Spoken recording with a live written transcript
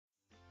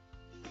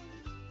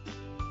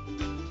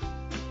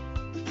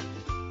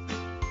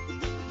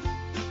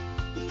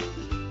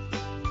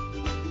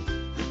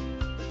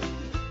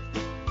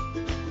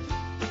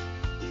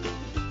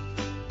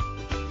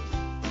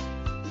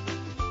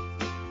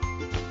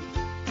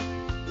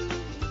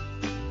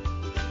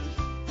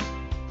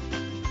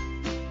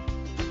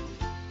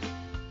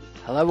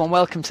Hello and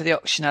welcome to the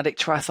Oxygenaddict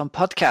Triathlon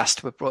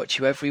Podcast. We're brought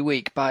to you every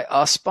week by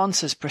our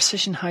sponsors,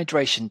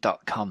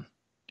 precisionhydration.com.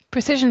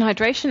 Precision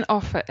Hydration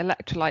offer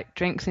electrolyte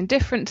drinks in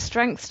different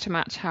strengths to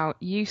match how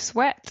you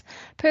sweat.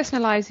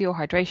 Personalise your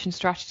hydration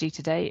strategy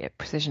today at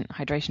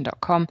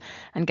precisionhydration.com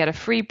and get a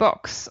free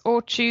box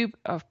or tube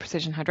of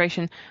Precision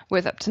Hydration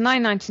worth up to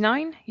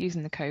 $9.99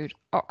 using the code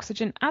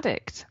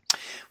Oxygenaddict.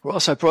 We're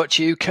also brought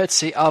to you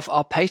courtesy of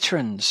our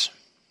patrons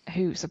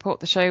who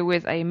support the show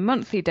with a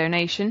monthly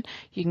donation.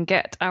 You can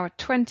get our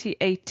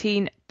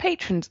 2018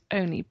 Patrons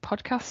Only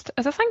podcast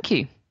as a thank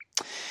you.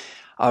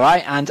 All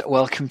right, and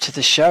welcome to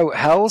the show.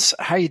 Hells,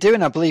 how are you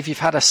doing? I believe you've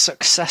had a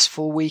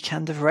successful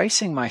weekend of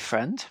racing, my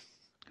friend.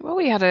 Well,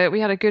 we had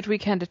a good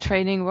weekend of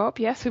training, Rob.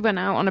 Yes, we went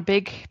out on a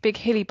big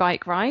hilly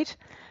bike ride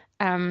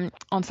on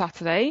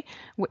Saturday,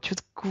 which was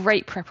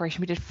great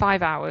preparation. We did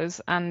 5 hours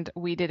and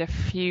we did a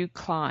few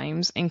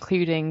climbs,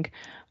 including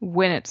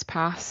Winnett's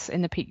Pass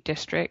in the Peak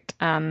District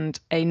and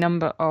a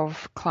number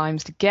of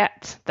climbs to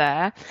get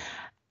there.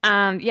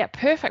 And yeah,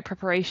 perfect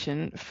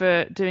preparation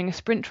for doing a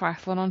sprint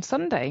triathlon on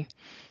Sunday.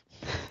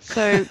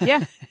 So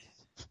yeah.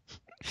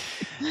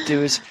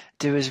 do as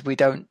we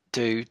don't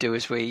do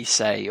as we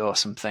say, or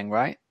something,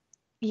 right?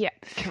 Yeah,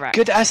 correct.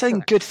 Good. I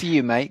think good for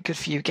you, mate. Good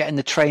for you getting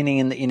the training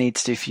in that you need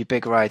to do for your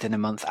big ride in a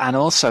month, and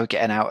also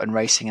getting out and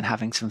racing and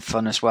having some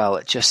fun as well.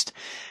 It just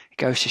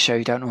goes to show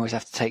you don't always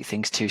have to take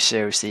things too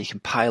seriously. You can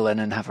pile in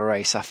and have a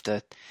race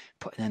after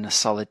putting in a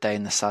solid day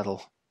in the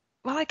saddle.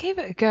 Well, I gave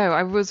it a go.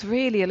 I was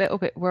really a little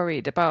bit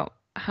worried about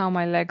how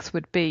my legs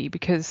would be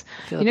because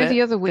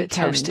the other weekend, bit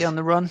toasty on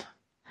the run.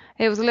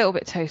 It was a little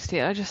bit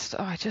toasty. I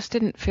just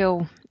didn't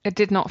feel. It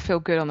did not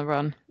feel good on the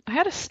run. I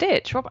had a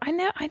stitch, Rob. I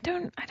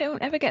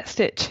don't ever get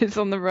stitches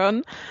on the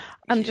run,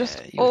 and you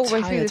were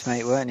tired,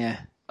 mate, weren't you?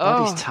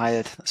 Body's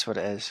tired. That's what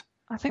it is.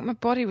 I think my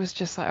body was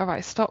just like, all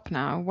right, stop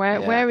now.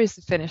 Where is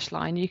the finish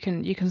line? You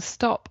can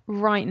stop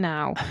right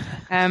now.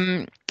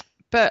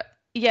 But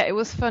yeah, it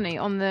was funny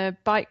on the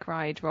bike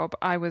ride, Rob.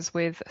 I was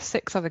with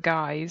 6 other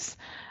guys,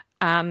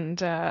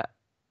 and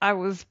I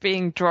was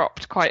being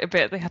dropped quite a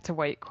bit. They had to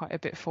wait quite a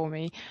bit for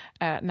me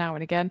now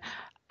and again.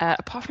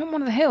 Apart from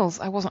one of the hills,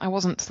 I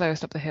wasn't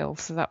slowest up the hill,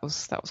 so that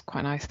was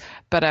quite nice.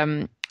 But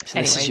anyway.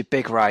 This is your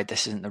big ride.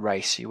 This isn't the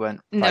race. You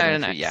weren't. No.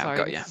 Yeah, sorry. I've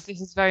got you.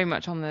 This is very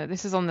much on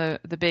the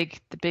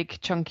big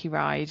chunky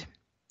ride,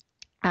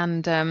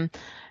 and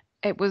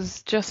it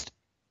was just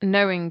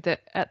knowing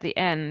that at the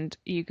end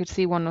you could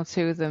see 1 or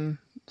 2 of them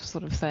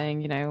sort of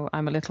saying,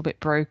 I'm a little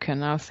bit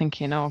broken. I was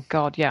thinking, oh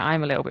God, yeah,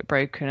 I'm a little bit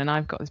broken, and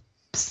I've got this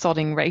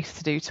sodding race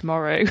to do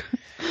tomorrow.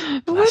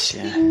 Bless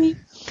you.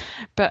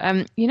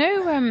 But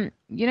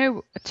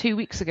 2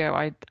 weeks ago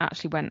I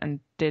actually went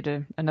and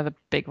did another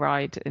big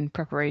ride in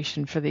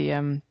preparation for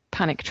the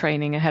panic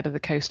training ahead of the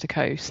coast to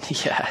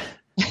coast. Yeah.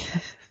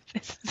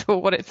 This is all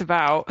what it's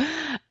about.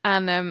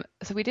 And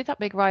so we did that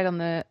big ride on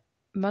the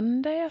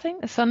Monday, I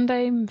think, the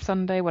Sunday,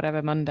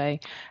 whatever,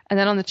 Monday. And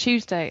then on the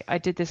Tuesday I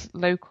did this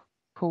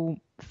local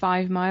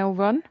 5-mile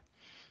run.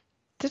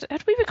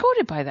 Had we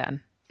recorded by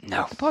then?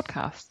 No. The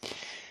podcast?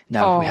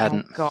 No, we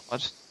hadn't. Oh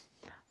God.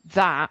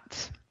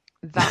 That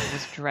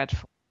was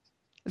dreadful.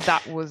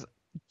 That was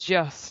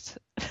just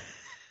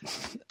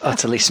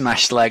utterly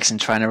smashed legs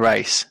and trying to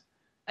race.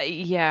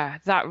 Yeah,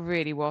 that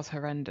really was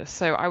horrendous.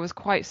 So I was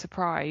quite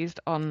surprised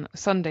on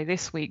Sunday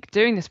this week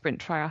doing the sprint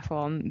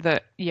triathlon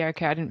that, I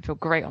didn't feel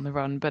great on the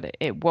run, but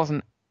it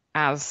wasn't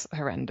as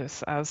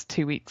horrendous as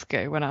 2 weeks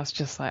ago when I was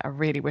just like, I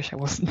really wish I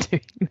wasn't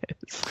doing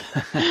this.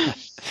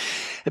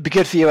 It'd be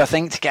good for you, I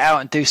think, to get out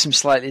and do some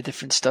slightly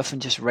different stuff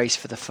and just race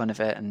for the fun of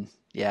it. And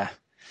yeah,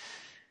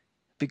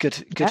 be good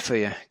for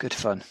you. Good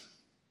fun.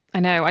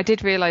 I know. I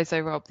did realise though,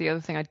 Rob, the other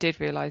thing I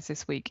did realise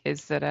this week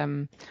is that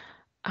I'm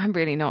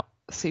really not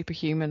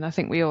superhuman. I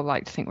think we all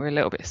like to think we're a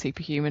little bit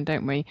superhuman,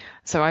 don't we?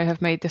 So I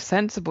have made the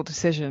sensible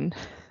decision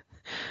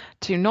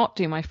to not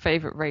do my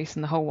favourite race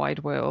in the whole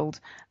wide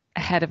world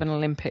ahead of an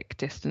Olympic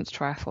distance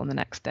triathlon the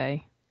next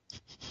day.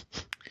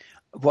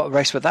 What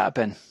race would that have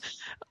been?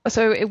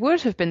 So it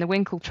would have been the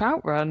Winkle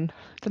Trout Run,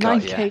 the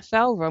 9K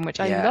fell run, which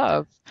I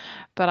love.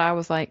 But I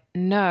was like,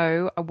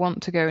 no, I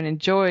want to go and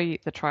enjoy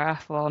the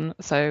triathlon,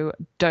 so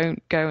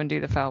don't go and do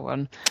the fell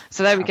run.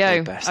 So there we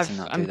go.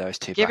 I'm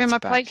giving my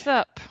place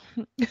up.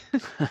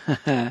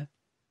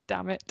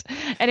 Damn it.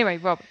 Anyway,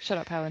 Rob, shut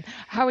up, Helen.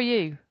 How are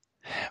you?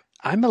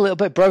 I'm a little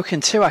bit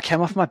broken too. I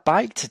came off my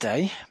bike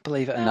today,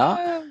 believe it or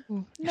not.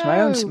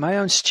 It's my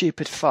own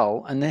stupid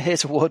fault. And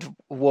here's a word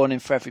warning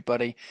for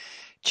everybody.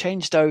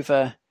 Changed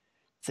over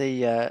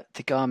the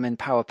Garmin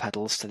power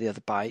pedals to the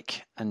other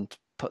bike and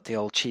put the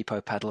old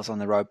cheapo pedals on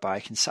the road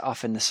bike and set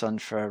off in the sun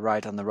for a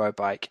ride on the road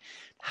bike.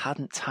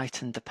 Hadn't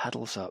tightened the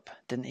pedals up,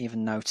 didn't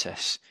even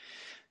notice.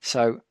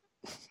 So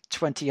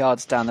 20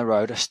 yards down the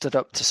road, I stood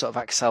up to sort of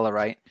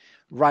accelerate.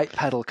 Right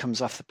pedal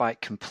comes off the bike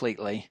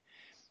completely.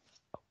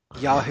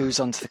 Yahoos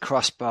onto the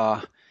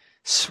crossbar,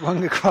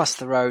 swung across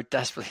the road,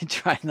 desperately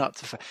trying not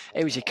to.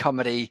 It was your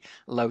comedy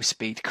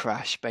low-speed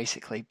crash,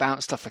 basically.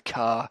 Bounced off a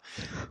car.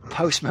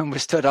 Postman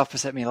was stood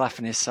opposite me,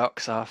 laughing his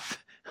socks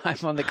off. I'm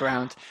on the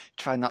ground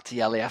trying not to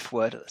yell the F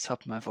word at the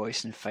top of my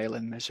voice and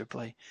failing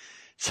miserably.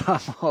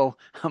 So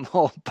I'm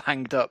all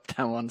banged up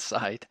down one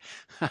side.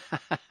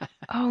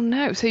 Oh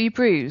no! So you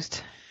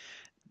bruised?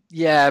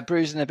 Yeah,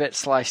 bruised and a bit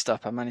sliced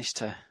up. I managed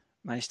to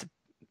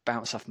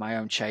bounce off my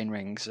own chain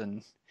rings,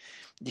 and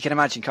you can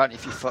imagine, can't you,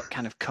 if your foot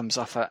kind of comes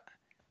off at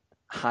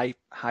high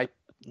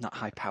not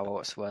high power,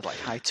 what's the word, like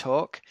high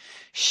torque,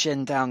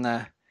 shin down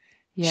the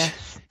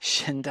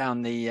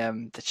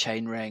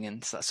chain ring,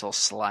 and so that's all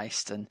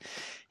sliced, and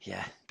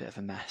yeah, bit of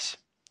a mess.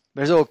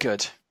 But it's all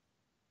good.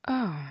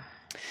 Oh,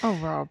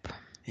 Rob.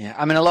 Yeah,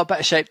 I'm in a lot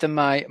better shape than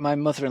my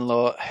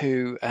mother-in-law,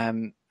 who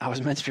I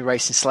was meant to be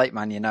racing Slate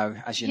Man,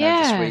 as you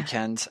know, this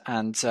weekend,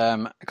 and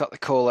I got the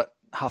call at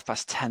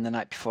 10:30 the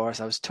night before, as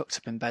I was tucked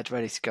up in bed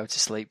ready to go to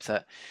sleep,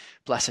 that,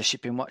 bless her,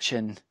 she'd been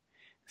watching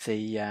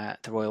the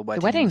royal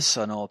wedding in the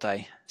sun all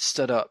day,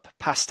 stood up,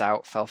 passed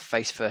out, fell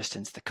face first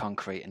into the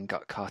concrete, and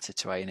got carted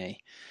to A&E.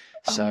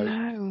 So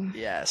no.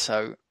 Yeah,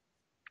 so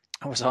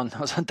I was on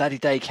daddy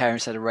daycare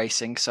instead of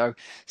racing. So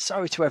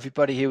sorry to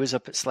everybody who was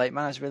up at Slate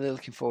Man. I was really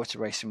looking forward to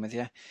racing with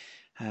you.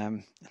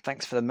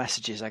 Thanks for the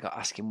messages I got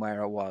asking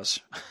where I was.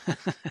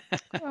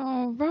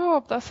 Oh,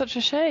 Rob, that's such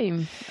a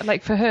shame.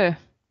 Like, for her,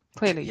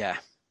 clearly.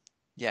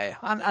 Yeah,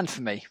 and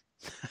for me.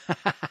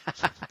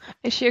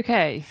 Is she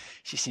okay?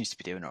 She seems to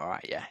be doing all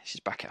right. Yeah, she's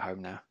back at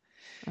home now.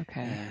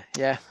 Okay.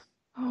 Yeah.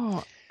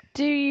 Oh,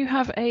 do you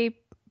have a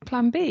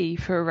plan B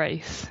for a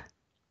race?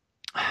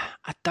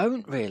 I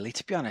don't really,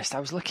 to be honest.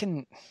 I was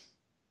looking.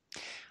 I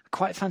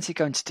quite fancy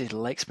going to do the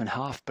Lakesman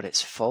Half, but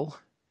it's full.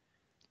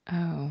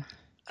 Oh.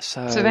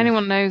 So if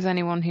anyone knows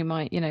anyone who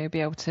might,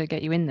 be able to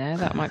get you in there,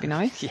 that might be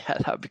nice. Yeah,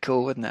 that would be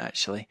cool, wouldn't it?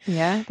 Actually.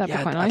 Yeah, that'd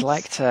be quite nice.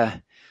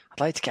 I'd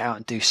like to get out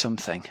and do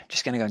something. I'm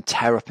just going to go and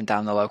tear up and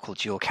down the local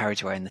dual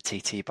carriageway in the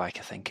TT bike,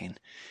 I think, and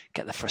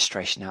get the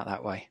frustration out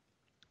that way.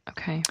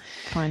 Okay,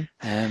 fine.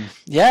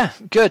 Yeah,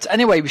 good.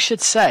 Anyway, we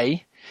should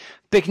say,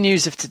 big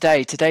news of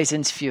today. Today's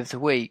interview of the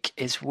week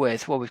is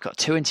with, we've got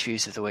 2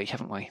 interviews of the week,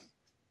 haven't we?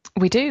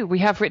 We do. We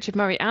have Richard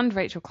Murray and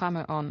Rachel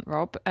Klamer on,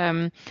 Rob.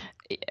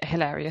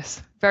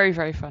 Hilarious. Very,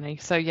 very funny.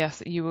 So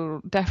yes, you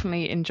will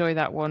definitely enjoy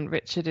that one.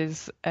 Richard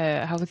has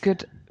a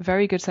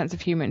very good sense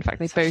of humour. In fact,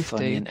 they both do.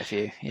 Funny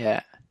interview,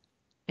 yeah.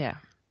 Yeah.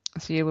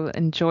 So you will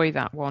enjoy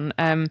that one.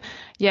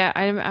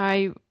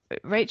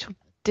 Rachel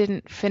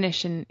didn't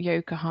finish in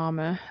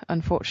Yokohama,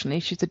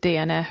 unfortunately. She's a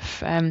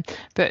DNF,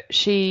 but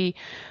she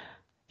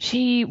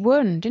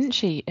won, didn't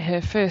she?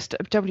 Her first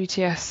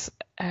WTS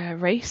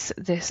race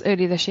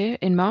earlier this year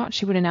in March.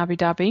 She won in Abu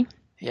Dhabi.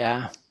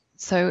 Yeah.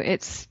 So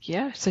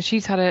so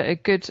she's had a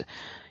good,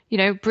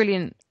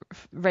 brilliant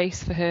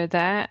race for her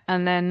there.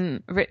 And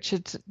then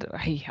Richard,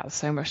 he has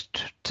so much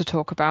to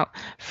talk about,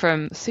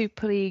 from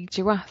Super League,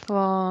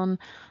 Duathlon,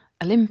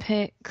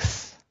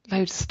 Olympics,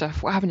 loads of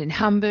stuff. What happened in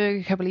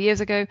Hamburg a couple of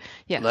years ago.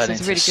 Yeah, learning so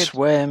it's a really to good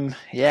swim.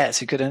 Yeah,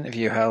 it's a good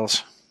interview,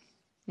 Hells.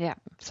 Yeah,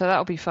 so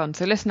that'll be fun.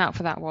 So listen out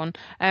for that one.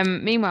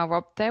 Meanwhile,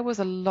 Rob, there was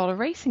a lot of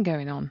racing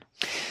going on.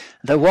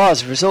 There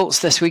was. Results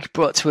this week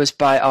brought to us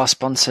by our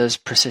sponsors,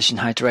 Precision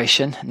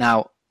Hydration.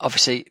 Now,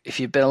 obviously, if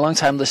you've been a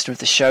long-time listener of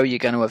the show, you're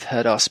going to have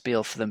heard our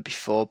spiel for them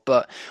before,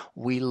 but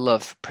we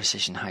love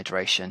Precision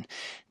Hydration.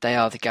 They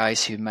are the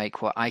guys who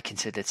make what I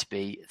consider to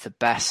be the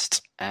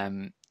best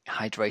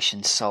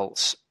hydration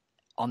salts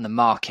on the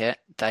market.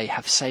 They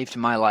have saved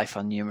my life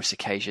on numerous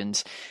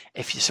occasions.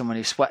 If you're someone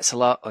who sweats a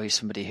lot, or you're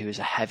somebody who is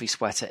a heavy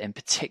sweater in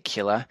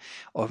particular,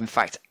 or in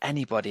fact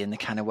anybody in the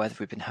kind of weather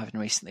we've been having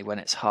recently when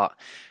it's hot,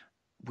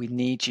 we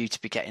need you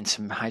to be getting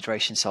some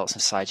hydration salts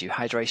inside you.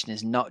 Hydration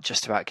is not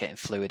just about getting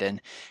fluid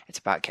in, it's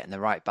about getting the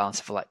right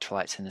balance of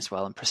electrolytes in as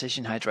well. And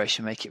Precision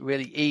Hydration make it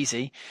really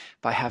easy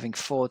by having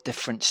 4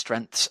 different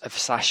strengths of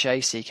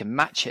sachet, so you can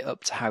match it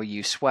up to how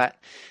you sweat.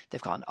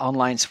 They've got an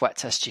online sweat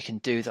test you can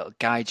do that'll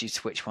guide you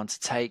to which one to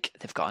take.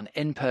 They've got an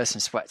in-person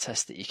sweat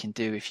test that you can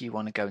do if you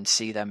want to go and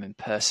see them in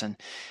person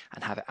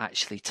and have it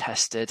actually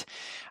tested.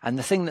 And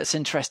the thing that's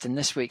interesting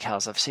this week,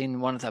 Hels, I've seen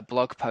one of their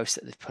blog posts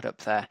that they've put up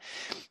there.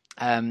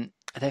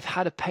 They've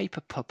had a paper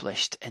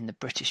published in the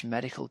British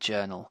Medical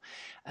Journal.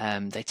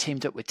 They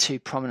teamed up with 2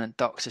 prominent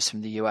doctors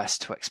from the US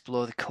to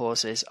explore the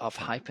causes of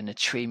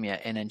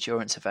hyponatremia in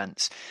endurance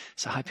events.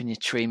 So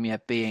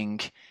hyponatremia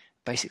being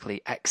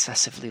basically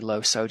excessively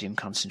low sodium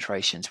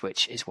concentrations,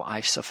 which is what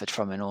I've suffered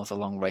from in all the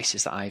long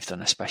races that I've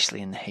done,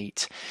 especially in the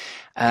heat.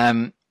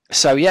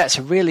 So yeah, it's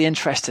a really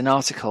interesting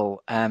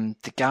article.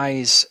 The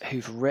guys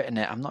who've written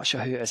it, I'm not sure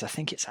who it is. I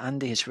think it's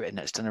Andy who's written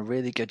it. It's done a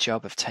really good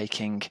job of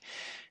taking,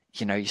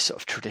 your sort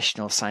of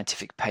traditional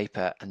scientific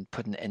paper and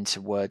putting it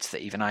into words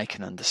that even I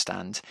can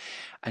understand,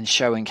 and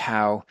showing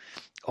how,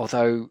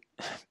 although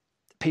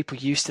people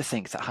used to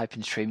think that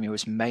hyponatremia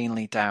was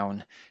mainly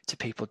down to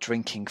people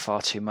drinking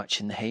far too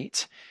much in the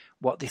heat,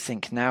 what they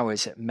think now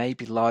is it may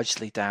be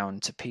largely down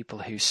to people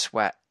who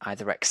sweat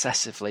either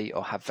excessively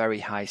or have very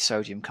high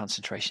sodium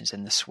concentrations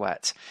in the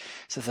sweat.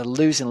 So they're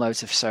losing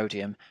loads of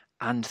sodium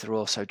and they're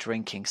also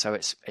drinking. So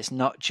it's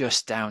not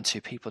just down to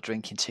people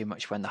drinking too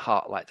much when they're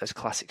hot, like those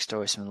classic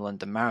stories from the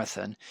London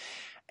Marathon.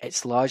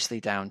 It's largely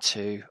down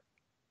to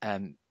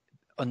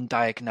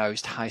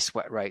undiagnosed high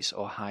sweat rates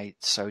or high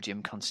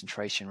sodium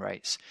concentration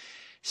rates.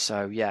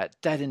 So yeah,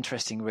 dead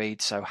interesting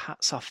read. So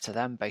hats off to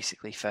them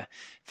basically for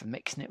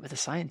mixing it with the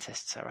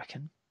scientists, I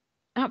reckon.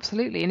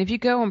 Absolutely. And if you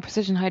go on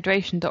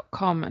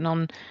precisionhydration.com and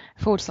on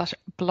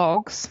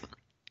 /blogs,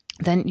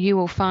 then you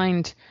will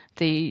find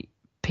the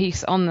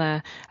piece on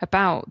there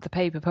about the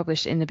paper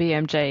published in the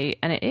BMJ.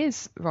 And it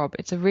is, Rob,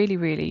 it's a really,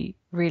 really,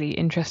 really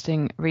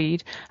interesting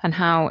read, and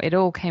how it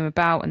all came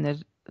about, and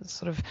the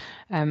sort of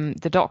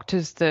the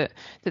doctors that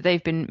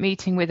they've been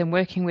meeting with and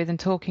working with and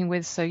talking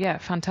with. So yeah,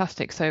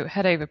 fantastic. So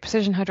head over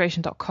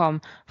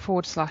precisionhydration.com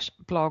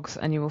 /blogs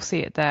and you will see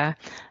it there.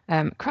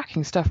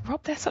 Cracking stuff.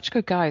 Rob, they're such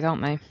good guys,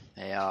 aren't they?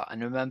 They are.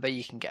 And remember,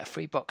 you can get a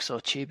free box or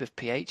tube of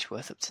pH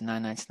worth up to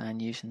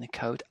 $9.99 using the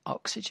code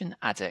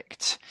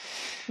Oxygenaddict.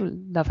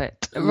 Love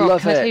it. Rob,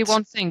 Love can I tell you it.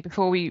 one thing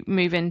before we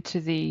move into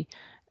the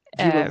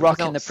You were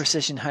rocking results? the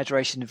Precision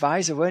Hydration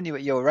visor, weren't you,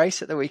 at your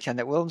race at the weekend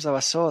at Wilmslow?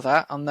 I saw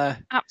that on the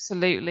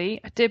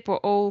Absolutely. I did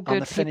what all good on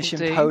the people finishing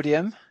do.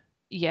 podium.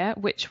 Yeah,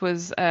 which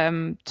was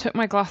took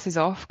my glasses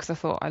off because I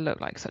thought I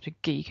looked like such a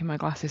geek in my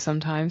glasses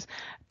sometimes.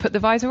 Put the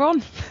visor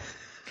on.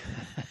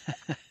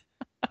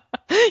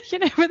 You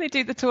know, when they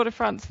do the Tour de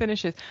France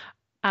finishes,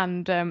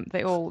 and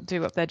they all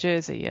do up their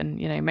jersey and,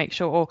 you know, make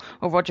sure,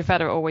 or Roger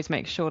Federer always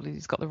makes sure that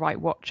he's got the right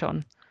watch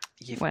on.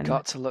 You've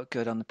got to look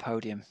good on the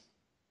podium.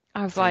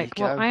 I was There like,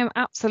 you well, go. I am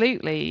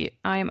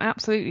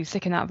absolutely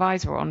sticking that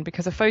visor on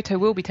because a photo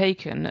will be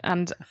taken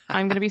and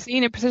I'm going to be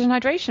seen in Precision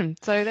Hydration.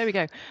 So there we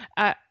go.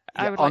 I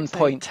You're would on like to say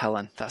point,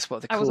 Helen. That's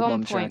what the I was cool on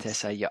mums around point. here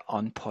say. You're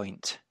on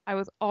point. I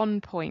was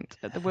on point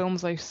at the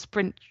Wilmslow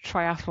Sprint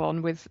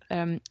Triathlon with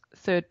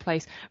third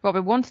place. Rob, I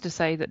wanted to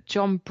say that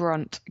John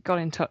Brunt got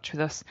in touch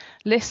with us,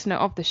 listener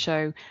of the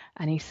show,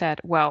 and he said,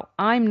 well,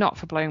 I'm not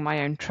for blowing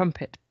my own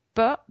trumpet,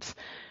 but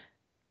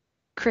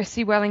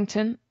Chrissy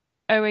Wellington,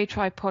 OA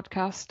Tribe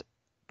Podcast,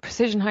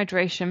 Precision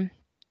Hydration,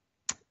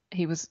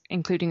 he was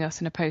including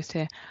us in a post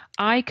here.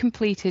 I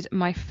completed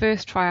my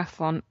first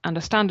triathlon and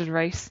a standard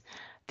race.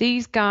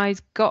 These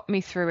guys got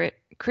me through it.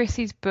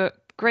 Chrissy's book,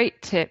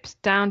 great tips,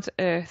 down to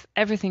earth,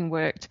 everything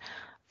worked.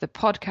 The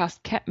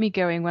podcast kept me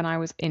going when I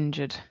was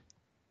injured.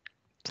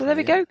 So there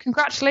we go.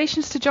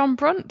 Congratulations to John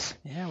Brunt.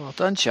 Yeah, well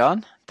done,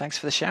 John. Thanks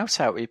for the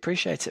shout out. We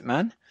appreciate it,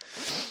 man.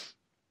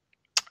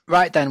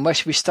 Right then, where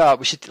should we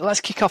start?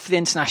 Let's kick off with the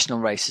international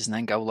races and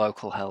then go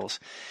local hells.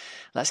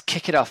 Let's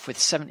kick it off with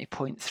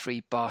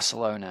 70.3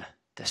 Barcelona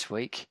this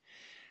week.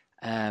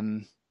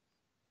 And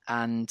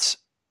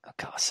I've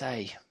got to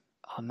say,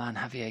 oh man,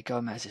 Javier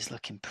Gomez is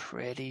looking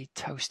pretty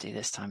toasty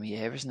this time of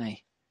year, isn't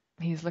he?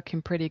 He's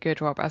looking pretty good,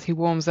 Rob, as he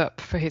warms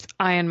up for his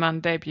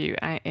Ironman debut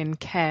in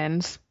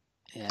Cairns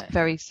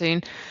very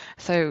soon.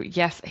 So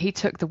yes, he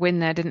took the win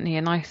there, didn't he?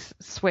 A nice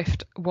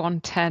swift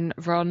 1:10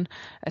 run,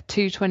 a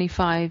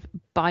 2:25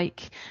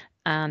 bike,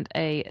 and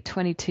a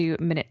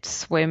 22-minute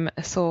swim.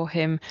 Saw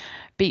him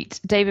beat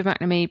David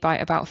McNamee by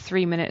about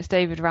 3 minutes.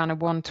 David ran a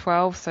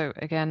 1:12, so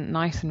again,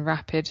 nice and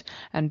rapid.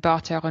 And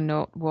Barter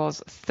Renault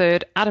was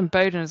third. Adam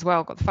Bowden as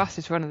well got the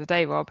fastest run of the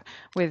day, Rob,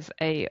 with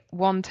a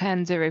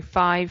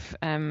 1:10.05.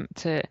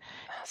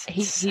 That's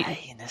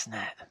insane, isn't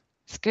it?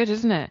 It's good,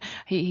 isn't it?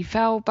 He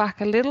fell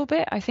back a little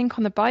bit, I think,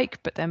 on the bike,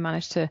 but then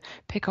managed to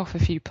pick off a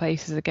few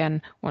places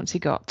again once he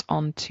got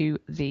onto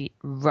the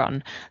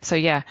run. So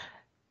yeah,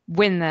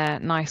 win there,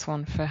 nice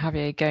one for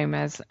Javier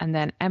Gomez. And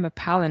then Emma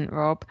Pallant,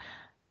 Rob,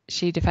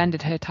 she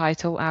defended her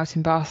title out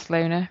in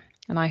Barcelona.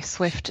 A nice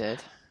swift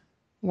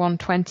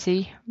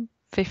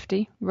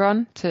 1:20.50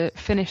 run to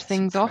finish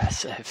things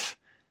off.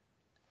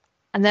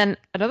 And then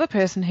another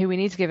person who we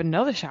need to give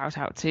another shout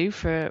out to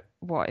for,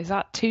 what is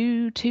that,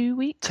 two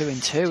weeks? 2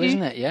 and 2,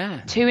 isn't it?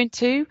 Yeah. 2 and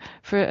 2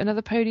 for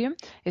another podium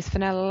is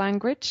Fenella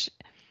Langridge.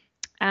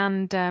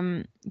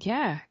 And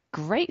yeah,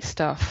 great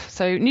stuff.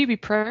 So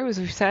newbie pro, as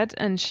we've said,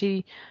 and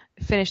she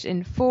finished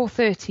in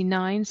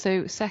 4:39,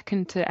 so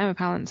second to Emma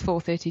Pallant's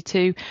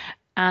 4:32.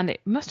 And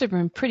it must have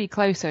been pretty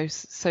close,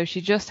 so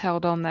she just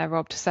held on there,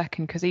 Rob, to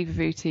second, because Eva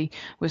Vuti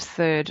was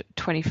third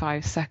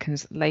 25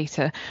 seconds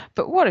later.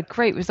 But what a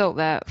great result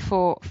there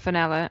for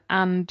Fenella.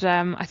 And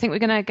I think we're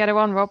going to get her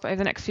on, Rob, over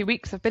the next few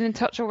weeks. I've been in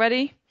touch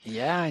already.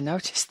 Yeah, I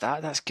noticed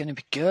that. That's going to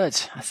be good.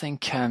 I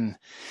think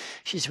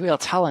she's real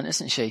talent,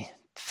 isn't she?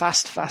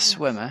 Fast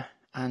swimmer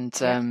and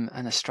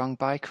a strong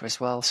biker as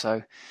well. So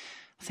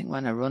I think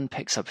when a run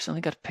picks up, it's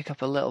only got to pick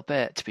up a little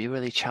bit to be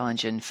really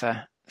challenging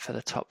for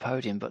the top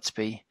podium, but to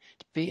be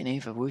beating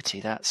Eva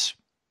Wuti,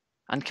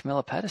 and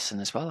Camilla Pedersen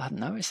as well. I hadn't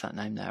noticed that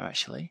name there,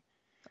 actually.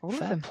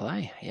 Fair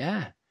play,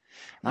 yeah.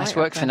 Nice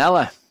work,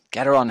 Fenella.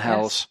 Get her on,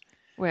 Hells.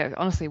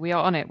 Honestly, we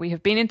are on it. We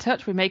have been in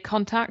touch. We made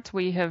contact.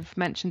 We have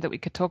mentioned that we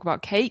could talk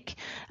about cake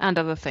and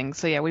other things.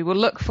 So yeah, we will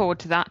look forward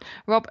to that.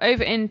 Rob,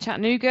 over in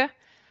Chattanooga,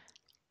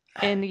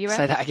 in the US.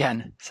 Say that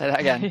again.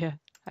 Yeah,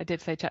 I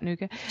did say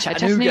Chattanooga.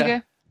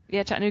 Chattanooga.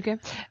 Yeah, Chattanooga.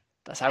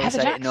 That's how we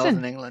say it in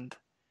Northern England.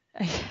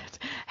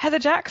 Heather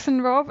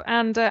Jackson, Rob,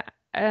 and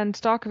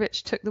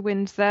Starkovich took the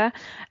wins there.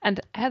 And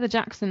Heather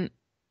Jackson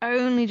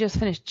only just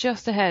finished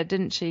just ahead,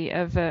 didn't she,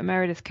 of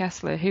Meredith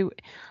Kessler, who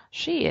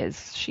she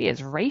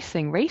is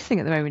racing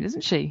at the moment,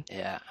 isn't she?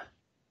 Yeah.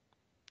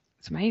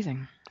 It's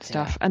amazing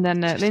stuff. And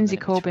then Lindsay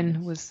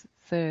Corbin was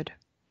third.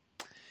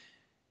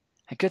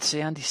 And good to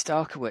see Andy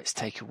Starkowitz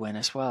take a win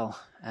as well.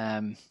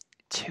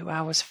 2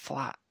 hours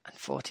flat and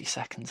 40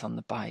 seconds on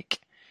the bike.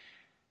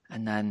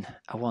 And then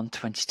a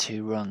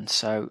 1:22 run.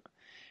 So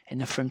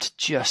enough for him to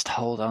just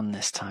hold on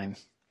this time.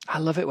 I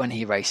love it when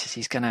he races.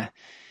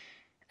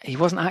 He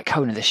wasn't at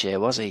Kona this year,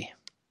 was he?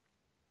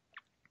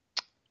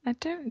 I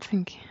don't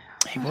think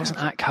he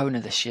wasn't at Kona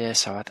this year,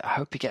 so I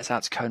hope he gets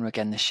out to Kona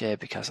again this year,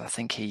 because I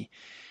think he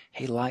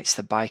lights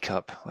the bike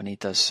up when he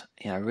does.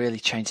 Really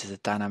changes the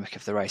dynamic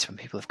of the race when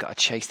people have got to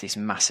chase these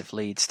massive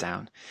leads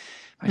down.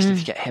 Imagine if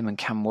you get him and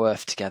Cam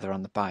Worth together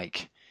on the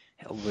bike,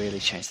 it'll really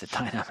change the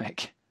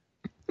dynamic.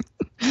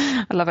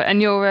 I love it.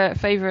 And your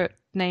favourite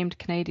named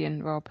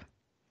Canadian, Rob?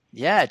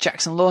 Yeah,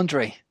 Jackson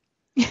Laundry.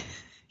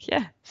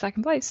 Yeah,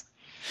 second place.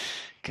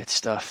 Good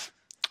stuff.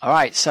 All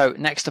right, so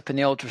next up in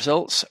the old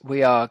results,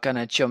 we are going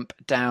to jump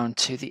down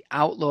to the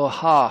Outlaw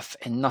Half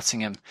in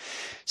Nottingham.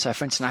 So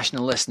for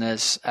international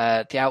listeners,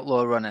 the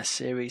Outlaw run a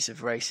series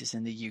of races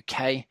in the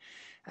UK.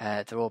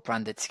 They're all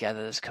branded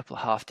together. There's a couple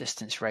of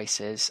half-distance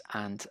races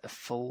and a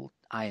full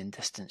iron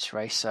distance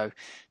race. So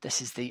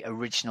this is the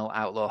original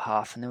Outlaw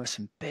Half, and there were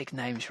some big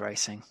names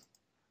racing.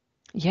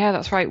 Yeah,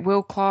 that's right.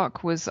 Will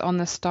Clark was on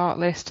the start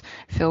list.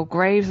 Phil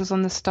Graves was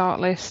on the start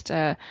list.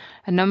 A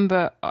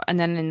number, and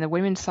then in the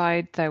women's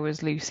side there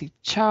was Lucy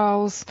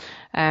Charles.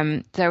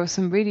 There were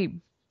some really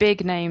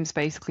big names,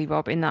 basically,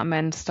 Rob, in that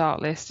men's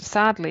start list.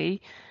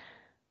 Sadly,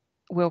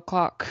 Will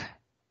Clark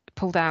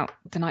pulled out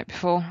the night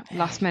before,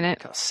 last minute.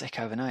 Got sick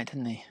overnight,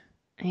 didn't he?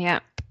 Yeah,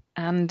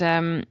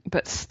 and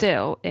but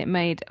still, it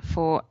made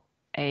for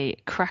a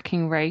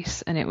cracking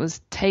race, and it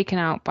was taken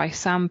out by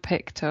Sam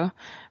Pictor,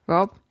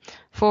 Rob.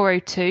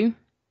 4:02,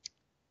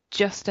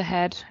 just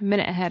ahead, a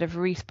minute ahead of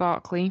Reece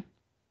Barkley,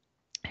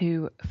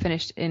 who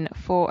finished in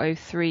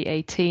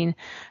 4:03.18.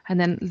 And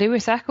then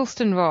Lewis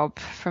Eccleston, Rob,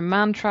 from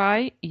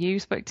Mantry, you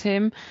spoke to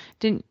him,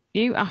 didn't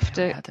you,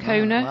 after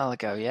Kona? A while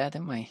ago, yeah,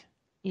 didn't we?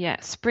 Yeah,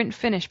 sprint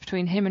finish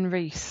between him and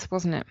Reece,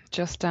 wasn't it?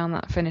 Just down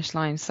that finish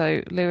line.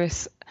 So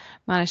Lewis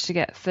managed to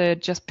get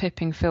third, just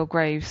pipping Phil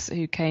Graves,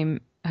 who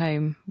came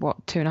home,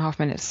 2.5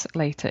 minutes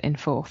later in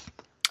fourth.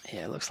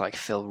 Yeah, it looks like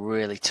Phil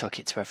really took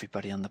it to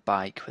everybody on the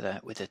bike with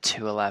a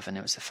 2:11.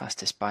 It was the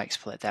fastest bike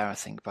split there, I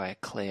think, by a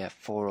clear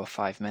 4 or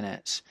 5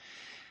 minutes.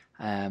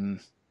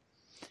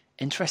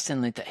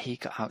 Interestingly, that he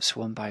got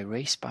outswum by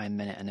Reece by a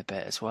minute and a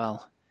bit as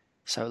well.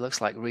 So it looks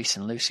like Reece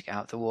and Lucy got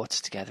out the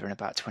water together in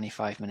about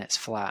 25 minutes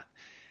flat.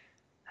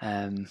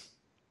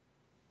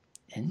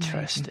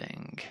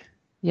 Interesting.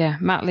 Yeah,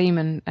 Matt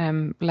Lehman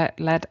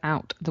led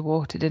out the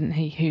water, didn't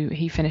he?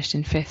 He finished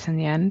in fifth in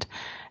the end.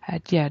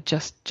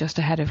 Just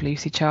ahead of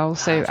Lucy Charles.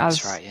 So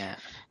that's right, yeah.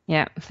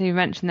 Yeah, so you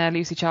mentioned there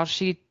Lucy Charles.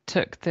 She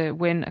took the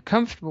win, a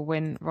comfortable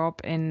win, Rob,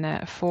 in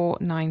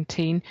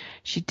 4:19.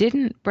 She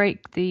didn't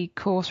break the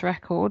course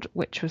record,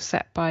 which was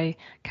set by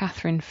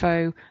Catherine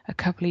Foe a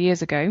couple of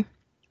years ago,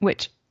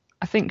 which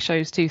I think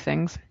shows two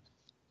things.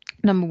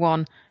 Number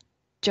one,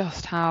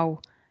 just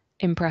how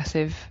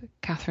impressive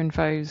Catherine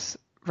Foe's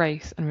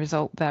race and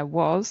result there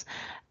was,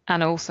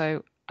 and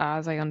also,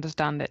 as I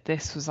understand it,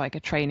 this was like a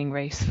training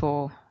race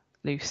for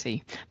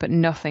Lucy, but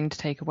nothing to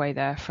take away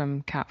there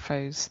from Cat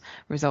Foe's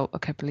result a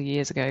couple of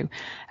years ago.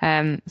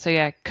 So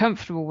yeah,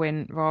 comfortable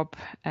win, Rob.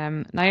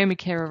 Naomi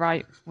Kira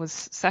Wright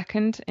was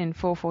second in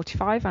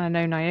 4:45, and I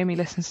know Naomi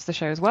listens to the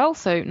show as well.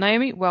 So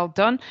Naomi, well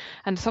done.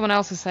 And someone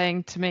else was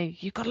saying to me,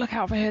 you've got to look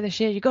out for her this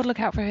year. You've got to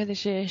look out for her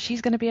this year.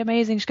 She's going to be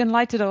amazing. She's going to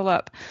light it all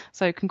up.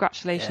 So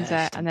congratulations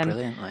there. And then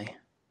brilliantly.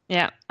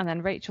 Yeah, and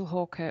then Rachel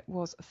Hawker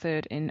was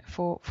third in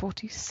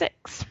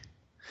 4:46.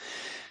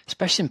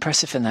 Especially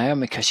impressive for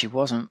Naomi, because she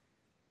wasn't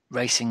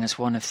racing as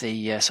one of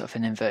the sort of,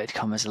 in inverted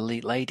commas,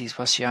 elite ladies,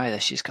 was she either?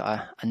 She's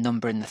got a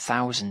number in the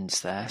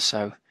thousands there,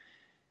 so.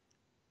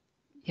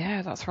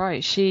 Yeah, that's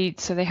right.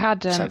 So they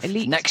had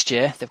elite. Next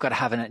year they've got to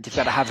have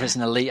her as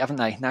an elite, haven't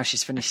they? Now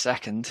she's finished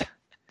second.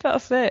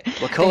 That's it.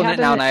 We're calling it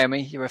now,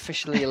 Naomi. You're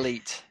officially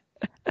elite.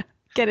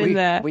 Get in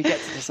there. We get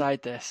to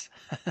decide this.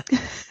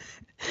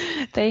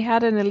 They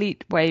had an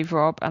elite wave,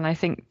 Rob, and I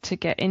think to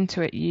get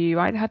into it, you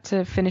either had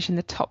to finish in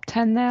the top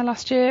 10 there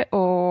last year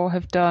or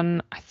have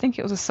done, I think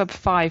it was a sub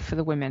 5 for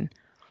the women.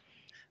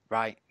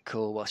 Right,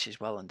 cool. Well, she's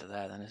well under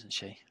there then, isn't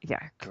she?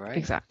 Yeah, great.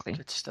 Exactly.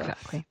 Good stuff.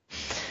 Exactly.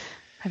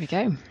 There we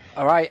go.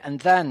 All right, and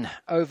then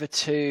over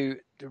to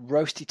the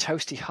roasty,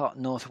 toasty, hot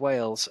North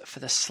Wales for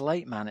the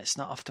Slate Man. It's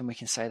not often we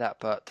can say that,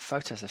 but the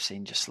photos I've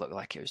seen just look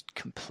like it was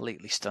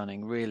completely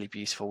stunning. Really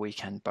beautiful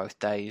weekend both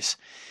days.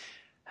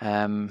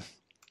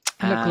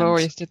 It looked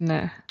glorious, didn't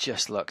it?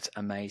 Just looked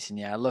amazing.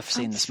 Yeah, I love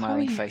seeing the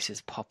smiling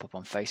faces pop up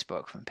on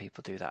Facebook when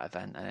people do that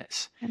event, and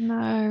it's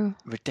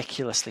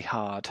ridiculously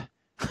hard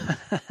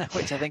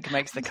Which I think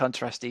makes the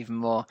contrast even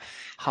more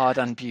hard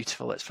and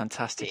beautiful. It's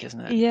fantastic, isn't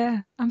it?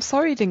 Yeah, I'm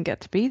sorry you didn't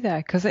get to be there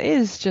because it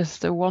is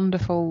just a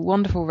wonderful,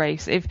 wonderful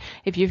race. If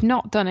you've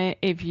not done it,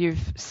 if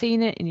you've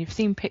seen it and you've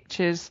seen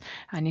pictures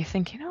and you're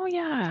thinking, oh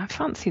yeah, I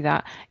fancy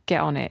that,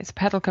 get on it. It's a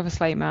pedal cover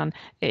slate man.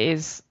 It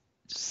is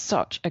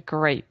such a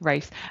great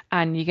race,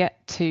 and you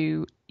get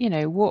to,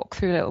 walk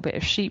through a little bit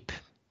of sheep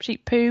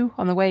poo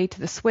on the way to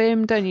the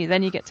swim, don't you?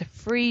 Then you get to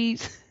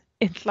freeze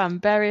in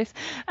Llanberis,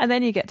 and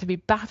then you get to be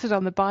battered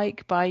on the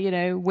bike by,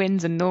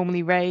 winds and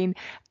normally rain,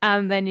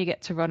 and then you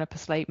get to run up a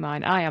slate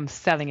mine. I am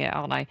selling it,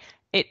 aren't I?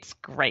 It's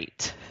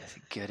great. It's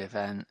a good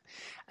event.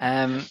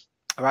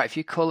 Right, if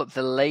you call up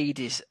the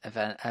ladies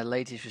event,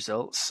 ladies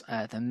results,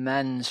 the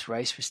men's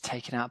race was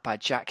taken out by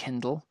Jack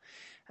Hindle.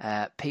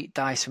 Pete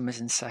Dyson was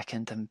in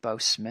second, and Bo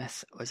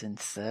Smith was in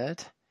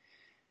third.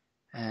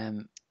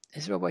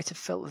 Is there a way to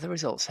filter the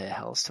results here,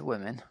 Hells, to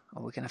women,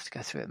 or we're going to have to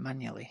go through it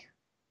manually?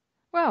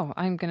 Well,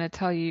 I'm going to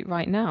tell you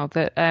right now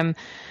that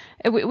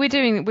we're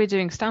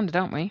doing standard,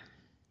 aren't we?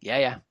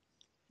 Yeah.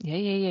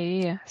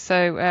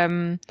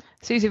 So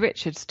Susie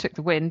Richards took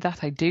the win.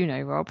 That I do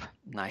know, Rob.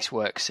 Nice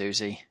work,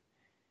 Susie.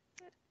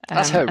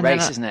 That's her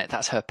race, isn't it?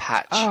 That's her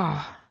patch.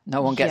 Oh,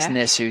 no one gets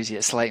near Susie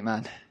at Slate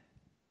Man.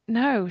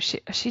 No, she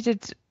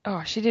did.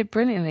 Oh, she did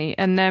brilliantly,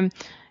 and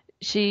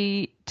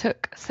she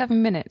took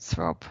 7 minutes,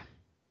 Rob,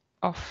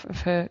 off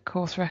of her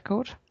course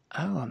record.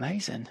 Oh,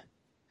 amazing.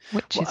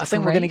 I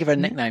think we're going to give her a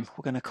nickname.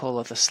 We're going to call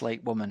her the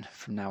Slate Woman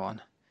from now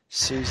on.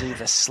 Susie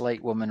the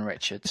Slate Woman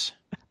Richards.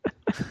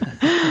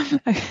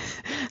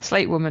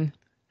 Slate Woman.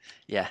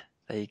 Yeah,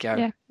 there you go.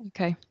 Yeah,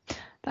 okay.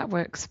 That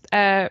works.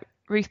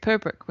 Ruth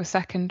Purbrook was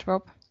second,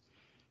 Rob,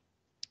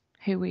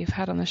 who we've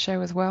had on the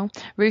show as well.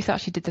 Ruth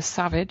actually did the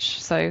Savage,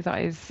 so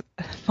that is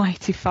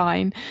mighty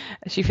fine.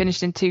 She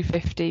finished in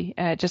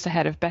 2:50, just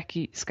ahead of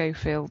Becky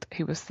Schofield,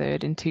 who was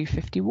third in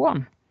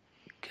 2:51.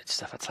 Good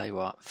stuff. I tell you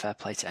what, fair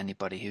play to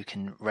anybody who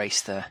can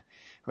race the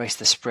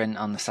sprint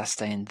on the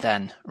Saturday and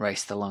then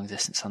race the long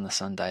distance on the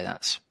Sunday.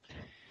 That's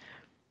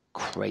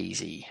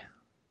crazy.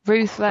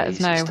 Ruth, let us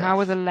know, how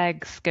were the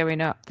legs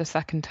going up the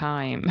second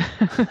time?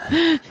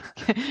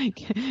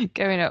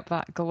 Going up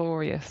that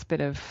glorious bit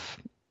of,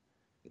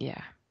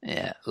 yeah.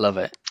 Yeah, love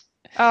it.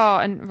 Oh,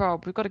 and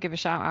Rob, we've got to give a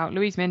shout out.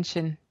 Louise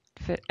Minchin,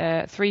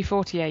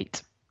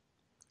 3:48.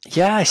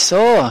 Yeah, I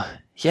saw.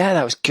 Yeah,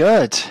 that was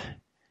good.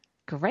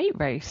 Great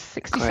race,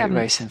 67. Great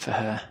racing for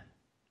her.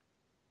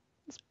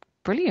 It's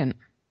brilliant.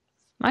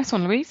 Nice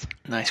one, Louise.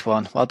 Nice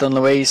one. Well done,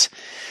 Louise.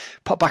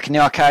 Pop back in the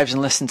archives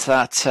and listen to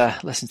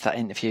that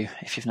interview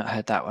if you've not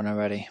heard that one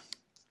already.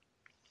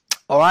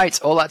 All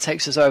right, all that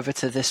takes us over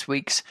to this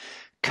week's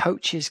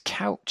Coach's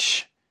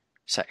Couch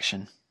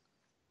section.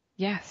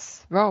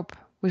 Yes, Rob,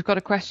 we've got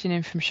a question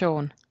in from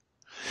Sean.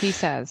 He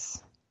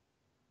says,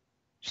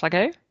 shall I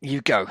go?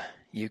 You go.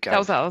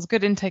 That was a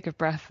good intake of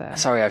breath there.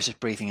 Sorry, I was just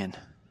breathing in.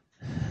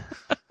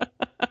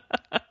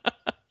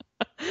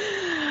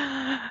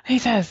 He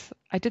says,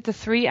 I did the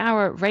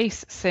 3-hour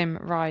race sim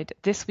ride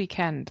this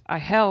weekend. I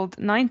held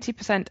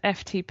 90%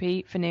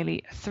 FTP for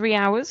nearly 3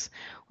 hours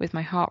with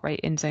my heart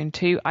rate in zone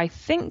 2. I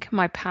think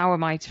my power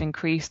might have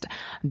increased.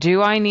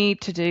 Do I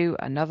need to do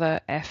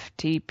another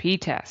FTP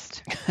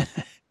test?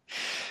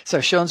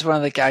 So Sean's one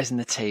of the guys in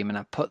the team, and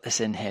I put this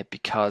in here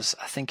because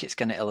I think it's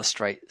going to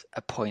illustrate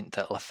a point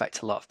that will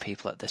affect a lot of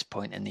people at this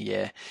point in the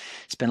year.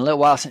 It's been a little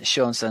while since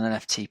Sean's done an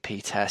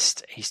FTP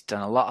test. He's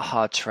done a lot of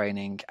hard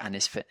training, and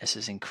his fitness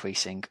is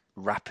increasing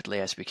rapidly,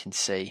 as we can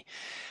see.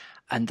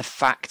 And the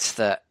fact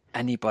that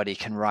anybody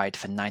can ride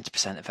for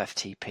 90% of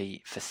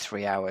FTP for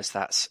 3 hours,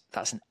 that's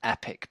an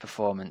epic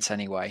performance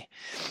anyway.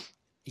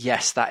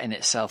 Yes, that in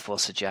itself will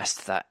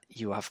suggest that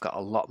you have got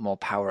a lot more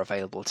power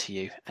available to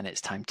you, and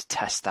it's time to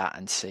test that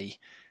and see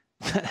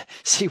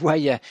where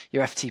your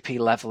FTP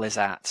level is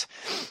at.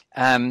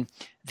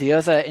 The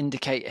other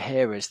indicator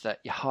here is that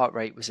your heart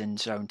rate was in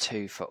zone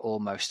 2 for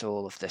almost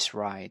all of this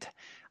ride.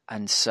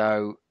 And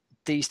so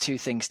these two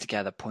things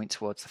together point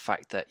towards the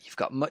fact that you've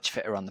got much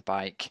fitter on the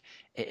bike.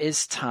 It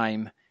is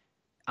time,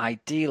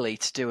 ideally,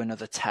 to do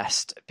another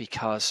test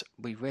because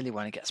we really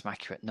want to get some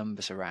accurate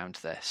numbers around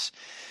this.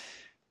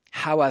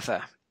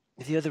 However,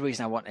 the other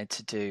reason I wanted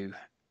to do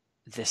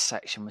this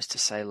section was to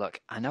say, look,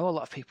 I know a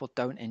lot of people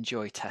don't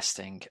enjoy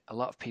testing. A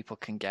lot of people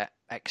can get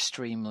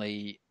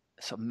extremely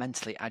sort of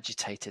mentally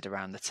agitated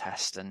around the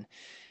test, and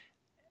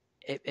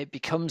it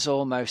becomes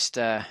almost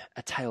a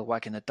tail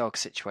wagging the dog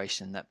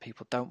situation that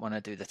people don't want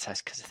to do the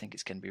test because they think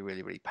it's going to be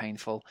really, really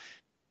painful.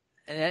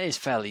 And it is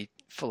fairly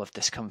full of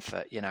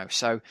discomfort,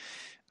 So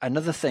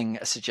another thing,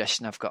 a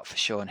suggestion I've got for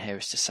Sean here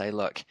is to say,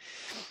 look,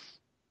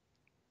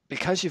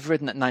 because you've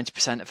ridden at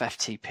 90% of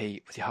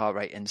FTP with your heart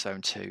rate in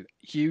zone 2,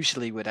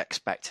 usually would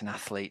expect an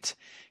athlete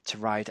to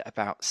ride at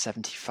about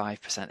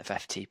 75% of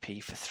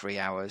FTP for 3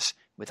 hours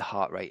with a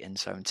heart rate in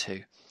zone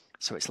 2.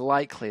 So it's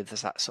likely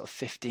there's that sort of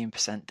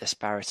 15%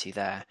 disparity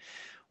there.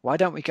 Why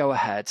don't we go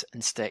ahead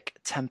and stick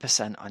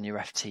 10% on your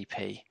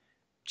FTP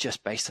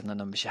just based on the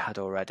numbers you had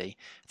already?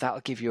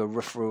 That'll give you a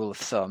rough rule of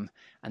thumb,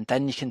 and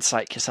then you can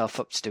psych yourself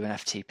up to do an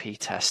FTP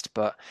test.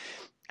 But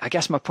I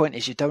guess my point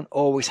is you don't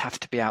always have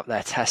to be out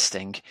there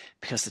testing,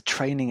 because the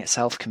training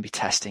itself can be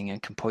testing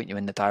and can point you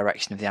in the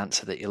direction of the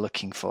answer that you're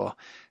looking for.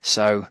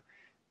 So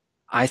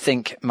I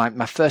think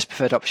my first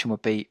preferred option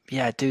would be,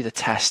 do the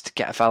test,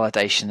 get a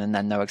validation, and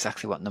then know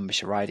exactly what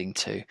numbers you're riding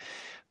to.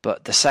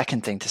 But the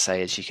second thing to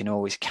say is you can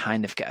always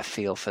kind of get a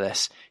feel for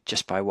this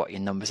just by what your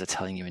numbers are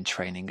telling you in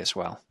training as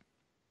well.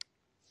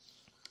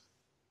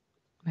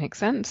 Makes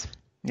sense.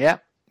 Yeah,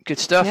 good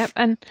stuff. Yep.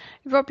 And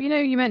Rob,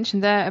 you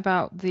mentioned there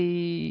about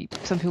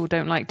some people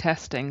don't like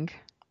testing.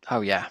 Oh,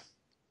 yeah.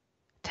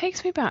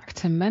 Takes me back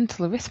to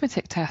mental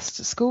arithmetic tests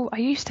at school. I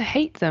used to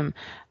hate them.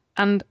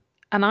 And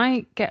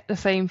I get the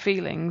same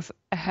feelings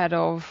ahead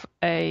of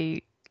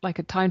a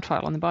time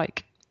trial on the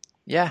bike.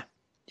 Yeah.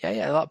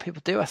 A lot of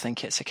people do. I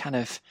think it's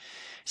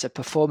a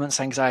performance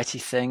anxiety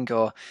thing,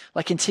 or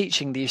like in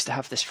teaching, they used to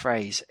have this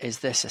phrase, is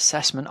this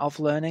assessment of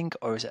learning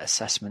or is it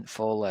assessment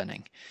for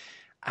learning?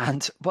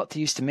 And what they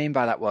used to mean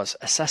by that was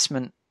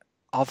assessment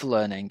of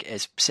learning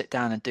is sit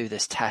down and do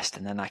this test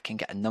and then I can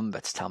get a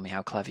number to tell me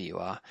how clever you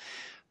are.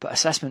 But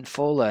assessment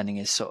for learning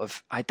is sort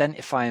of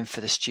identifying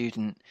for the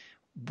student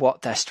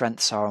what their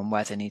strengths are and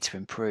where they need to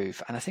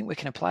improve. And I think we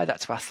can apply that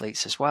to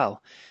athletes as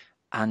well.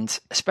 And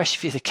especially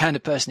if you're the kind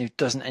of person who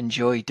doesn't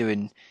enjoy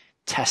doing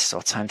tests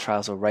or time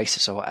trials or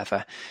races or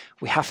whatever,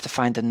 we have to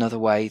find another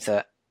way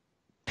that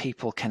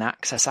people can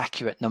access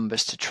accurate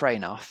numbers to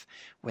train off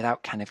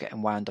without kind of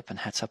getting wound up and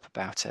het up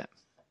about it.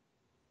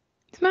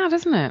 It's mad,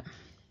 isn't it?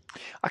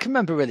 I can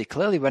remember really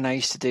clearly when I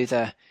used to do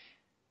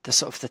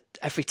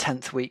every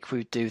 10th week we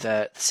would do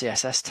the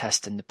CSS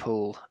test in the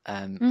pool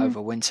over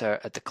winter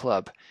at the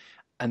club.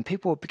 And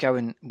people would be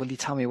going, will you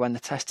tell me when the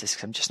test is?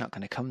 Because I'm just not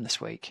going to come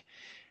this week.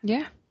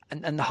 Yeah.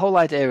 And the whole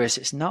idea is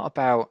it's not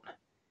about,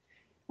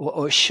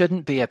 or it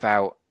shouldn't be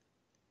about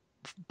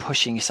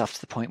pushing yourself to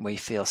the point where you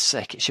feel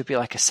sick. It should be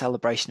like a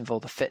celebration of all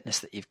the fitness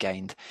that you've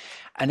gained.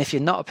 And if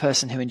you're not a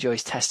person who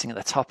enjoys testing at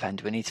the top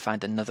end, we need to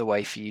find another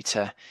way for you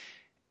to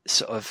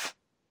sort of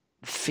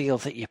feel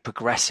that you're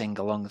progressing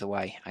along the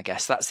way. I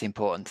guess that's the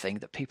important thing,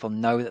 that people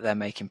know that they're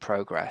making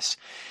progress.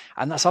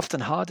 And that's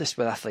often hardest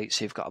with athletes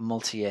who've got a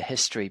multi-year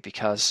history,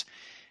 because,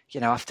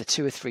 after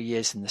 2 or 3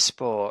 years in the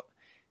sport,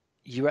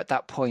 you're at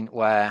that point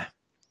where,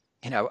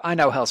 I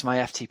know, Hells, my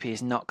FTP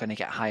is not going to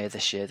get higher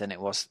this year than it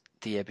was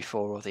the year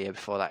before or the year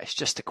before that. It's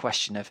just a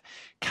question of,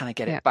 can I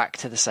get it back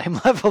to the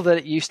same level that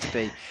it used to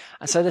be?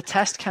 And so the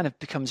test kind of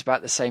becomes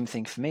about the same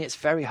thing for me. It's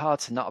very hard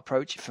to not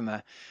approach it from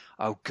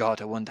oh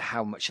God, I wonder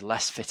how much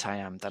less fit I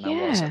am than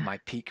I was at my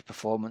peak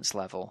performance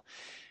level.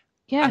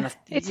 Yeah,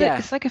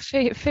 it's like a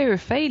fear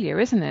of failure,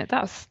 isn't it?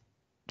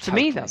 For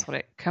me, that's what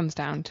it comes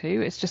down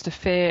to. It's just a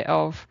fear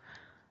of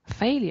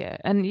failure.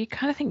 And you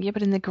kind of think,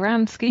 but in the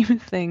grand scheme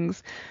of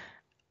things,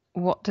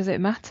 what does it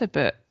matter?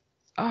 But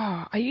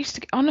I used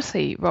to,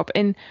 honestly, Rob,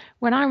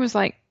 when I was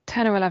like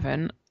 10 or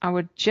 11, I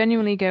would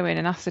genuinely go in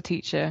and ask the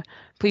teacher,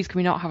 please, can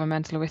we not have a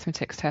mental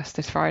arithmetic test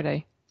this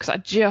Friday? Because I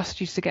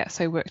just used to get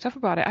so worked up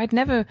about it. I'd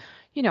never,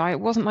 it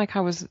wasn't like I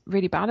was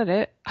really bad at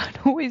it. I'd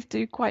always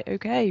do quite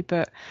okay.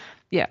 But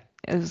yeah,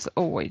 it was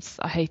always,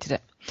 I hated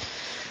it.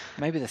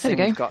 Maybe the thing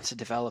we've got to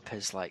develop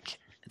is like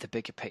the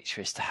bigger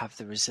picture is to have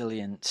the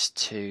resilience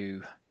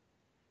to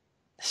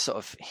sort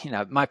of,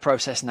 my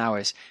process now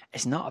is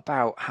it's not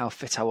about how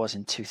fit I was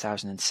in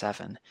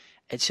 2007.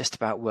 It's just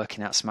about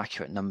working out some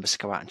accurate numbers to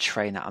go out and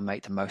train at and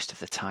make the most of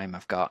the time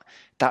I've got.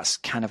 That's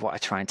kind of what I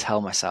try and tell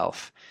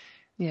myself.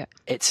 Yeah.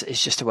 It's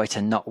just a way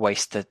to not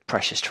waste the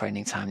precious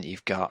training time that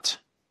you've got.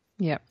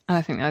 Yeah. And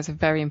I think that's a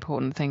very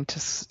important thing to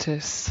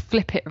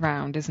flip it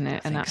around, isn't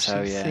it? And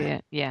actually see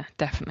it. Yeah,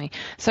 definitely.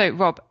 So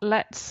Rob,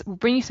 we'll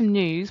bring you some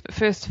news, but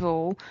first of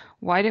all,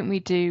 why don't we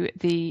do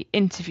the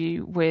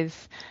interview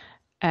with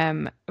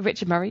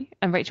Richard Murray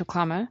and Rachel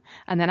Klamer,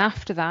 and then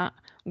after that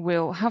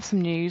we'll have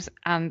some news,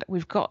 and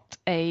we've got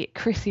a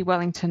Chrissy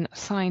Wellington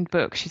signed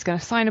book. She's going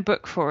to sign a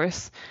book for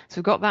us, so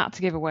we've got that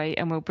to give away,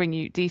 and we'll bring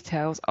you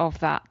details of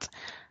that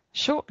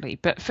shortly.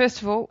 But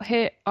first of all,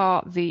 here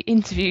are the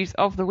interviews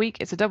of the week.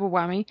 It's a double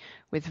whammy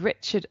with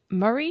Richard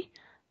Murray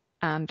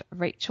and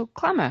Rachel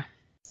Klamer.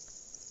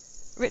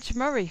 Richard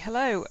Murray,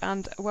 hello,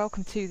 and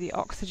welcome to the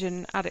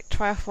Oxygenaddict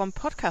Triathlon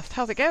Podcast.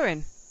 How's it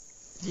going?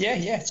 Yeah,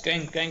 it's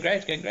going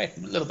great. A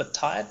little bit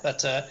tired,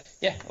 but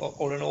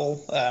all in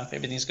all,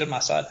 everything's good on my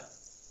side.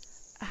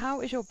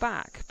 How is your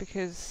back?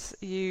 Because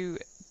you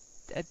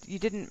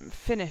didn't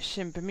finish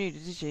in Bermuda,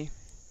 did you?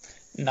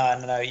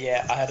 No.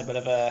 Yeah, I had a bit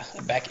of a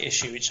back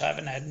issue, which I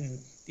haven't had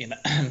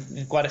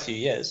in quite a few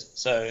years.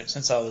 So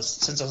since I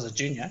was a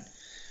junior,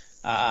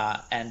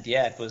 and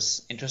it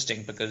was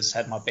interesting because I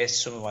had my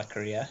best swim of my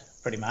career,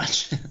 pretty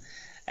much,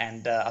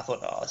 and I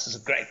thought, this is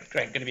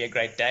going to be a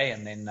great day,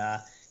 and then.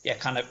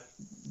 Kind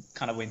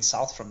of went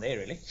south from there,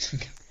 really.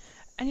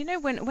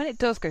 And when it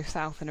does go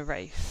south in a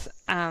race,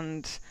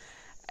 and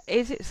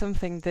is it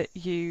something that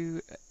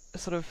you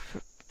sort of,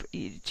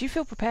 do you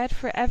feel prepared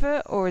for it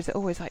ever, or is it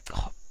always like,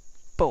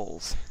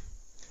 balls?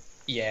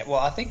 Yeah, well,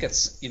 I think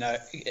it's,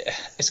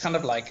 it's kind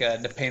of like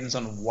depends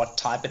on what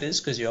type it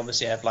is, because you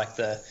obviously have like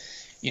the,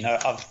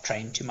 I've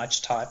trained too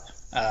much type,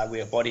 where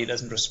your body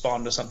doesn't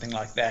respond or something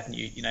like that, and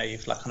you're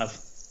like kind of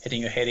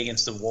hitting your head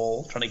against the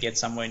wall trying to get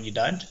somewhere and you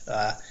don't.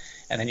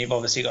 And then you've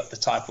obviously got the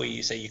type where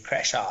you say you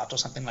crash out or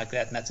something like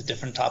that, and that's a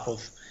different type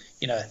of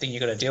thing you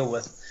got to deal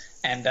with.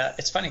 And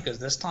it's funny because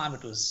this time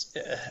it was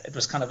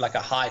kind of like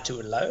a high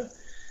to a low.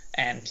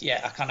 And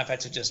I kind of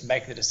had to just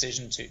make the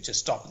decision to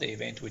stop the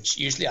event, which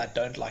usually I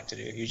don't like to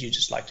do. I usually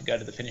just like to go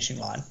to the finishing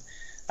line,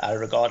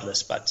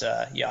 regardless. But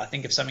I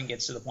think if something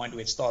gets to the point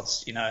where it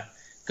starts,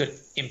 could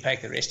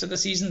impact the rest of the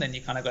season, then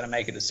you kind of got to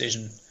make a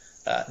decision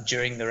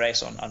during the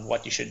race on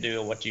what you should do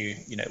or what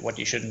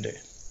you shouldn't do.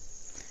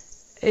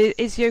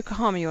 Is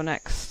Yokohama your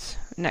next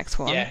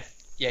one? Yeah.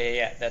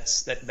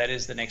 That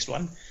is the next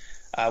one,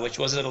 which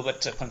was a little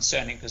bit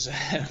concerning because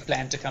I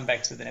planned to come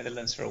back to the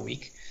Netherlands for a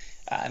week.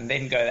 And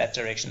then go that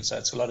direction, so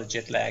it's a lot of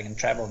jet lag and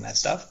travel and that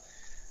stuff.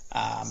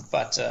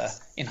 But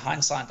in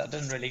hindsight, I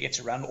didn't really get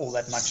to run all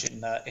that much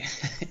in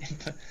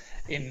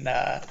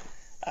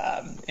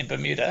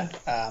Bermuda,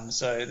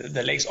 so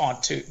the legs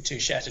aren't too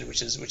shattered,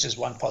 which is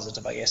one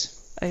positive, I guess.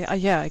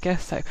 Yeah, I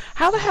guess so.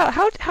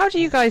 How do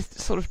you guys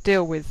sort of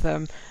deal with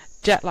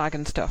jet lag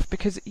and stuff?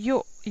 Because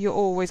you're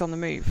always on the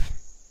move.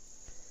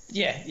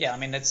 Yeah. I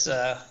mean, it's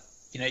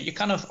you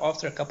kind of,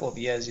 after a couple of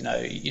years,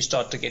 you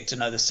start to get to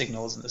know the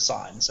signals and the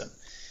signs, and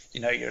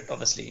you're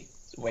obviously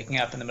waking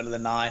up in the middle of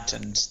the night,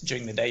 and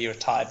during the day you're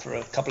tired for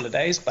a couple of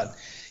days, but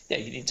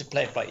you need to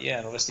play it by ear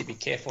and obviously be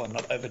careful and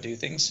not overdo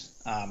things.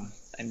 I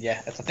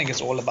think it's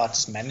all about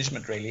just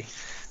management, really.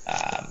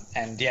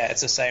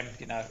 It's the same.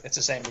 It's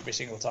the same every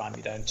single time.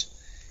 You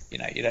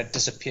don't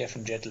disappear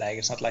from jet lag.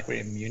 It's not like we're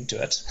immune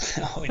to it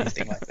or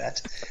anything like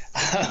that.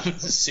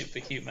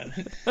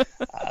 Superhuman.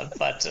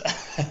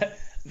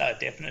 No,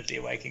 definitely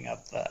waking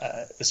up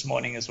this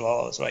morning as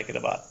well. I was waking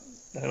about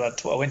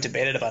 12. I went to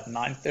bed at about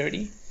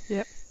 9:30.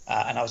 Yep.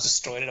 And I was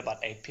destroyed at about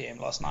 8 p.m.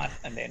 last night.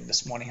 And then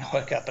this morning I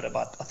woke up at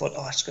I thought,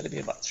 it's got to be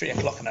about 3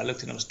 o'clock. And I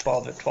looked and it was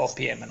 12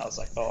 p.m. And I was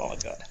like, oh my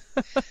God.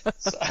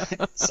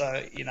 so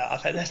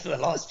I've had that for the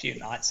last few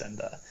nights.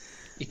 And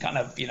you kind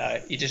of,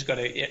 you just got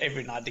to,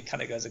 every night it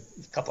kind of goes a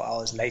couple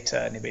hours later,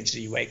 and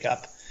eventually you wake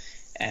up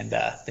and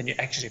then you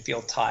actually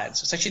feel tired.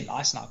 So it's actually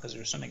nice now because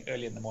we're swimming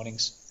early in the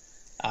mornings.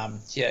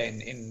 Here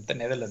in the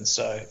Netherlands,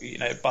 so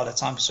by the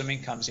time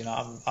swimming comes,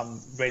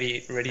 I'm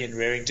ready and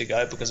raring to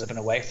go because I've been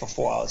away for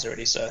 4 hours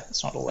already, so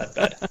it's not all that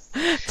bad.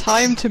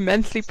 Time to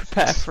mentally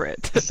prepare for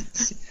it.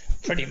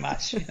 Pretty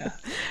much.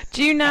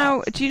 Do you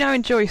now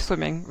enjoy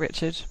swimming,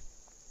 Richard?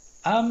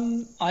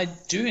 I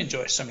do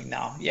enjoy swimming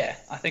now. Yeah,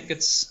 I think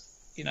it's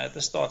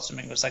the start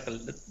swimming was like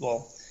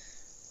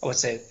I would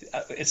say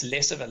it's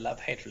less of a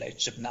love-hate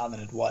relationship now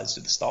than it was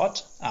at the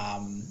start. I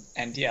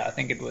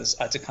think I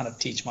had to kind of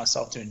teach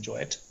myself to enjoy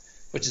it,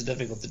 which is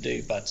difficult to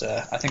do. But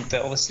I think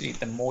that obviously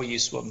the more you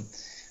swim,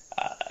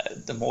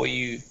 the more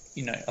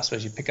I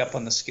suppose you pick up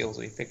on the skills,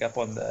 or you pick up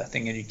on the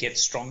thing, and you get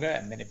stronger,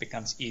 and then it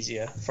becomes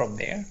easier from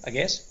there, I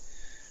guess.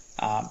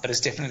 But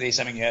it's definitely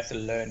something you have to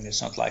learn.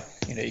 It's not like,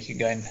 you can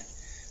go and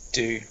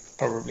do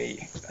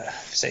probably,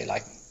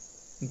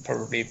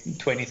 probably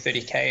 20,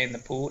 30K in the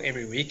pool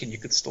every week and you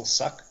could still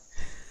suck,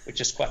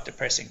 which is quite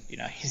depressing. You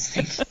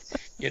think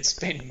you'd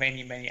spend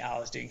many, many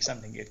hours doing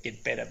something, you'd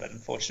get better, but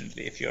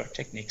unfortunately if your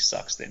technique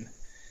sucks, then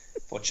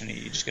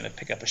fortunately you're just going to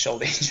pick up a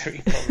shoulder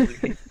injury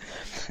probably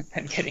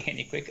and getting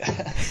any quicker.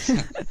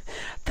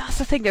 That's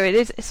the thing though, it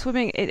is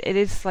swimming, it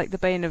is like the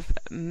bane of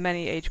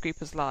many age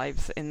groupers'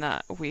 lives, in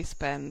that we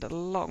spend a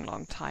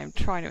long time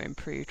trying to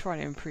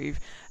improve,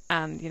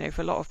 and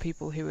for a lot of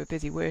people who are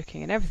busy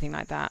working and everything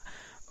like that,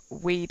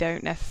 we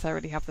don't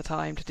necessarily have the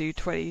time to do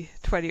 20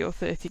 or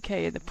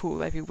 30K in the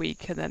pool every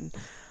week, and then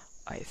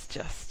it's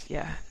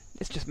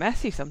just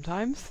messy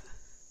sometimes.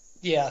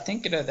 Yeah, I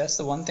think that's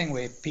the one thing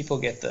where people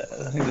get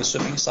the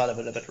swimming side of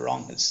it a bit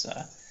wrong. It's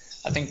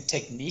I think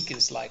technique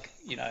is like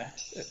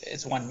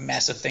it's one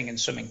massive thing in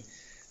swimming.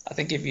 I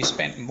think if you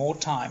spent more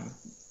time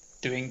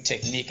doing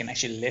technique and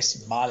actually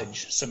less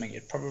mileage swimming,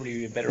 you'd probably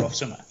be a better off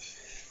swimmer.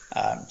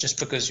 Just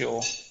because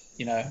your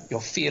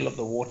feel of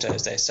the water,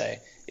 as they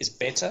say, is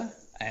better.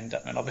 And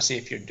obviously,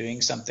 if you're doing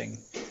something,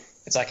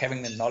 it's like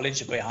having the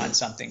knowledge behind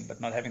something,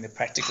 but not having the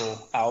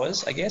practical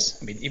hours, I guess.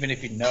 I mean, even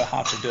if you know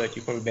how to do it,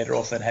 you're probably better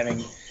off than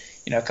having,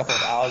 a couple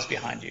of hours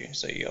behind you.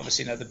 So you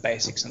obviously know the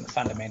basics and the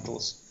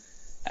fundamentals.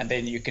 And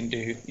then you can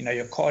do,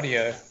 your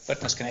cardio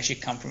fitness can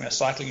actually come from your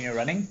cycling and your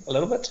running a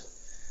little bit.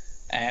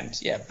 And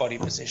body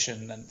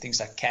position and things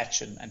like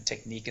catch and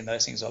technique and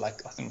those things are I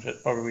think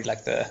probably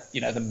like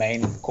the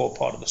main core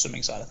part of the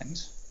swimming side of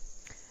things.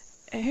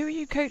 Who are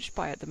you coached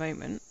by at the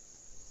moment?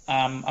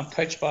 I'm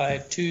coached by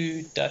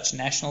 2 Dutch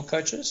national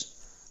coaches,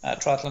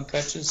 triathlon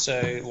coaches.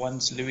 So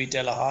one's Louis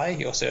Delahaye.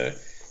 He also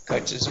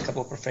coaches a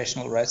couple of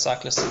professional road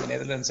cyclists in the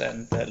Netherlands,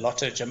 and the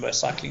Lotto Jumbo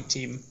cycling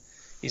team.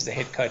 He's the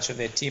head coach of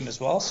their team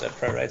as well, so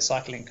pro road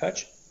cycling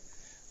coach.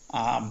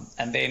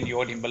 And then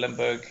Jordi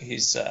Mullenberg,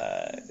 he's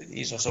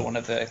also one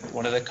of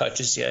the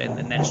coaches here in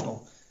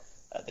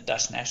the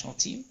Dutch national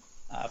team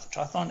for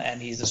triathlon,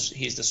 and he's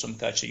the swim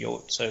coach at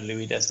Jort. So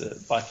Louis does the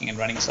biking and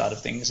running side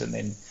of things, and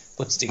then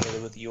puts together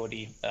with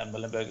Jordi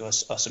Mullenberg,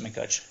 our swimming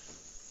coach.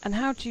 And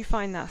how do you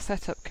find that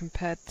setup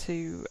compared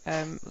to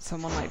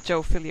someone like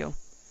Joel Filial?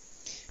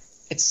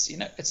 It's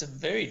a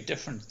very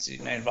different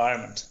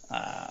environment,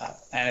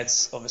 and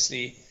it's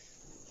obviously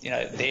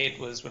there it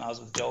was when I was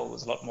with Joel, it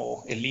was a lot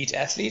more elite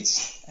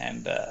athletes,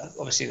 and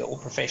obviously they're all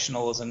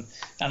professionals, and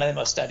none of them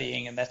are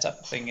studying and that type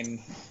of thing. And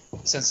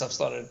since I've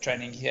started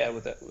training here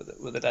with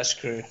the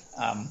Dutch crew,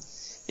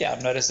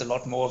 I've noticed a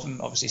lot more of them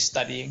obviously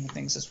studying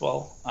things as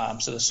well.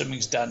 So the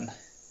swimming's done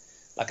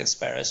like in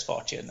Sparrow's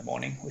fart here in the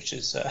morning, which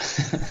is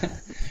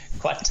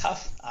quite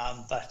tough,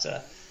 but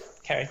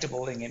character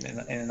building in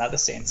another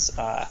sense.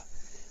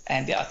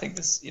 And I think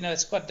this,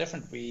 it's quite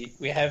different. We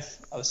have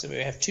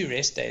 2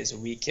 rest days a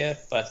week here,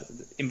 but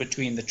in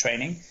between the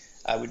training,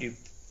 we do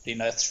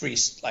 3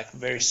 like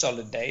very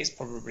solid days,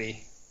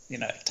 probably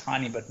a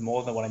tiny bit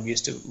more than what I'm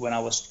used to when I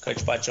was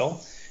coached by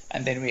Joel.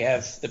 And then we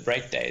have the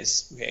break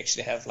days. We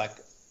actually have like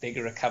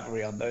bigger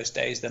recovery on those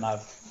days than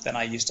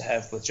I used to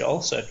have with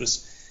Joel. So it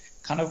was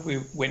we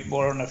went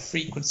more on a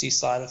frequency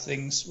side of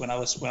things when I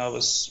was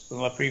with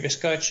my previous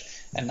coach,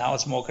 and now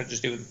it's more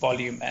just do with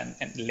volume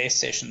and less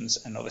sessions,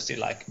 and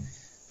obviously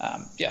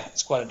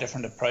it's quite a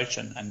different approach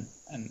and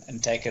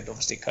take it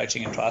obviously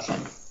coaching and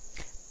triathlon.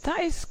 That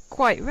is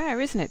quite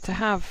rare, isn't it, to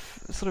have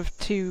sort of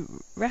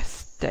 2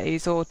 rest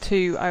days, or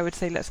 2, I would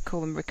say, let's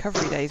call them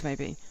recovery days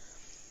maybe.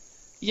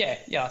 Yeah,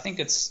 I think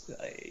it's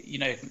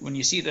when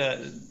you see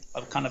the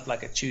kind of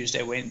like a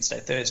Tuesday, Wednesday,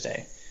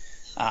 Thursday,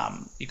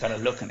 you kind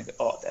of look and go,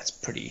 oh, that's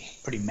pretty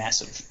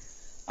massive,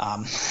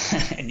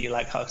 and you're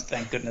like, oh,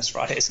 thank goodness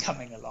Friday is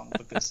coming along,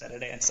 because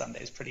Saturday and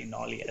Sunday is pretty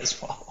gnarly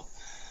as well.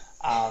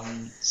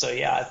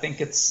 I think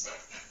it's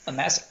on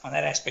that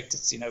aspect,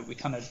 it's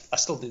I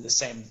still do the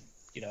same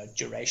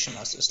duration.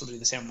 I still do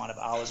the same amount of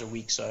hours a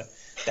week, so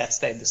that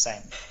stayed the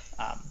same.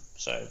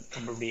 So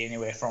probably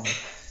anywhere from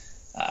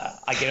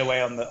I get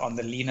away on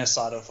the leaner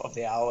side of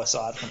the hour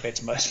side compared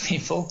to most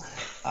people.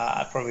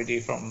 I probably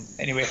do from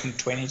anywhere from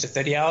 20 to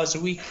 30 hours a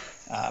week,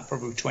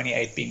 probably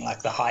 28 being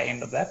like the high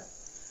end of that.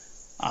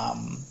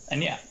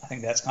 I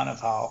think that's kind of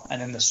how.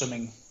 And then the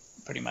swimming,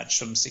 pretty much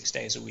swim 6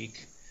 days a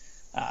week.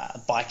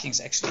 Biking's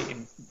actually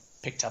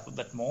picked up a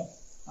bit more,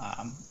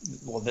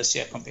 this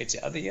year compared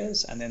to other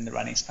years, and then the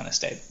running's kind of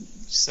stayed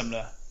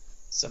similar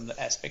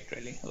aspect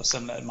really, or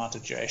similar amount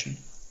of duration.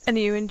 And are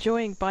you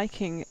enjoying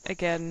biking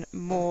again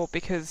more,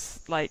 because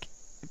like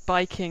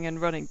biking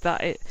and running,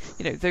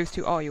 those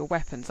 2 are your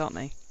weapons, aren't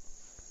they?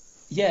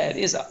 Yeah, it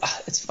is.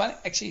 It's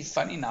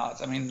funny now.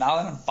 I mean, now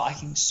that I'm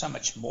biking so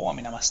much more, I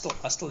mean, I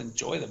still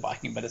enjoy the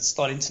biking, but it's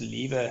starting to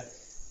leave the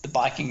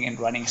biking and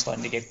running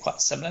starting to get quite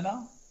similar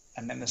now.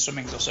 And then the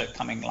swimming's also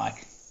coming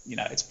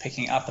it's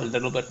picking up a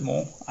little bit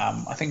more.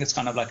 I think it's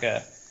kind of like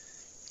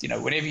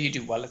whenever you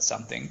do well at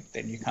something,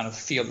 then you kind of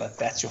feel that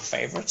that's your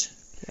favorite.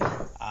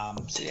 I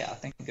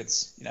think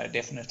it's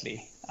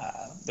definitely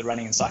the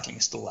running and cycling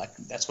is still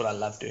that's what I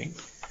love doing.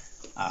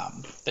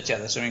 But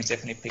the swimming is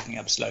definitely picking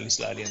up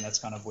slowly, and that's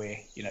kind of where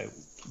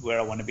where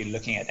I want to be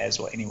looking at as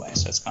well anyway.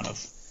 So it's kind of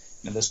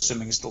the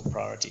swimming is still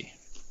priority.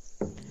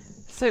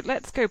 So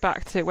let's go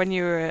back to when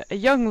you were a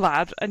young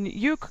lad, and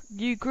you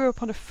grew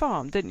up on a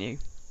farm, didn't you?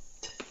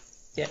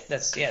 Yeah,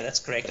 that's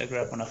correct. I grew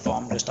up on a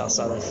farm just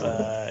outside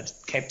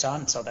of Cape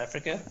Town, South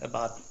Africa,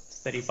 about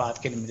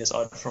 35 kilometers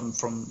out from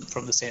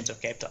the centre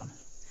of Cape Town.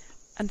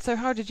 And so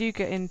how did you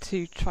get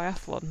into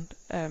triathlon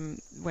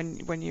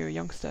when you were a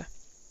youngster?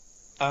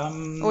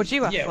 Or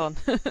duathlon?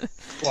 Yeah.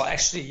 Well,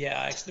 actually,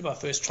 I did my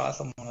first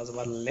triathlon when I was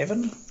about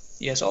 11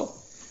 years old.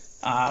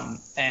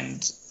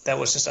 And that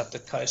was just up the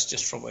coast,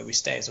 just from where we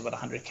stayed. So about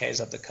 100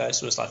 k's up the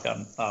coast. It was like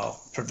our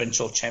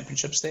provincial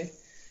championships there.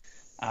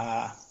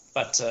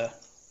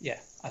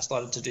 I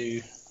started to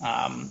do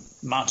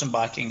mountain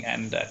biking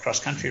and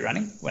cross-country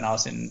running when I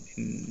was in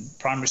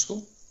primary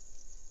school.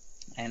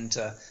 And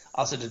I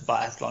also did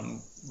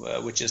biathlon,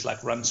 which is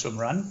like run, swim,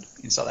 run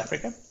in South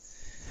Africa.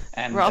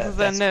 And rather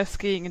than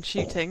skiing and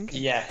shooting.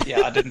 Yeah,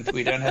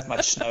 we don't have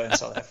much snow in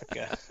South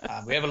Africa.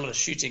 We have a lot of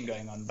shooting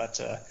going on, but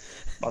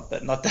not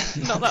that type.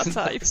 Not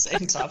the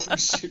same type of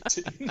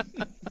shooting.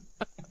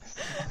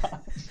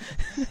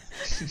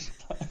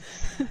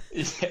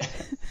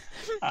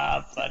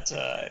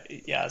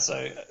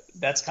 So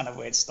that's kind of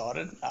where it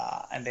started.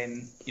 And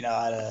then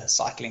I had a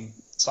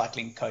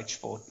cycling coach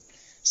for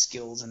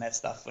skills and that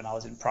stuff when I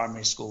was in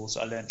primary school.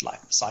 So I learned like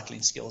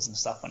cycling skills and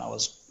stuff when I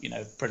was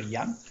pretty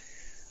young.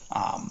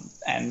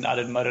 And I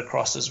did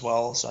motocross as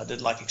well, so I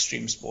did like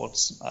extreme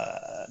sports.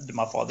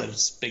 My father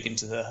was big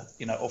into the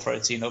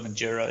off-road scene of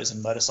enduros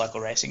and motorcycle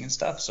racing and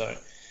stuff. So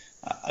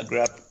I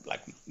grew up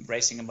like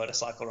racing a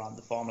motorcycle around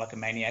the farm like a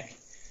maniac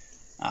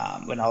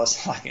when I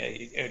was like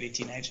an early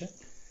teenager.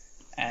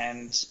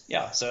 And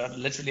so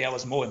literally I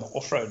was more in the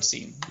off-road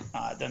scene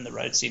than the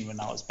road scene when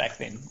I was back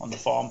then on the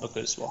farm,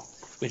 because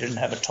we didn't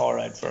have a tar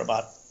road for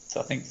about,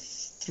 I think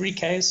 3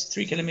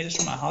 kilometers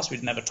from my house. We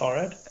didn't have a tar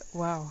road.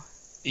 Wow.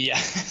 Yeah,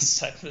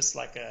 so it was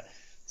like we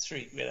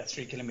had a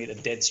 3 kilometer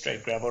dead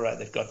straight gravel road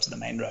that got to the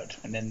main road,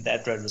 and then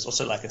that road was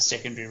also like a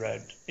secondary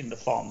road in the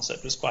farm, so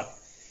it was quite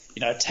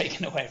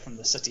taken away from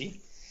the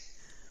city.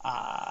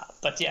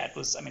 But yeah, it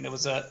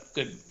was a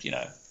good,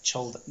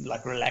 chilled,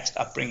 like relaxed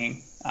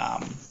upbringing,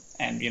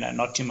 and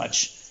not too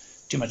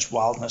much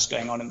wildness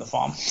going on in the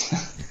farm.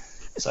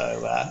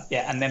 So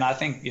and then I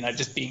think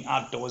just being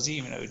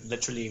outdoorsy,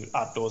 literally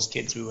outdoors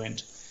kids. We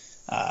went,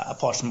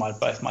 apart from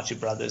both my two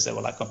brothers, they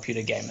were like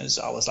computer gamers.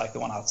 I was like the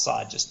one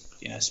outside, just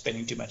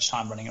spending too much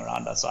time running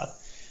around outside.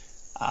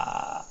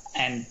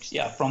 And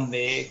yeah, from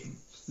there,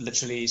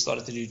 literally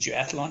started to do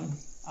duathlon.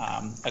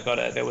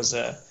 There was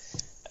a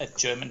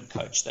German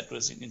coach that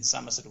was in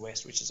Somerset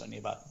West, which is only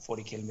about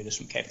 40 kilometers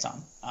from Cape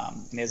Town.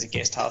 And there's a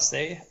guest house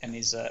there, and he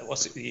was a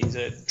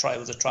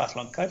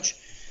triathlon coach.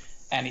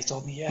 And he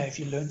told me, yeah, if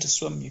you learn to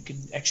swim, you can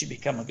actually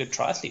become a good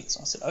triathlete.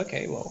 So I said,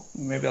 okay, well,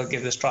 maybe I'll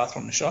give this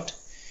triathlon a shot.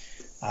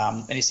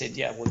 And he said,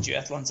 yeah, well,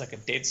 duathlon's like a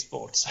dead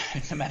sport. So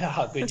no matter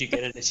how good you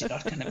get at it, you're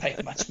not going to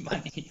make much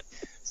money.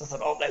 So I thought,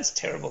 oh, that's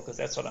terrible, because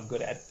that's what I'm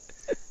good at.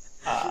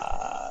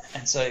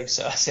 And so I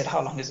said,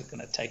 how long is it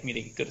going to take me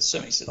to get good at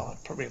swimming? He said, oh,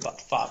 probably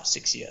about 5 or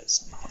 6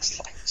 years. And I was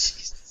like,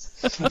 Jesus.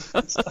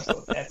 So I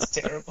thought, that's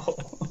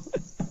terrible.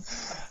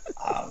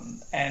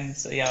 And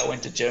so yeah, I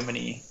went to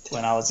Germany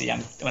when I was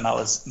in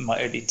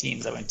my early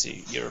teens. I went to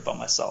Europe by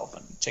myself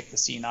and checked the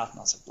scene out, and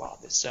I was like, wow,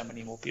 there's so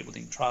many more people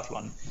doing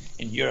triathlon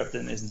in Europe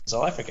than there's in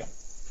South Africa.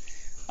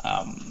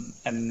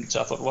 And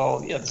so I thought,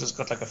 well, yeah, this has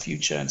got like a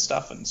future and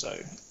stuff. And so,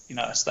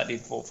 I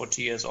studied for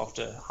 2 years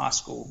after high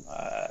school,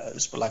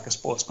 for like a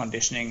sports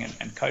conditioning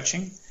and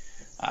coaching. So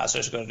I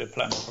just got a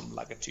diploma from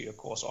like a 2-year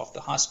course after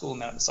high school.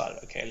 And then I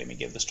decided, okay, let me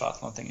give this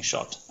triathlon thing a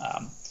shot.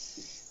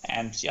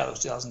 And yeah, that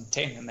was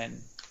 2010. And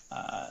then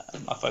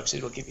my folks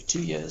said, we'll give you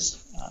 2 years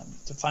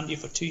to fund you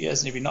for 2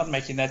 years. And if you're not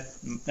making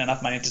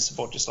enough money to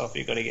support yourself,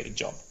 you've got to get a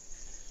job.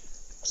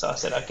 So I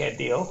said, okay,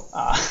 deal.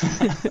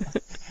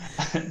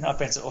 My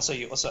parents said, also,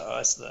 you also owe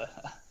us the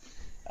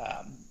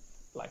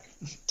like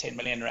 10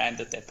 million rand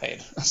that they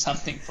paid or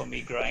something for me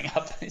growing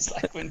up. And it's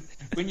like, when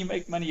you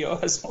make money, you owe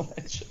us all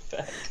that shit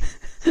back.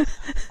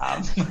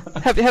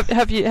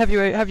 Have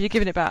you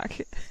given it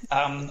back?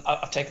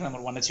 I've taken them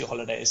on 1 or 2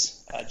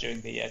 holidays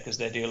during the year, because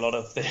they do a lot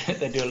of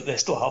they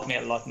still help me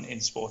a lot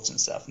in sports and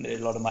stuff, and they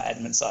do a lot of my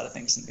admin side of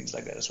things and things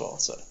like that as well.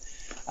 So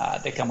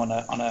they come on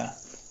a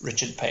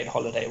Richard paid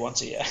holiday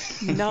once a year.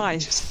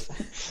 Nice.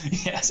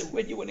 Yeah. So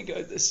where do you want to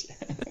go this year?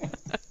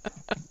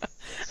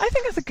 I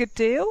think that's a good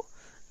deal.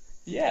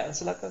 Yeah.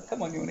 So like,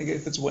 come on, you want to go?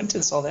 If it's winter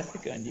in South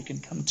Africa, and you can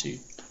come to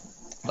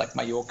like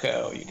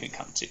Mallorca, or you can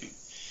come to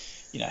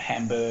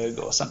Hamburg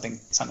or something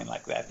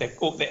like that. They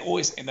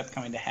always end up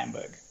coming to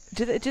Hamburg.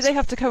 Do they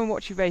have to come and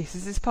watch you race?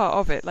 Is this part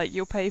of it? Like,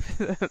 you'll pay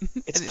for them?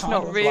 It's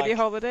not really like a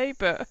holiday,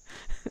 but...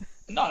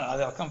 No,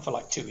 they'll come for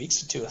like 2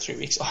 weeks, 2 or 3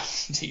 weeks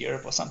to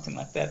Europe or something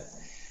like that.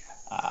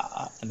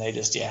 And they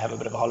just, have a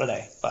bit of a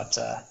holiday. But,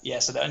 so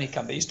they only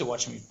come... They used to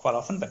watch me quite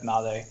often, but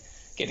now they're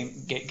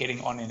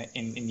getting on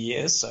in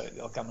years, so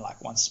they'll come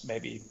like once,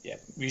 maybe,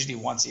 usually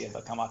once a year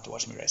they'll come out to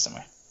watch me race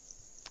somewhere.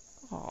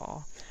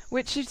 Oh,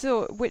 which is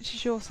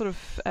your sort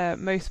of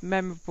most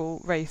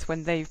memorable race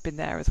when they've been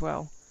there as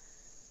well?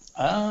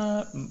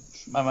 My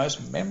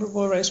most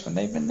memorable race when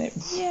they've been there.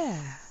 Yeah.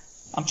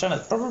 I'm trying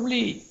to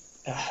probably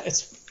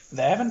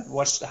they haven't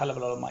watched a hell of a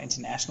lot of my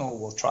international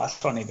World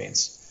Triathlon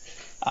events,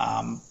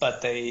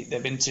 but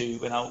they've been to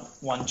when I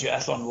won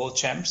duathlon World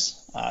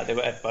Champs. They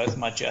were at both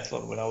my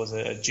duathlon when I was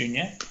a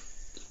junior.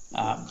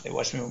 They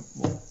watched me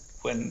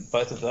win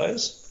both of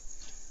those,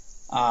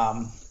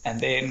 and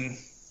then.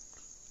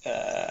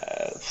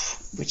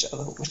 Which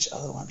other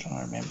one I'm trying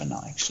to remember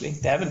now? Actually,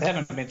 they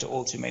haven't been to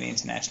all too many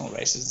international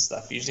races and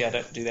stuff. Usually, I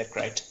don't do that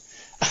great.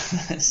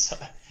 So,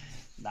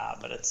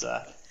 but it's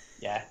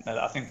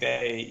I think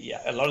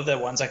a lot of the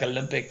ones like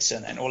Olympics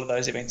and all of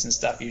those events and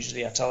stuff.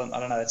 Usually, I tell them, I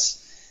don't know,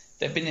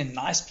 they've been in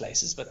nice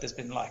places, but there's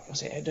been like, I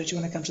say, hey, don't you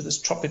want to come to this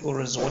tropical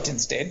resort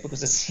instead?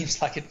 Because it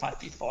seems like it might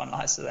be far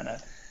nicer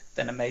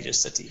than a major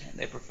city, and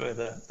they prefer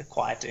the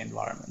quieter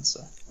environment.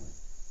 So.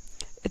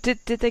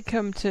 Did they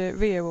come to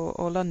Rio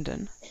or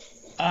London?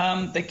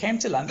 They came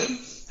to London,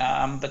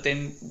 but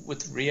then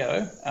with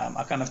Rio,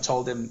 I kind of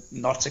told them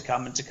not to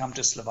come and to come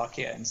to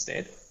Slovakia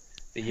instead.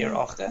 The year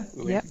after,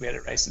 we had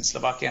a race in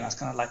Slovakia, and I was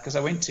kind of like, because I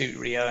went to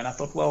Rio and I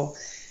thought, well,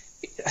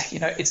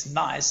 it's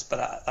nice,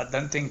 but I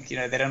don't think,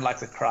 they don't like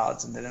the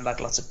crowds and they don't like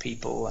lots of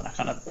people,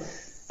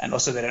 and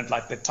also they don't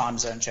like the time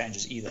zone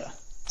changes either.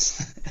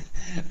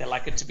 They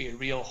like it to be a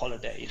real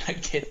holiday,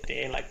 get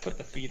there, like put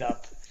the feet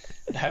up,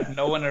 have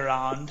no one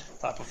around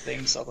type of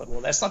thing. So I thought,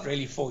 well, that's not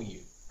really for you,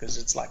 because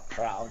it's like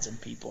crowds and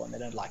people and they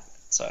don't like that.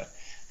 So I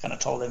kind of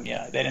told them,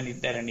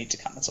 they don't need to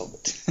come. It's all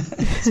good.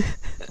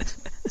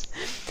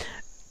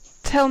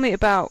 Tell me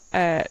about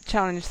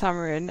Challenge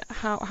Tamarin.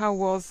 How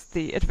was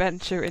the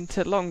adventure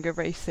into longer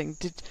racing?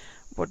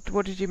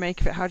 What did you make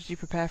of it? How did you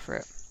prepare for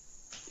it?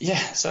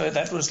 Yeah, so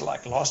that was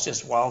like last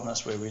year's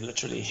wildness, where we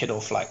literally hit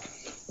off like,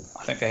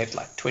 I think I had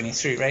like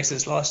 23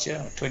 races last year,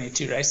 or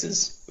 22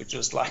 races, which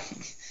was like,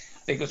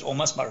 I think it was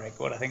almost my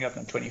record. I think I've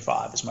done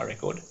 25 is my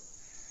record.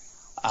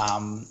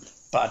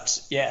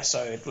 But yeah,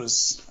 so it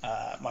was,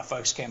 my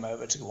folks came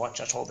over to watch.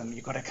 I told them,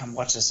 "You've got to come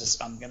watch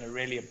this. I'm going to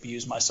really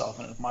abuse myself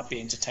and it might be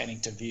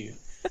entertaining to view."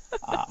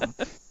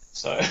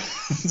 So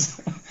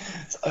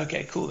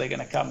okay, cool. They're going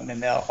to come, and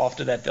then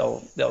after that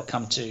they'll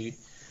come to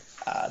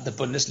the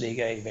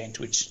Bundesliga event,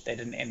 which they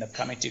didn't end up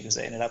coming to because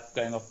they ended up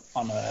going up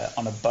on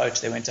a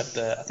boat. They went up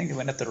I think they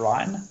went up the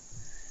Rhine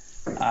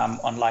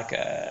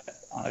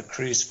on a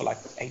cruise for like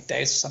 8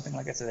 days or something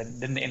like that. So they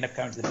didn't end up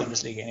coming to the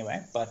Bundesliga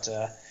anyway. But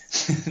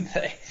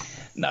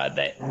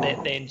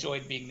they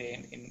enjoyed being there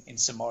in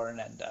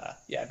Samorin, and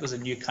yeah, it was a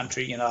new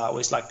country. You know, I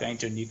always like going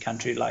to a new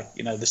country. Like,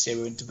 you know, this year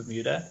we went to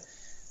Bermuda.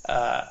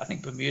 I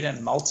think Bermuda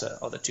and Malta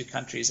are the two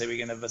countries that we're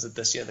going to visit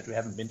this year that we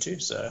haven't been to.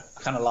 So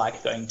I kind of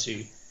like going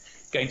to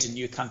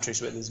new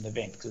countries where there's an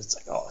event, because it's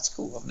like, oh, it's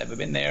cool. I've never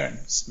been there, and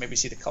maybe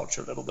see the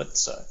culture a little bit.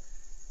 So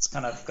it's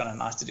kind of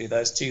nice to do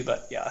those two.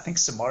 But yeah, I think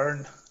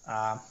Samorin,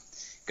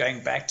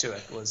 going back to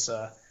it, was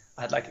I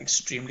had like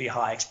extremely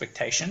high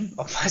expectation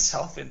of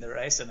myself in the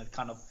race, and I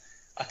kind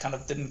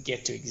of didn't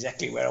get to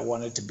exactly where I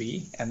wanted to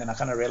be. And then I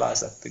kind of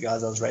realized that the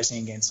guys I was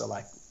racing against are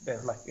they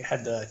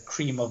had the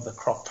cream of the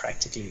crop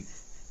practically.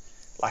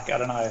 Like, I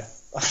don't know, I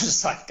was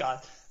just like, God,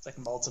 it's like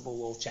multiple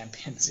world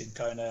champions in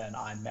Kona and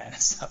Ironman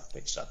and stuff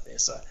pitched up there.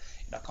 So,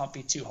 you know, I can't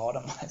be too hard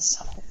on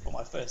myself for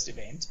my first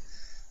event.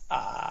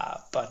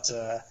 But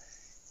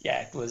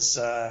yeah, it was,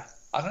 I'm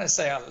going to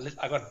say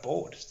I got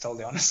bored, to tell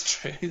the honest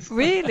truth.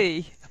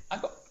 Really? I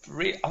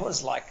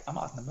was like, I'm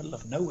out in the middle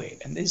of nowhere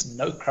and there's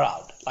no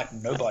crowd, like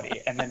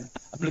nobody. And then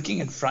I'm looking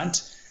in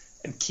front,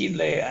 and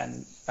Kienle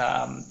and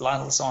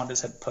Lionel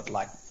Sanders had put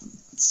like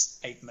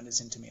 8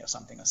 minutes into me or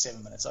something, or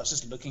 7 minutes. I was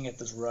just looking at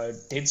this road,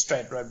 dead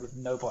straight road with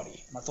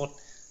nobody. And I thought,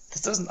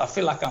 I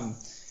feel like I'm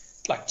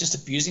like just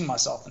abusing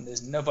myself and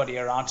there's nobody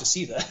around to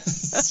see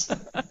this.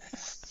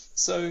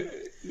 So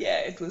yeah,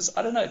 it was,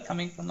 I don't know,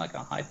 coming from like a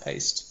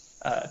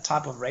high-paced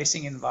type of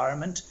racing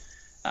environment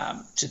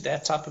to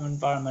that type of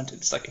environment,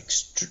 it's like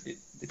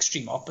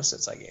extreme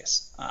opposites, I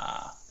guess.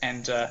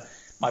 And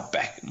my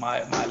back,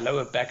 my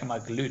lower back and my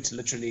glutes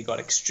literally got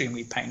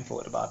extremely painful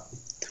at about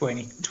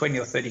 20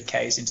 or 30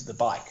 Ks into the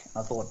bike.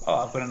 And I thought, oh,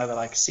 I've got another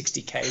like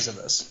 60 Ks of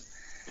this.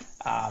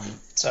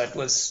 So it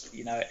was,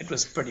 you know, it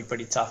was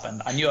pretty tough.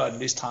 And I knew I'd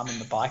lose time on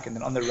the bike. And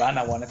then on the run,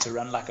 I wanted to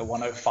run like a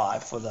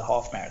 105 for the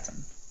half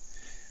marathon.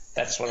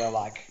 That's what I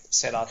like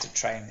set out to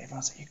train.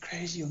 Everyone's like, "You're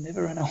crazy, you'll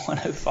never run a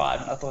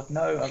 105. And I thought,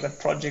 no, I've got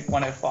Project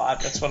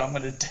 105. That's what I'm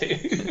going to do.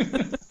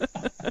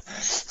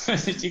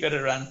 You got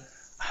to run.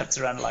 I have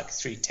to run like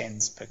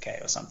 310s per K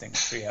or something,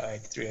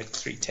 308,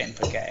 310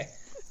 per K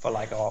for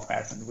like a half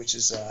marathon, which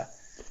is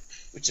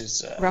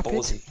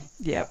ballsy.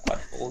 Yeah, quite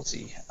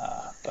ballsy.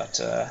 But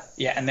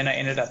yeah, and then I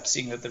ended up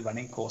seeing that the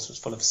running course was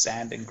full of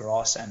sand and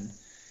grass and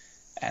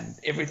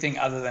everything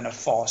other than a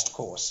fast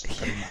course,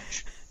 pretty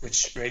much,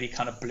 which really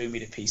kind of blew me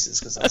to pieces,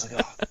 because I was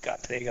like, oh God,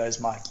 there goes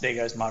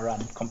my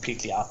run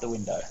completely out the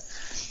window.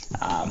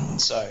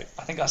 So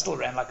I think I still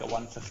ran like a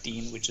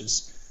 115, which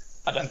is,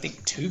 I don't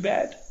think, too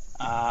bad.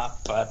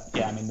 But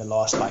yeah, I mean, the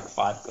last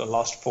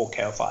 4K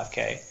or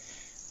 5K,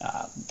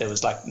 there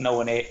was like no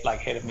one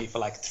ahead of me for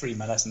like 3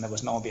 minutes, and there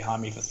was no one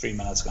behind me for 3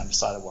 minutes. I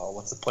decided, well,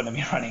 what's the point of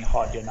me running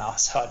hard here now?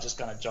 So I just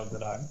kind of jogged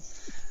it home.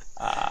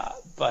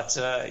 But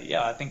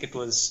yeah, I think it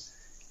was,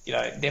 you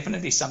know,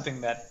 definitely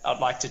something that I'd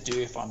like to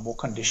do if I'm more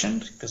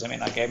conditioned, because I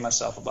mean, I gave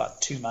myself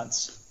about 2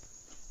 months.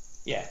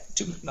 Yeah,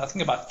 I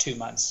think about 2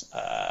 months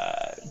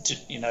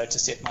to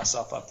set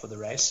myself up for the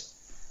race.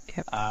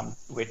 Yep.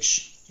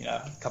 Which, you know,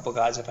 a couple of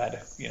guys have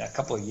had, you know, a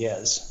couple of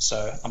years.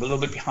 So I'm a little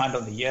bit behind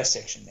on the year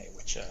section there,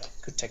 which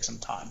could take some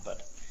time.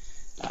 But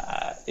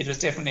it was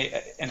definitely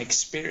an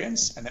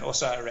experience. And then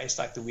also I raced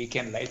like the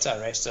weekend later. I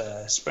raced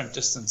a sprint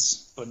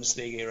distance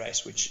Bundesliga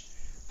race, which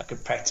I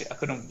could practice. I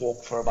couldn't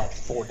walk for about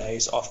 4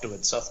 days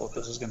afterwards. So I thought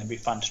this was going to be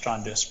fun to try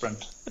and do a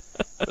sprint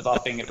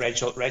without being at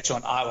Rachel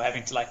and I were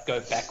having to like go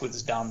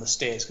backwards down the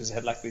stairs, because they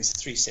had like these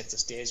 3 sets of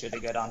stairs where they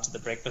go down to the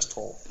breakfast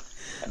hall.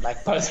 And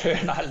like both her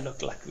and I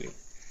looked like we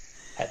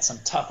had some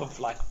type of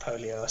like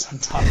polio or some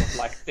type of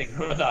like thing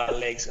with our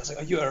legs. I was like,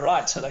 "Oh, you all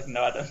right?" So like,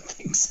 no, I don't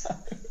think so.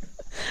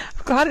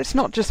 I'm glad it's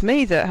not just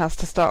me that has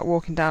to start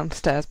walking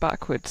downstairs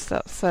backwards.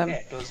 That's yeah,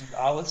 it was.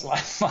 I was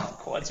like, my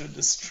quads were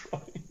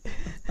destroyed.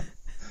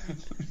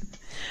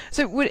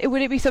 So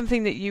would it be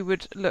something that you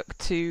would look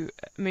to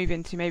move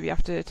into maybe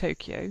after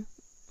Tokyo,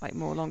 like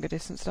more longer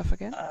distance stuff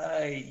again?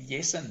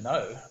 Yes and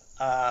no.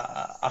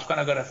 I've kind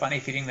of got a funny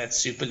feeling that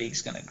Super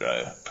League's going to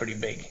grow pretty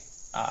big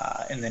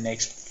in the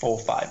next 4 or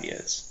 5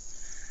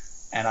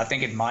 years. And I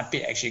think it might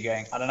be actually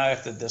going, I don't know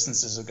if the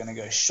distances are going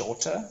to go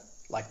shorter.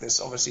 Like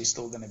there's obviously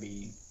still going to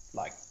be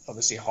like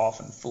obviously half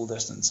and full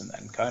distance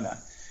in Kona.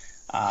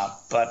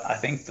 But I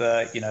think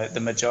the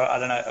majority, I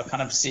don't know, I'm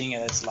kind of seeing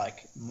it as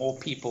like more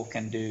people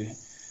can do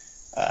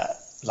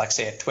like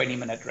say a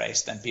 20-minute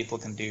race than people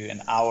can do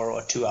an hour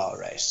or 2 hour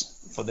race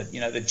for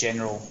the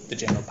general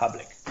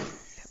public.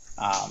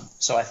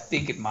 So I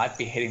think it might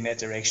be heading that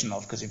direction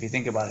of, because if you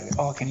think about it,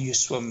 oh, can you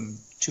swim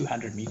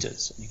 200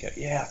 meters? And you go,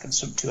 yeah, I can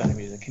swim 200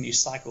 meters. Can you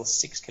cycle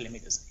 6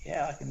 kilometers?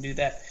 Yeah, I can do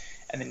that.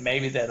 and then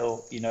maybe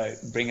that'll,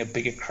 bring a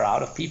bigger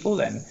crowd of people.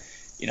 Then,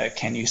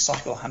 can you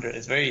cycle 100?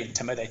 It's very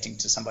intimidating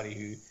to somebody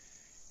who,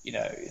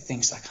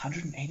 thinks like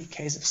 180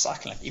 Ks of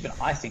cycling. Like even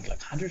I think like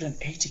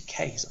 180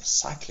 Ks of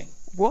cycling.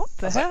 What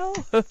the hell?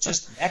 Like,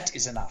 just that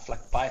is enough.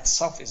 Like by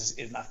itself is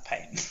enough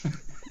pain.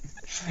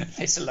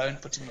 Let alone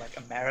putting like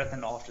a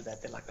marathon after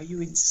that. They're like, are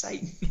you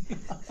insane?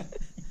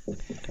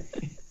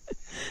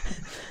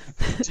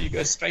 So you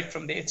go straight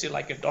from there to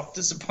like a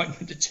doctor's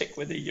appointment to check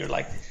whether you're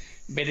like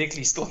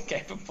medically still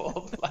capable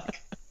of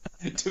like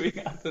doing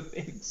other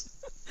things.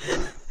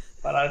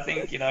 But I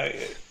think,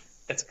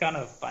 it's kind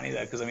of funny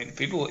though, because I mean,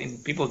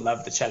 people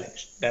love the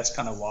challenge. That's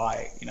kind of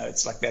why,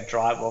 it's like that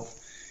drive of,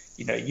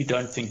 you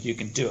don't think you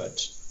can do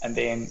it. And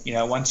then,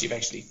 once you've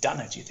actually done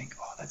it, you think,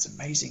 oh, that's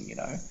amazing,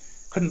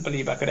 couldn't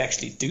believe I could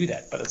actually do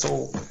that. But it's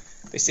all,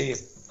 they say,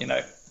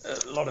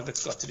 a lot of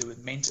it's got to do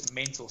with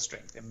mental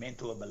strength and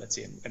mental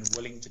ability and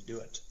willing to do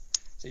it.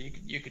 So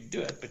you could do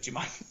it, but you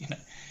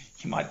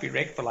might be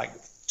wrecked for like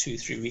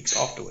 2-3 weeks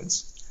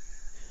afterwards.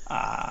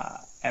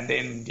 And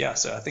then,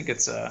 so I think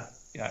it's a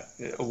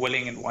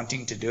willing and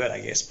wanting to do it, I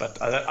guess.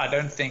 But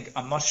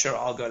I'm not sure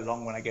I'll go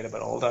long when I get a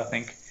bit older. I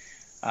think,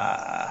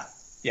 I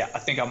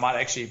think I might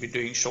actually be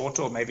doing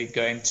shorter, or maybe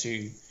going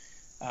to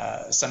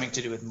something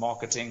to do with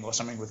marketing or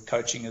something with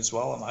coaching as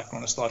well. I might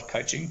want to start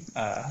coaching.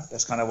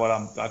 That's kind of what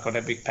I've got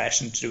a big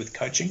passion to do with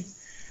coaching.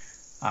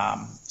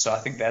 So I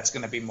think that's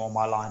going to be more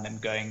my line than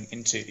going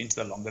into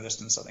the longer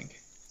distance, I think.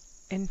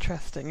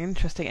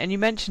 Interesting. And you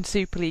mentioned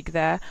Super League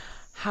there.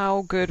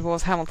 How good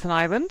was Hamilton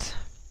Island?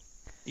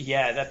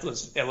 Yeah, that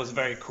was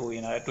very cool.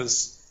 It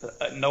was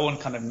no one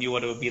kind of knew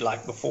what it would be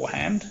like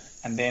beforehand,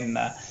 and then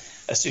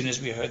as soon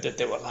as we heard that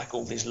there were like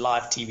all these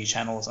live TV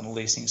channels and all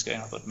these things going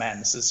on, I thought, man,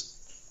 this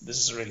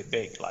is really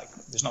big. Like,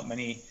 there's not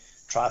many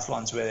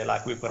triathlons where they're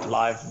like, we've got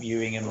live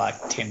viewing in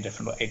like 10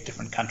 different or 8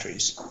 different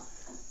countries.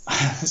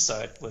 So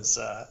it was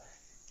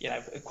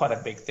quite a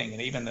big thing.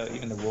 And even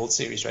the World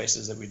Series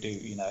races that we do,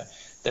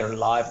 they're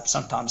live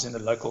sometimes in the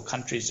local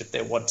countries if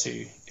they want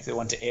to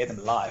air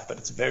them live, but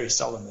it's very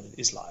seldom that it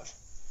is live.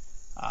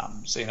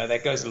 So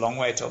that goes a long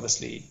way to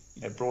obviously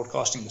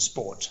broadcasting the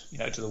sport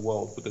to the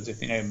world, because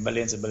if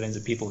millions and millions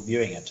of people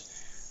viewing it,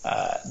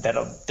 that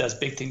does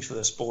big things for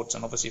the sports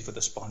and obviously for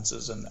the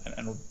sponsors and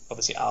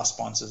obviously our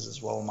sponsors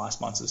as well, my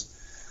sponsors.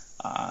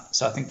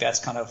 So I think that's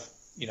kind of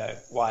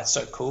why it's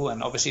so cool,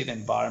 and obviously the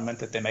environment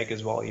that they make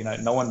as well.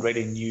 No one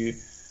really knew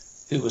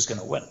who was going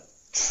to win,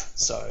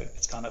 so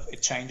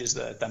it changes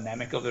the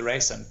dynamic of the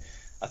race. And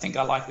I think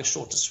I like the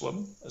shorter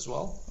swim as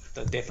well.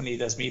 That definitely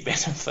does me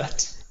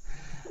benefit.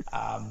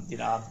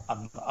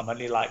 I'm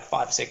only like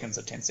 5 seconds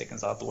or 10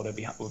 seconds out the water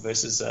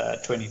versus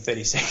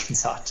 20-30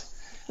 seconds out.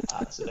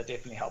 So that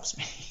definitely helps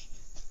me.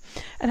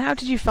 And how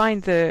did you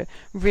find the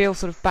real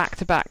sort of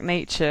back-to-back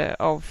nature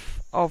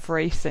of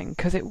racing?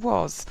 Because it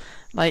was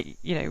like,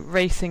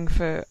 racing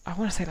for, I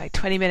want to say like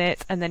 20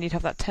 minutes, and then you'd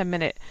have that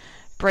 10-minute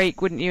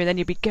break, wouldn't you? And then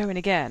you'd be going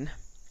again.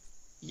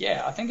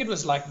 Yeah, I think it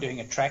was like doing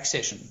a track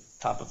session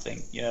type of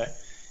thing,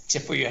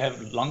 except for you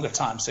have longer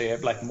time, so you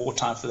have like more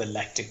time for the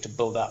lactic to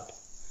build up.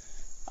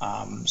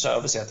 So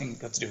obviously I think it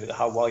got to do with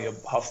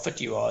how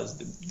fit you are, is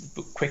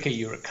the quicker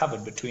you recover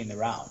between the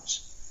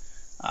rounds.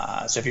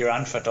 So if you're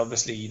unfit,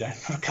 obviously you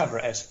don't recover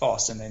as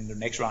fast, and then the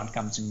next round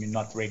comes and you're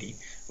not ready,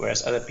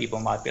 whereas other people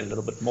might be a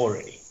little bit more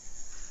ready.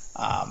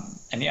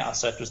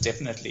 So it was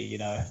definitely,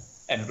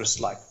 and it was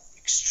like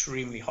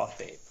extremely hot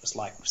there. It was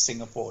like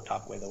Singapore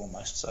type weather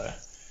almost. So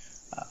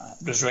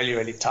it was really,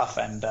 really tough.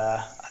 And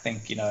I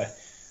think,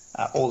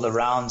 all the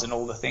rounds and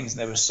all the things, and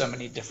there were so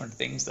many different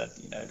things that,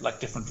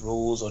 like different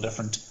rules or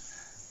different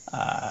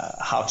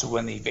how to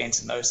win the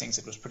events and those things.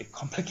 It was pretty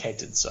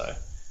complicated. So,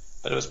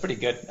 but it was pretty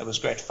good. It was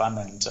great fun,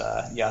 and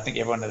I think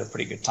everyone had a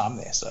pretty good time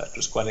there. So it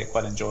was quite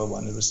enjoyable.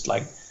 And it was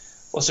like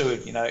also,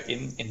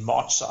 in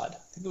March side,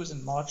 I think it was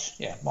in March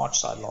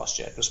side last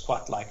year. It was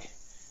quite like,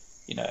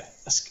 I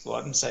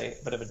wouldn't say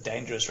a bit of a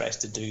dangerous race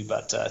to do,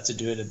 but to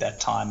do it at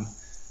that time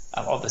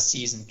of the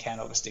season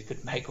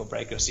could make or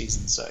break your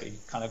season. So you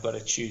kind of got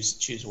to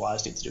choose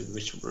wisely to do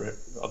which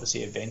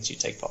obviously events you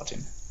take part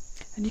in.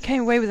 And you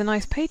came away with a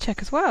nice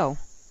paycheck as well.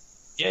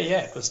 Yeah,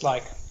 it was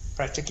like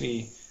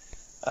practically,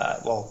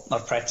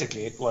 not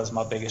practically, it was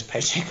my biggest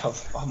paycheck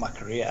of my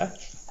career,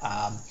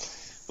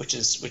 which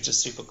is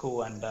super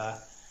cool. And I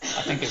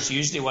think it's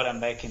usually what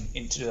I'm making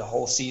into the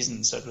whole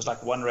season. So it was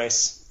like one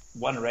race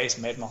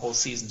made my whole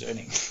season's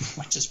earning,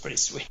 which is pretty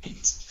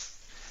sweet.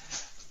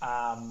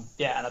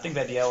 And I think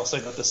that year also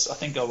got this. I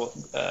think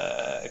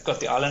I got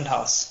the Island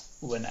House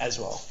win as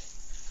well.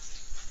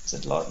 Is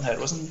it last? No, it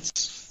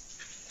wasn't.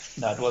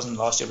 No, it wasn't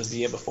last year. It was the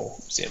year before.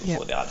 It was the year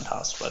before the Island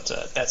House.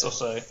 But that's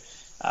also.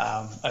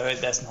 I heard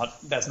that's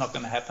not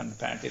going to happen.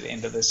 Apparently, at the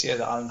end of this year,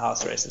 the Island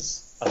House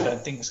races. I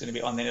don't think it's going to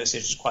be on the end of this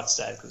year, which is quite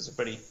sad because it's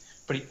a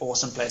pretty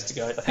awesome place to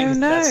go. I think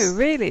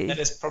really? That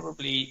is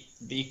probably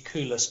the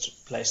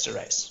coolest place to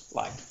race.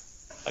 Like,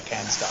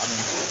 hands down. I mean,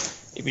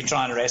 if you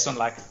try and race on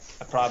like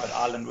a private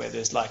island where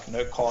there's like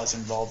no cars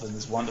involved and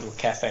there's one little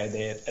cafe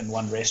there and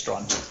one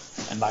restaurant,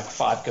 and like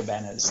 5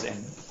 cabanas,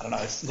 then I don't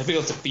know, it's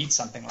difficult to beat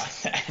something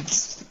like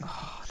that.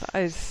 Oh, that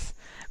is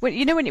when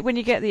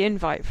you get the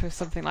invite for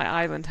something like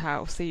Island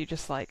House, so you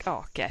just like,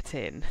 oh, get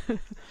in.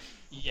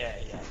 Yeah,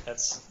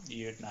 that's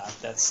you. No,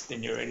 that's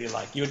then you're really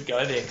like you would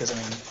go there because I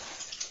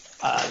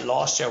mean,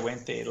 last year I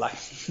went there like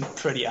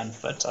pretty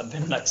unfit. I'd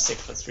been like sick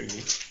for 3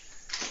 weeks,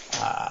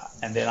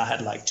 and then I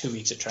had like 2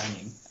 weeks of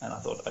training, and I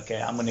thought,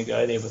 okay, I'm going to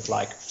go there with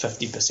like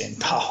 50%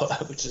 power,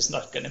 which is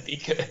not going to be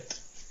good.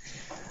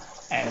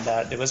 And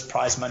there was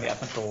prize money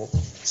up until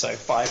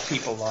 5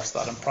 people lost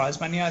out on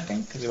prize money, I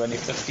think, because there were only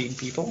 15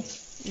 people.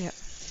 Yeah.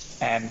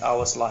 And I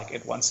was like,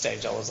 at one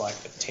stage, I was like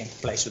at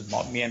 10th place with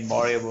me and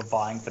Mario were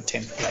vying for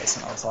 10th place.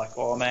 And I was like,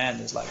 oh man,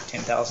 there's like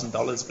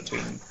 $10,000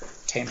 between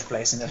 10th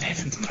place and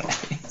 11th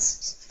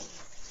place.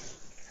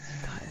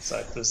 Nice. So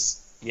it was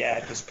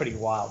pretty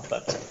wild,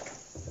 but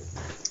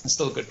it's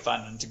still good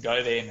fun. And to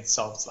go there in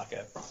itself, it's like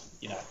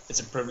it's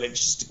a privilege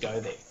just to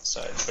go there.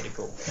 So it's pretty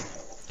cool.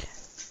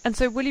 And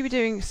so will you be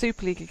doing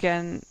Super League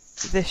again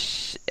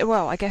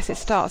well, I guess it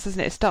starts, doesn't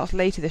it? It starts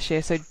later this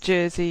year. So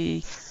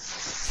Jersey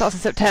starts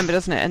in September,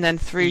 doesn't it? And then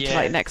through to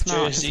like next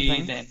March.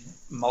 Jersey, then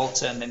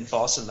Malta, and then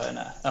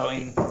Barcelona.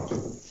 I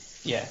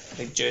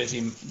think Jersey,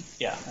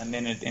 and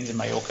then it ends in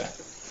Mallorca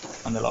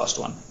on the last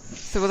one.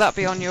 So will that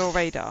be on your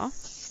radar?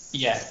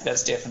 Yeah,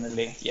 that's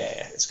definitely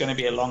It's going to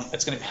be a long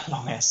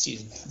ass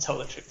season, to tell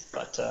the truth.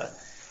 But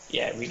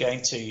we're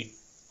going to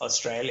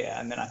Australia,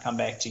 and then I come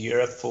back to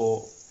Europe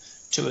for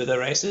 2 of the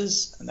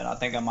races, and then I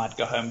think I might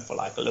go home for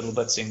like a little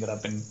bit, seeing that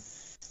I've been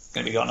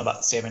going to be gone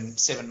about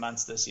seven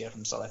months this year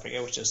from South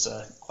Africa, which is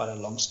quite a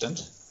long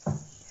stint.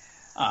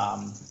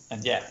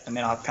 And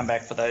then I'll come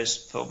back for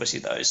those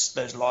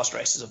last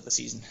races of the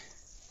season.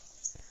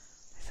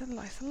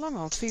 It's a long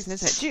old season,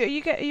 isn't it?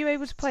 Are you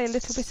able to play a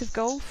little bit of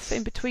golf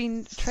in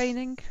between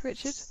training,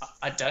 Richard?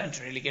 I don't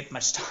really get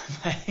much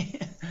time.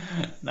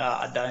 No,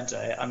 I don't.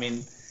 I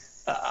mean,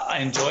 I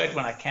enjoy it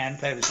when I can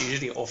play, but it's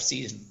usually off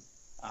season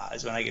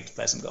is when I get to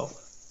play some golf.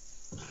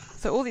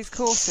 So all these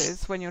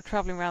courses, when you're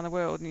travelling around the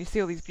world and you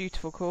see all these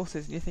beautiful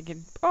courses and you're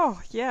thinking,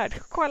 oh yeah,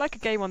 I'd quite like a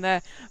game on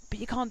there, but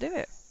you can't do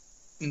it.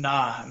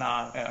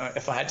 Nah.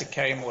 If I had to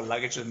carry more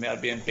luggage with me,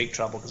 I'd be in big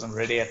trouble because I'm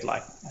already at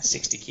like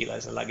 60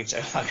 kilos of luggage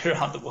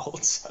around the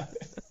world. So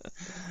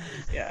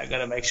I got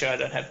to make sure I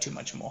don't have too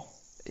much more.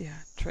 Yeah,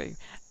 true.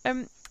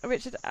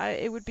 Richard,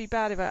 it would be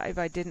bad if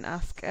I didn't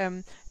ask.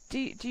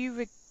 Do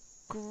you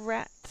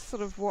regret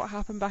sort of what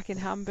happened back in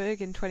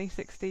Hamburg in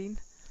 2016?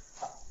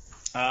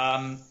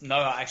 No,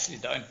 I actually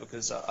don't,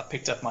 because I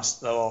picked up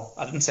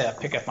I didn't say I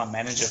picked up my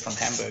manager from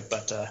Hamburg,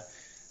 but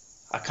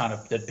I kind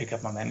of did pick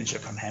up my manager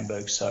from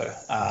Hamburg. So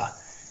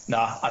no,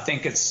 I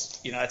think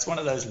it's one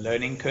of those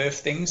learning curve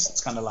things. It's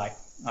kind of like,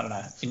 I don't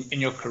know,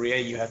 in your career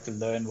you have to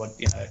learn what,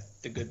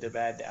 the good, the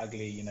bad, the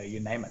ugly,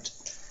 you name it.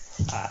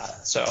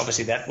 So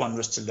obviously that one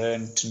was to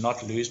learn to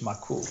not lose my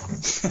cool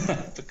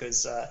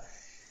because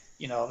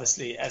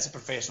obviously as a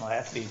professional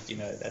athlete,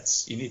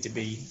 that's, you need to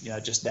be,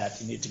 just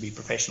that, you need to be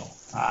professional.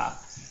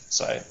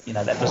 So,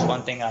 that was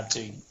one thing I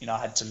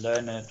had to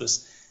learn, and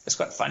it's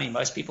quite funny.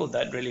 Most people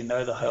don't really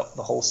know the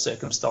whole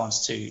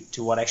circumstance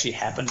to what actually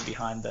happened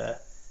behind the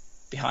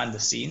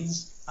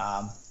scenes.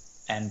 I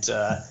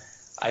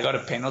got a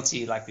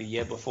penalty like the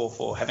year before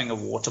for having a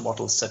water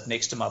bottle sit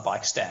next to my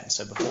bike stand.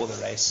 So before the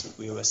race,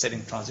 we were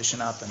setting transition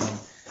up, and then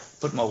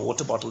put my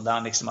water bottle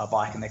down next to my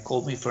bike, and they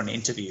called me for an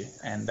interview.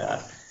 And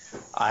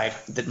I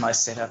did my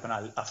setup, and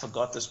I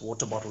forgot this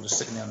water bottle just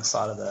sitting there on the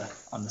side of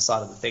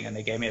the thing, and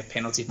they gave me a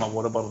penalty for my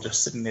water bottle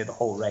just sitting there the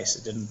whole race.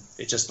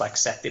 It just like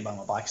sat there by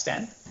my bike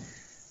stand,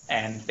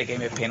 and they gave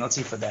me a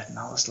penalty for that. And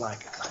I was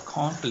like, I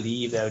can't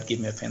believe they would give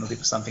me a penalty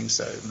for something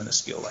so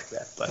minuscule like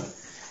that. But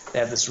they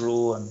have this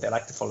rule, and they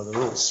like to follow the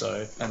rules.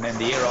 So, and then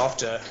the year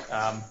after,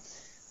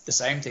 the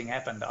same thing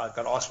happened. I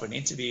got asked for an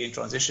interview in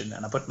transition,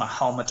 and I put my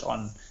helmet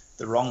on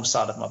the wrong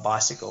side of my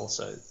bicycle,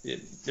 so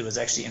it was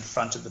actually in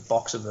front of the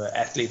box of the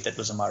athlete that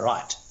was on my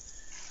right.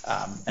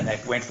 And I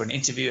went for an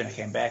interview, and I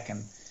came back,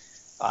 and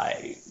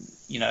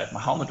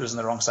my helmet was on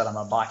the wrong side of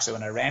my bike. So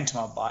when I ran to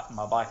my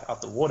bike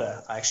out the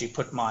water, I actually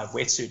put my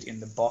wetsuit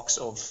in the box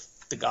of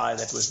the guy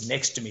that was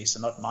next to me,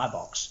 so not my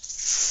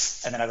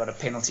box. And then I got a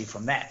penalty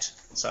from that.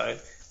 So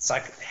it's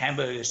like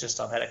Hamburg is just,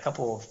 I've had a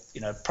couple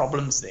of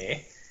problems there,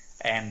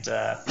 and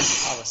I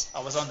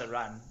was on the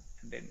run,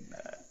 and then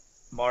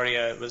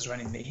Mario was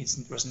running there. He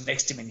was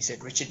next to me, and he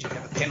said, "Richard, you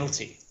have a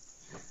penalty,"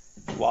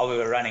 while we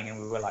were running, and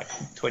we were like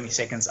 20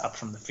 seconds up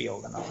from the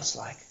field. And I was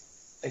like,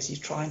 is he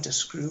trying to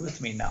screw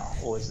with me now,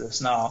 or is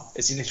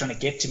he trying to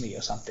get to me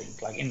or something,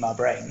 like in my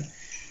brain?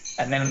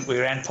 And then we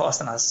ran past,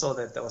 and I saw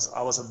that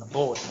I was on the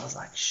board, and I was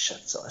like,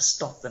 shit. So I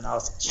stopped, and I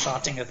was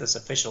shouting at this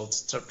official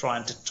to try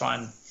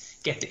and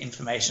get the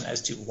information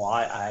as to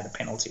why I had a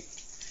penalty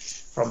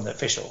from the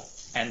official.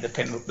 And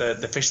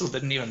the official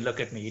didn't even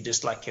look at me. He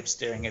just like kept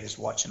staring at his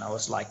watch, and I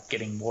was like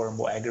getting more and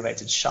more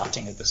aggravated,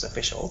 shouting at this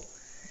official.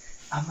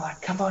 I'm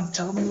like, come on,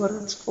 tell me what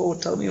it's for.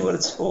 Tell me what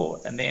it's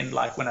for. And then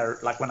when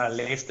I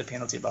left the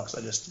penalty box, I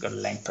just got a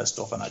lang pissed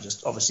off, and I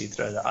just obviously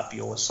throw the up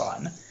yours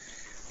sign.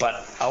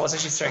 But I was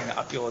actually throwing the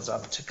upwards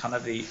up to kind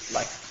of the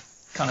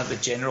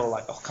general,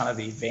 like kind of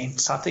the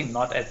event type thing,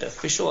 not at the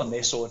official, and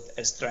they saw it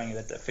as throwing it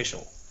at the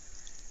official.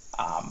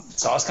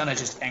 So I was kind of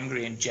just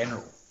angry in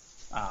general.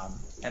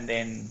 And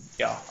then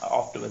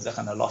afterwards I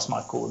kind of lost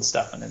my cool and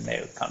stuff, and then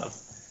they kind of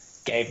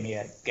gave me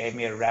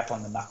a rap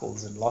on the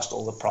knuckles and lost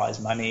all the prize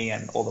money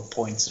and all the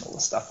points and all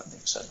the stuff. And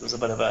so it was a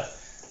bit of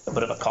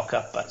a cock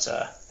up, but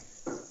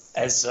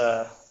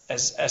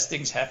as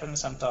things happen,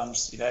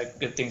 sometimes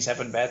good things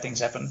happen, bad things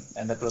happen,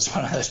 and that was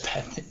one of those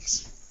bad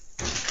things.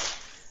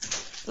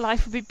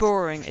 Life would be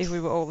boring if we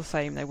were all the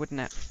same, though,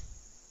 wouldn't it?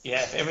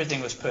 Yeah, if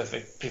everything was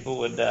perfect, people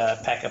would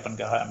pack up and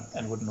go home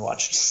and wouldn't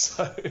watch.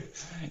 So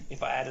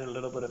if I added a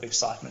little bit of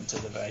excitement to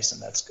the race,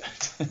 and that's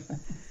good.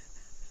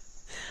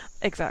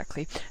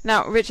 Exactly.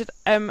 Now, Richard,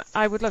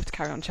 I would love to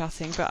carry on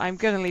chatting, but I'm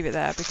going to leave it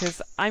there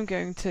because I'm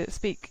going to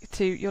speak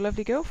to your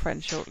lovely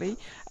girlfriend shortly,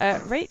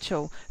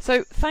 Rachel.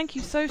 So thank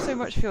you so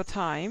much for your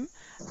time,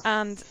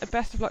 and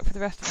best of luck for the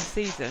rest of the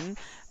season.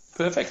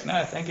 Perfect.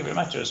 No, thank you very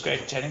much. It was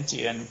great chatting to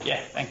you, and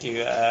thank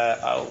you.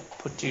 I'll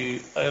put you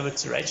over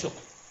to Rachel.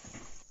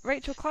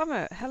 Rachel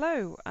Klamer,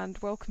 hello, and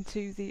welcome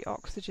to the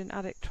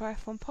Oxygenaddict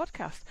Triathlon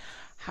Podcast.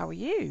 How are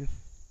you?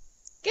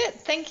 Good,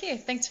 thank you.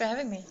 Thanks for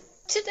having me.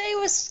 Today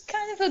was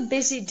kind of a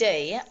busy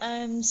day.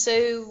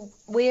 So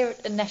we're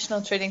at a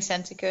national training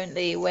centre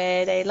currently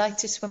where they like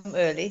to swim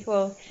early.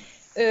 Well,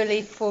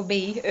 early for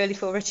me, early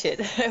for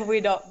Richard.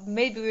 we're not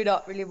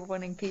really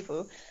morning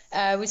people.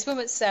 We swim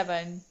at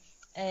 7,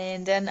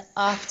 and then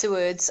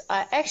afterwards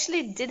I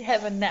actually did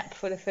have a nap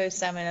for the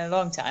first time in a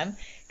long time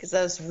because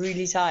I was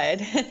really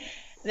tired.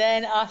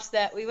 Then after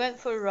that we went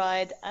for a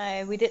ride.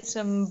 We did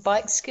some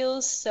bike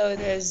skills. So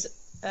there's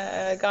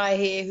a guy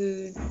here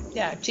who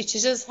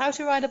teaches us how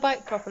to ride a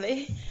bike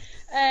properly.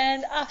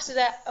 And after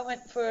that I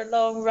went for a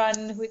long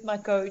run with my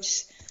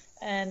coach,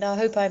 and I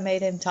hope I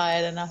made him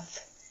tired enough.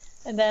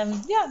 And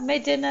then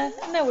made dinner,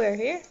 and now we're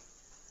here.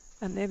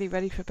 And nearly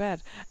ready for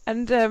bed.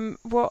 And 7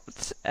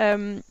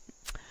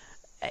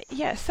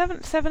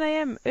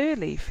 a.m.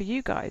 early for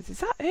you guys. Is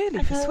that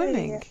early for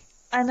swimming? Yeah.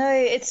 I know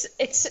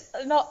it's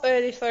not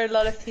early for a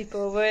lot of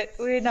people, but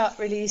we're not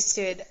really used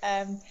to it.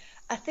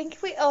 I think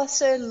we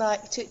also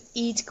like to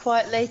eat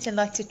quite late and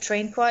like to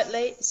train quite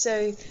late.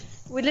 So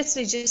we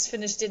literally just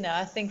finished dinner.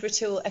 I think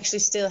Richard will actually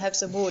still have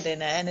some more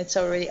dinner, and it's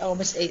already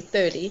almost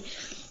 8:30.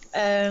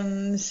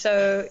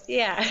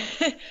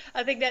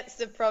 I think that's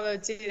the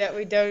problem too, that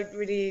we don't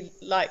really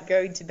like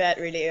going to bed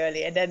really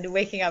early, and then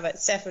waking up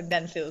at 7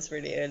 then feels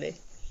really early.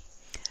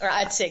 Or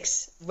at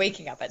 6,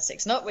 waking up at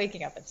 6, not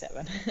waking up at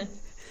 7.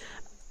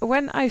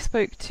 When I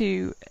spoke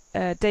to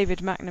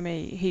David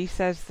McNamee, he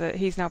says that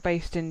he's now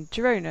based in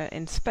Girona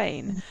in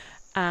Spain,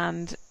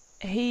 and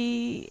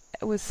he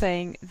was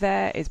saying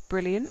there is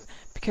brilliant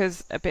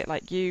because, a bit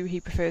like you, he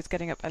prefers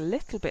getting up a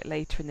little bit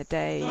later in the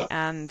day,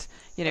 and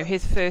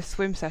his first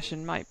swim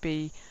session might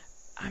be,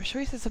 I'm sure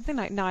he said something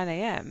like 9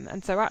 a.m.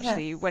 And so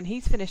actually when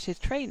he's finished his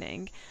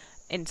training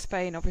in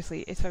Spain,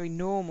 obviously it's very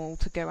normal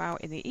to go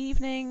out in the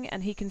evening,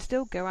 and he can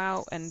still go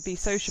out and be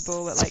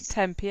sociable at like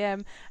 10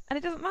 p.m. and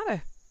it doesn't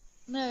matter.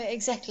 No,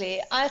 exactly.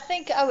 I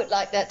think I would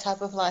like that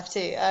type of life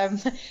too.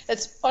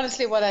 That's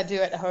honestly what I do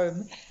at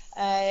home.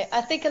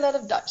 I think a lot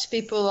of Dutch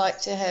people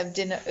like to have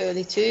dinner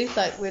early too.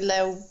 Like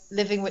we're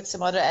living with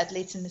some other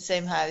athletes in the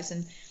same house,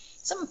 and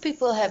some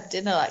people have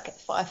dinner like at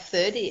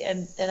 5:30,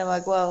 and then I'm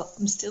like, well,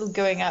 I'm still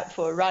going out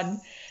for a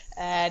run.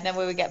 And then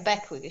when we get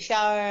back, we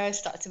shower,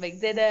 start to make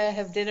dinner,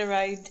 have dinner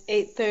around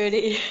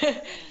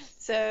 8:30.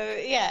 So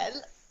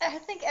I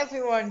think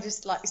everyone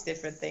just likes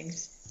different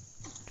things.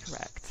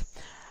 Correct.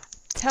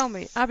 Tell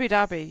me, Abu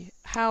Dhabi,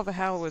 how the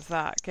hell was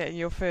that, getting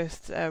your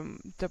first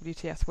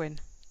WTS win?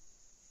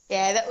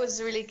 Yeah, that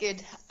was really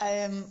good.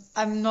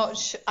 I'm not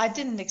sure. I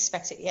didn't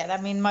expect it yet. I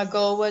mean, my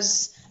goal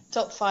was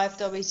top 5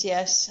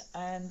 WTS,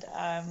 and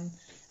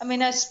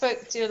I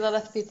spoke to a lot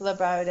of people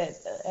about it,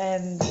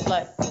 and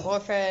like my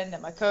boyfriend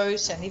and my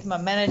coach and even my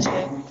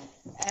manager.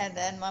 And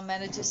then my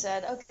manager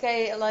said,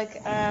 okay,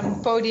 like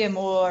podium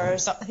or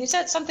something. He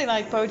said something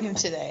like podium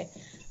today.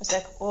 I was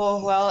like,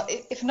 oh, well,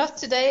 if not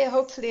today,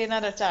 hopefully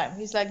another time.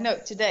 He's like, no,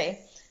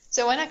 today.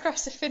 So when I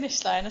crossed the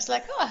finish line, I was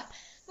like, my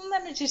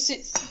manager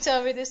should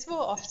tell me this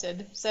more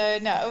often. So,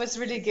 no, it was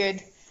really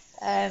good.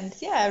 And,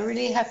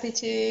 really happy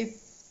to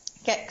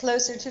get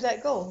closer to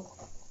that goal.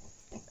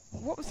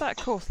 What was that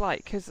course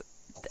like? Because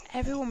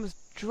everyone was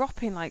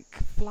dropping like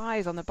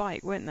flies on the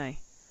bike, weren't they?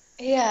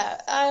 Yeah,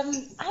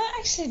 I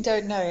actually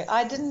don't know.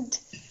 I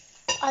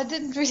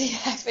didn't really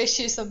have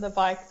issues on the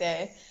bike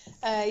there.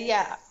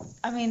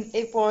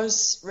 It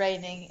was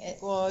raining,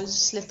 it was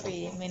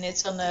slippery.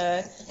 It's on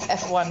a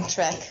F1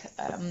 track.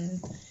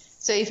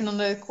 So even on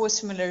the course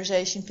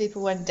familiarization,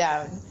 people went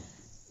down.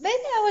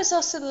 Maybe I was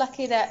also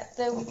lucky that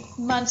the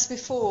months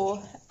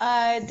before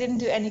I didn't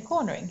do any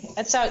cornering.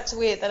 It sounds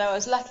weird that I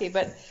was lucky,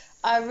 but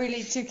I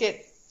really took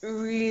it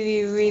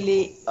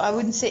really, I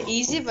wouldn't say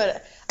easy,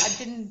 but I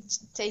didn't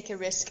take a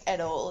risk at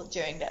all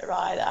during that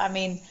ride.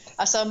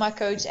 I saw my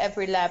coach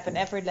every lap, and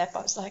every lap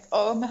I was like,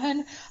 oh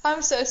man,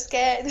 I'm so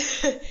scared.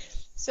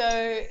 So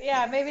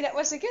yeah, maybe that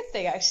was a good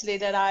thing actually,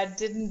 that I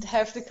didn't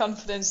have the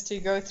confidence to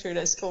go through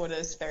those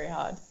corners very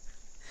hard.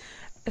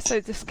 So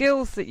the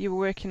skills that you were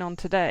working on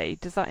today,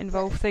 does that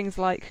involve things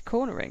like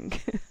cornering?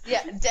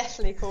 Yeah,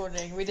 definitely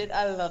cornering. We did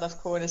a lot of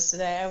corners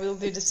today, and we'll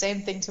do the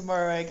same thing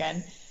tomorrow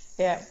again.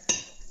 Yeah.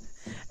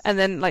 And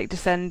then like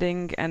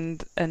descending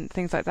and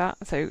things like that.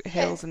 So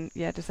hills and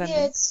descending.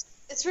 Yeah,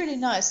 it's really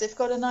nice. They've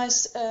got a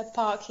nice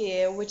park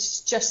here, which is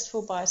just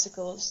for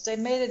bicycles. They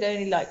made it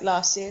only like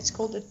last year. It's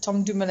called the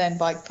Tom Dumoulin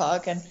Bike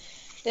Park, and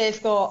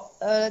they've got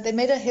they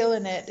made a hill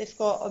in it. They've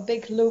got a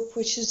big loop,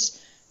 which is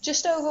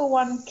just over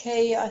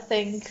 1K, I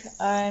think.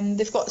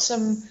 They've got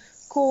some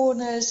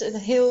corners and a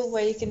hill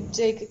where you can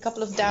take a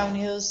couple of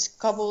downhills,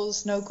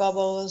 cobbles, no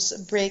cobbles,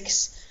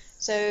 bricks.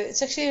 So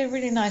it's actually a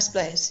really nice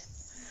place.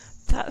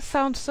 That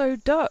sounds so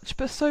Dutch,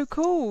 but so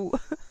cool.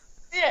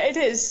 Yeah, it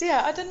is.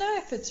 Yeah, I don't know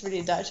if it's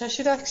really Dutch. I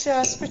should actually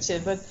ask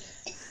Richard, but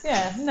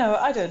yeah, no,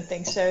 I don't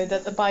think so.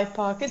 That the bike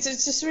park, it's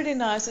just really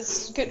nice.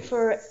 It's good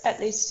for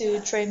athletes to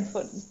train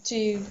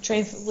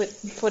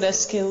for their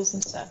skills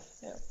and stuff.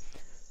 Yeah.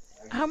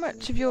 How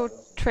much of your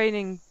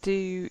training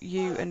do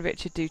you and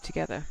Richard do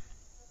together?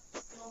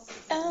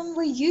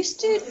 We used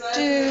to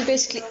do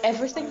basically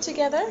everything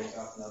together,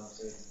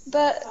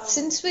 but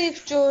since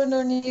we've joined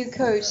our new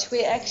coach,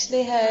 we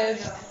actually have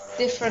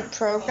different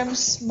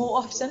programs more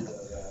often.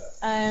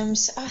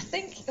 So I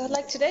think,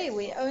 like today,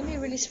 we only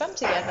really swam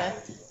together.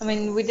 I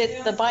mean, we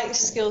did the bike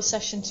skill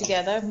session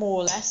together,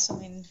 more or less. I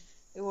mean,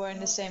 we were in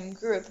the same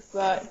group,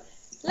 but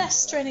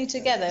less training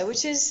together,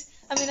 which is,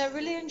 I mean, I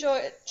really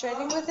enjoy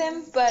training with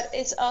him, but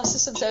it's also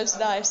sometimes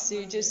nice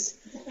to just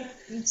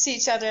see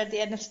each other at the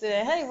end of the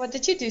day. Hey, what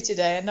did you do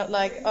today? And not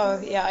like, oh,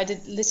 yeah, I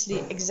did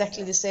literally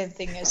exactly the same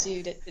thing as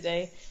you did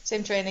today.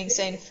 Same training,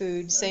 same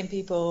food, same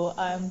people.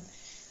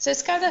 So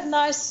it's kind of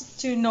nice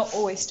to not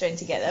always train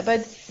together.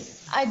 But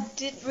I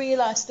did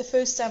realize the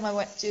first time I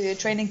went to a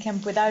training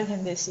camp without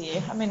him this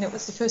year, I mean, it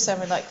was the first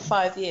time in like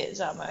 5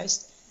 years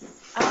almost,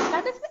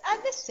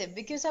 I missed him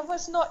because I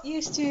was not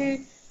used to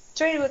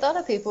train with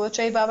other people or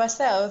train by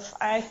myself.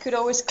 I could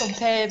always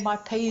compare my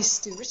pace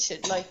to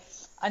Richard. Like,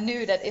 I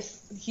knew that if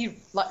he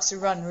likes to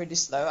run really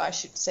slow, I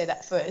should say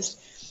that first.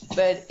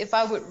 But if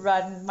I would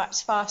run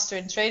much faster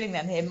in training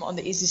than him on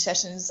the easy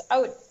sessions, I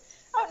would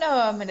know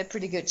I'm in a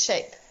pretty good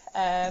shape.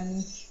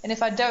 And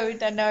if I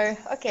don't, I know,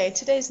 okay,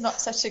 today's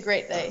not such a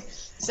great day.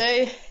 So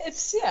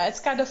it's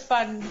kind of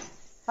fun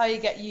how you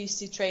get used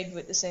to train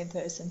with the same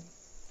person.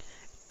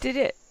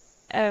 Did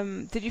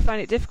you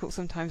find it difficult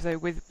sometimes though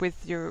with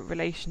your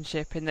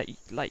relationship, in that,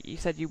 like you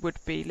said, you would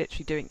be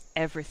literally doing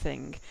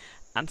everything,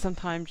 and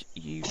sometimes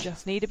you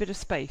just need a bit of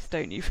space,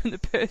 don't you, from the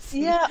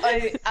person? Yeah,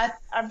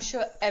 I'm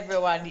sure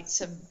everyone needs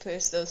some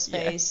personal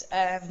space.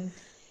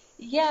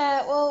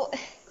 Yeah, well,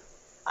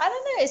 I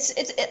don't know.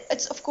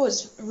 It's of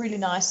course really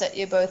nice that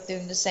you're both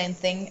doing the same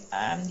thing.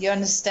 You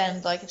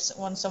understand, like,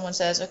 when someone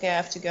says, "Okay, I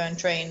have to go and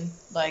train,"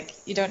 like,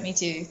 you don't need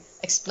to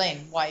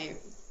explain why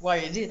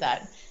you do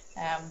that.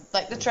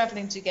 Like the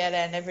traveling together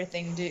and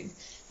everything,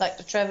 like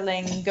the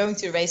traveling, going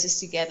to races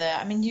together.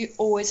 I mean, you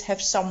always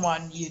have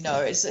someone you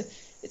know.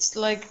 It's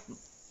like,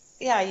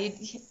 yeah,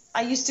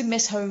 I used to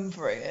miss home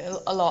for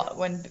a lot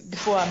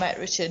before I met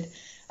Richard,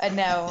 and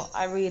now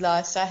I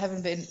realised I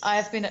have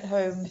been at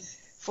home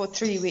for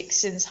 3 weeks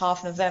since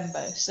half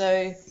November.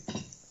 So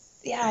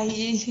yeah,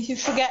 you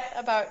forget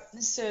about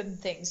certain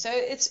things. So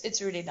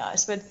it's really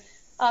nice, but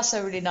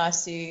also really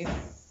nice to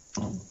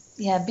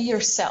be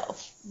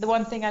yourself. The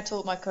one thing I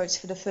told my coach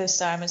for the first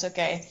time is,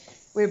 okay,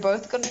 we're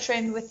both going to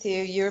train with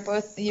you. You're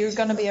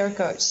going to be our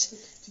coach,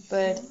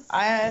 but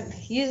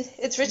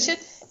it's Richard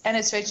and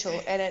it's Rachel,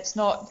 and it's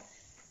not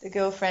the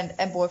girlfriend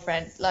and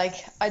boyfriend. Like,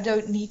 I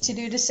don't need to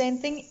do the same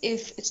thing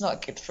if it's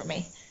not good for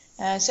me.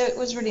 So it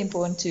was really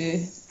important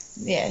to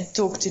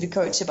talk to the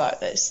coach about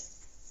this.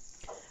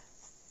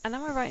 And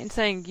am I right in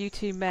saying you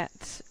two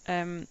met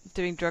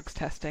doing drugs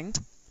testing?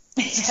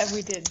 Yeah,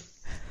 we did.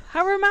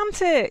 How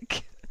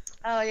romantic!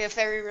 Oh yeah,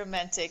 very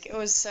romantic. It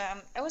was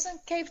in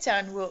Cape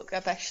Town World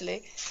Cup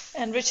actually,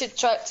 and Richard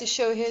tried to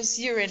show his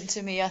urine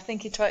to me. I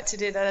think he tried to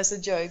do that as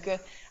a joke.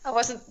 I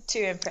wasn't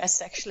too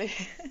impressed actually.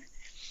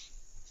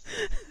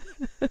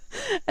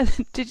 And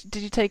did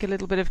you take a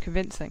little bit of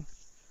convincing?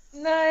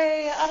 No,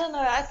 I don't know.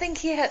 I think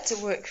he had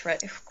to work for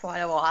it for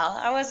quite a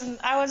while. I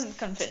wasn't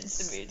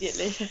convinced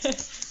immediately.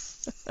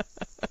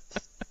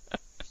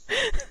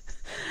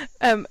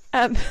 And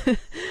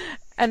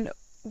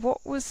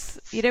what was,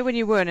 when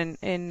you won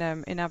in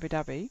Abu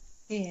Dhabi?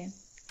 Yeah.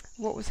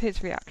 What was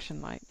his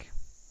reaction like?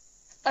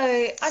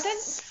 I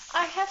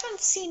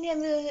haven't seen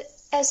him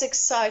as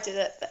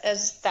excited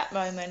as that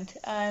moment.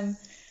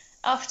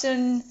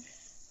 Often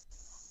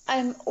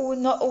I'm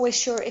not always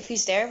sure if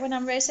he's there when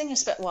I'm racing.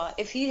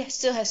 If he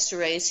still has to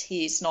race,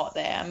 he's not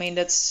there. I mean,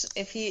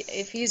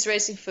 if he's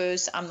racing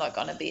first, I'm not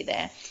gonna be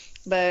there.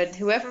 But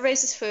whoever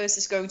races first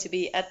is going to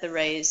be at the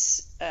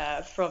race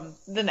from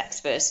the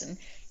next person.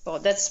 Well,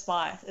 that's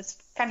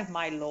kind of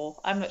my law.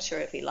 I'm not sure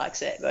if he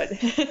likes it, but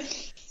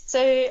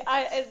so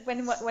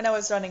when I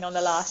was running on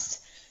the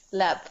last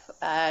lap,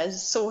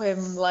 saw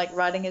him like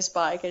riding his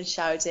bike and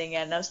shouting,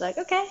 and I was like,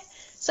 okay,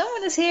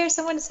 someone is here,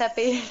 someone is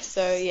happy.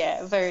 So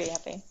yeah, very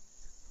happy.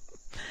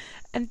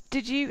 And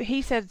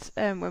he said,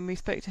 when we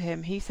spoke to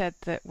him, he said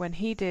that when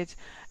he did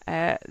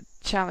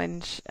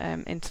challenge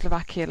in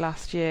Slovakia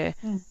last year,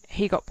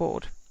 he got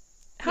bored.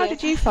 How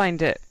did you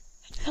find it?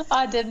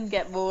 I didn't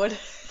get bored.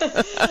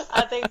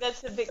 I think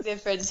that's a big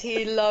difference.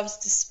 He loves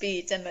the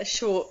speed and the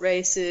short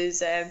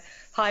races and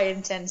high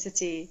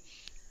intensity.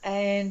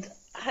 And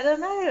I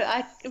don't know,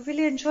 I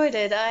really enjoyed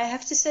it. I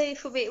have to say,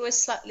 for me, it was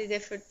slightly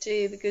different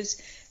too,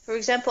 because, for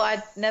example,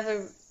 I'd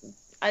never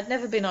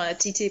been on a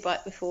TT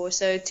bike before.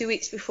 So 2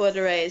 weeks before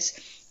the race,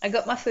 I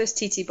got my first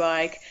TT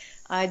bike.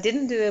 I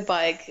didn't do a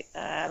bike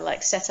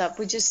like setup.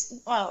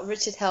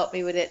 Richard helped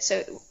me with it.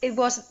 So it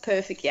wasn't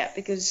perfect yet,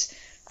 because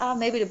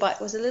maybe the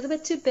bike was a little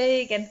bit too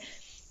big. And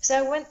so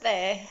I went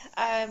there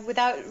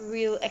without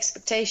real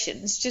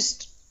expectations,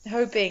 just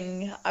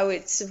hoping I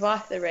would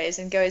survive the race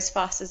and go as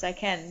fast as I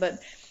can. But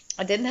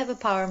I didn't have a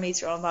power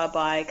meter on my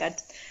bike.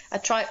 I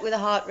tried with a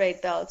heart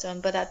rate belt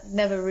on, but I'd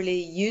never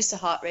really used a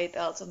heart rate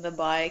belt on the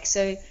bike.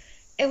 So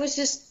it was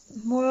just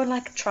more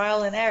like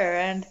trial and error.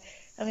 And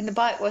I mean, the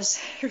bike was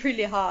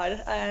really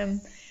hard.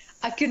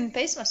 I couldn't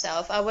pace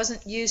myself. I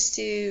wasn't used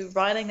to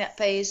riding that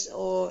pace,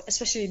 or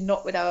especially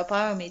not without a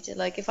power meter.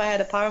 Like if I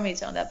had a power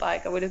meter on that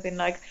bike, I would have been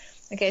like,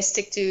 okay,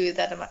 stick to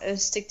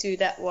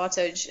that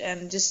wattage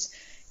and just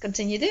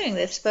continue doing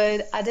this.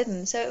 But I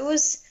didn't. So it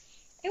was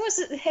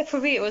for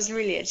me, it was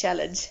really a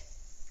challenge.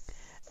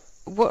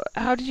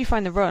 How did you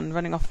find the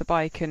running off the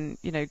bike and,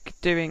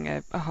 doing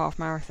a half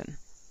marathon?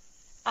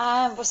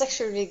 It was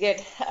actually really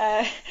good.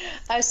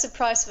 I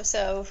surprised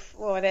myself,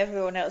 and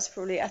everyone else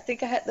probably. I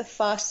think I had the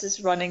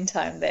fastest running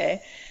time there.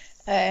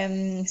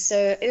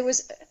 So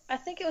I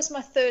think it was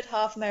my third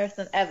half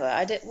marathon ever.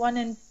 I did one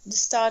in the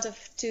start of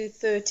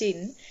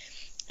 2013,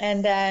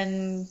 and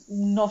then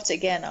not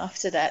again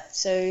after that.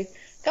 So a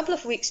couple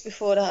of weeks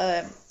before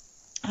the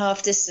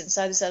half distance,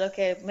 I decided,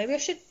 okay, maybe I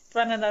should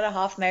run another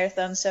half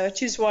marathon. So I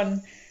choose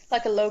one,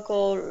 like a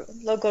local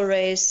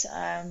race.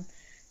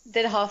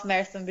 Did a half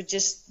marathon, but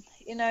just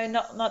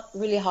not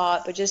really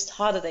hard, but just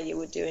harder than you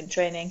would do in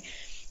training.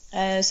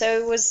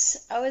 So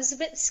I was a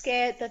bit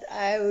scared that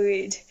I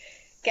would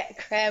get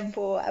cramp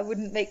or I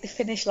wouldn't make the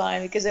finish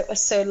line because it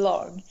was so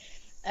long.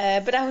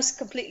 But I was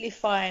completely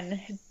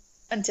fine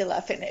until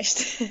I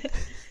finished.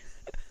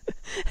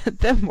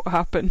 Then what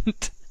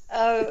happened?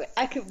 Oh,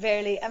 I could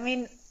barely. I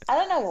mean, I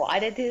don't know why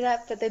they do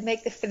that, but they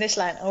make the finish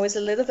line always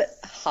a little bit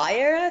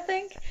higher, I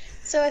think.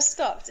 So I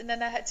stopped, and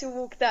then I had to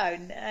walk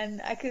down,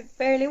 and I could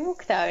barely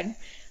walk down.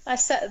 I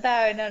sat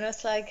down, and I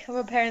was like,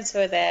 my parents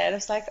were there, and I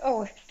was like,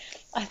 oh,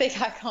 I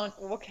think I can't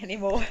walk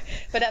anymore.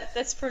 But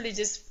that's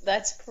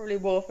probably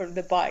more from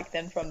the bike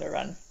than from the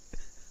run.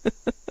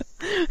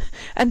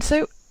 And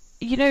so,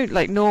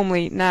 like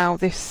normally now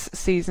this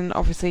season,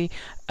 obviously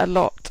a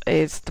lot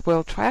is the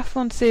World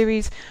Triathlon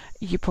Series.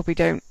 You probably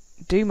don't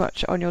do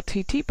much on your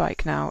TT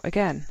bike now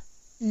again.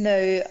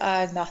 No,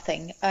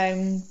 nothing.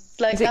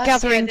 Is it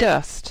gathering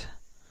dust?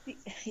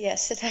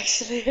 Yes, it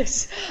actually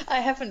is. I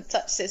haven't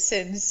touched it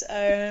since.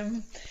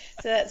 So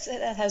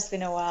that has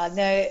been a while.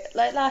 No,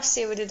 like last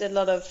year we did a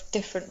lot of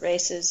different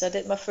races. I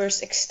did my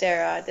first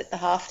Xterra, I did the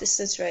half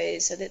distance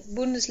race, I did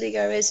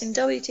Bundesliga racing,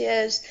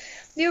 WTS,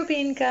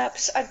 European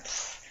Cups.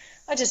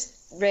 I just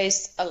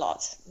raced a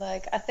lot.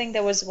 Like I think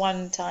there was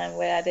one time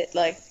where I did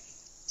like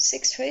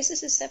 6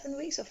 races in 7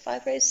 weeks or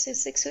 5 races in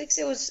 6 weeks.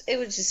 It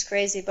was just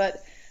crazy,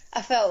 but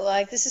I felt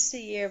like this is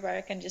the year where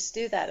I can just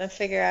do that and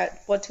figure out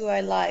what do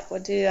I like,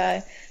 what do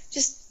I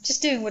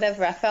just doing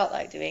whatever I felt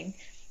like doing.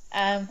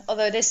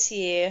 Although this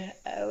year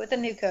with the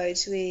new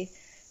coach,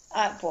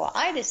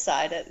 I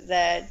decided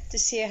that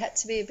this year had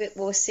to be a bit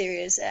more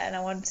serious, and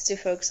I wanted to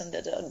focus on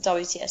the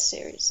WTS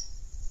series.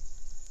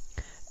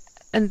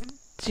 And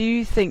do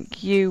you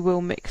think you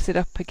will mix it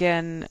up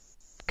again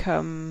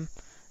come,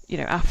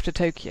 after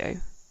Tokyo?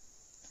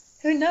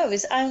 Who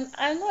knows?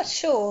 I'm not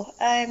sure.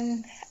 I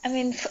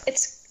mean,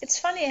 it's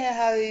funny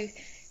how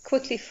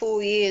quickly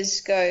 4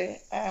 years go.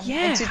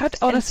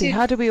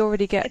 How do we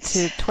already get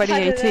to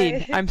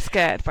 2018? I'm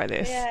scared by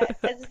this. Yeah,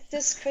 it's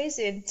just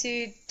crazy. In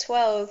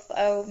 2012,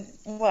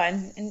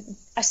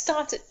 I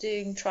started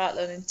doing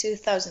triathlon in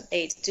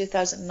 2008,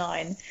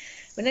 2009.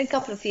 Within a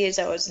couple of years,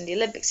 I was in the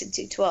Olympics in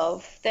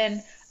 2012.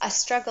 Then I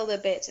struggled a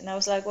bit, and I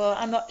was like, well,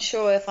 I'm not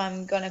sure if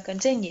I'm going to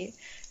continue.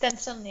 Then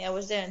suddenly I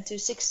was there in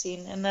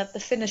 2016, and at the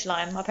finish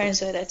line, my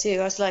parents were there too.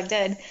 I was like,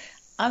 Dad,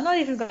 I'm not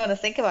even going to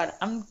think about it.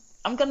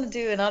 I'm going to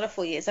do another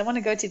 4 years. I want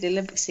to go to the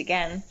Olympics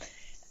again.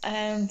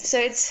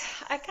 So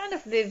I kind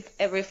of live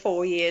every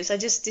 4 years. I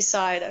just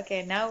decide,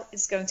 okay, now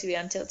it's going to be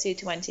until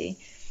 2020.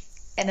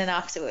 And then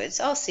afterwards,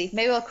 I'll see.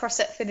 Maybe I'll cross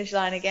that finish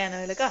line again. And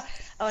I'll be like,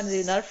 I want to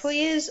do another 4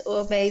 years,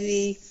 or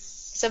maybe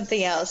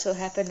something else will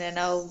happen and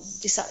I'll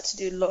decide to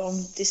do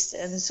long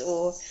distance,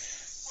 or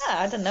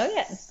I don't know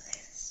yet.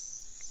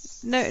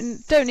 No,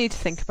 don't need to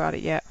think about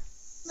it yet.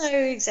 No,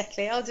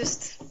 exactly. I'll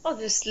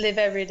just live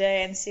every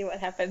day and see what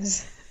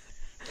happens.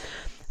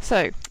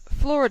 So,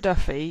 Flora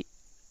Duffy,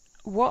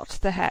 What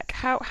the heck?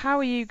 How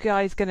are you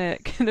guys gonna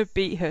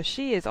beat her?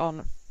 She is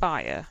on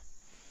fire.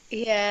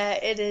 Yeah,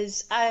 it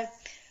is.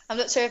 I'm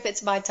not sure if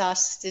it's my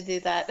task to do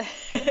that.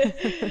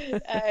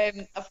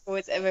 Of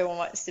course, everyone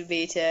wants to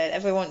beat her.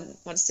 Everyone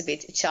wants to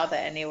beat each other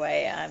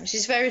anyway.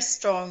 She's very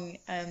strong.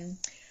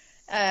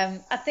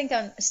 I think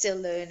I'm still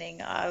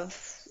learning.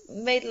 I've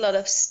made a lot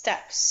of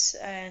steps,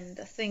 and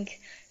I think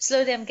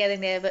slowly I'm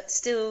getting there, but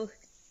still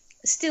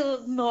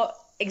not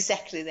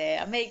exactly there.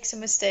 I make some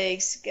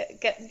mistakes.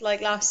 Get like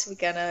last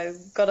weekend, I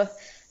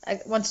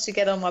wanted to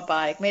get on my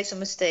bike, made some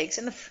mistakes,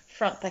 and the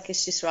front pack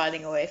is just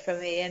riding away from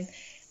me. And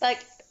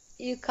like,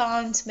 you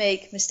can't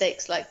make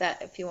mistakes like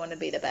that if you want to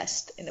be the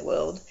best in the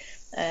world.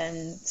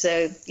 And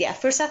so, yeah,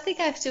 first I think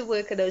I have to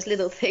work on those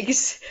little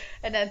things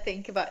and then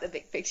think about the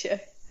big picture.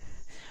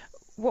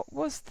 What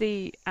was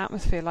the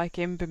atmosphere like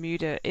in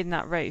Bermuda in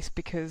that race?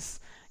 Because,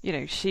 you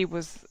know, she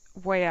was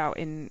way out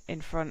in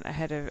front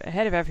ahead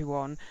of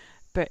everyone,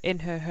 but in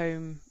her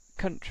home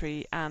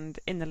country and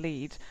in the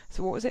lead.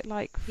 So what was it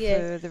like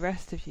for the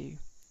rest of you?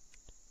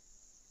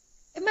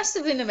 It must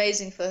have been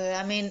amazing for her.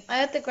 I mean, I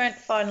had the grand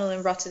final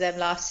in Rotterdam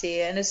last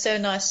year, and it's so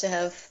nice to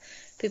have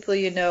people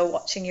you know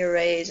watching your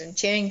race and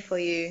cheering for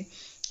you.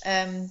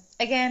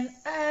 Again,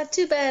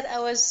 too bad I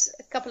was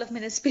a couple of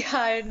minutes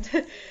behind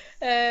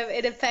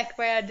in a pack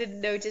where I didn't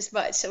notice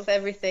much of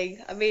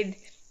everything. I mean,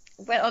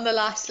 when on the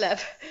last lap,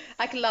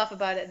 I can laugh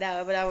about it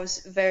now, but I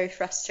was very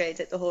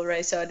frustrated the whole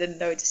race, so I didn't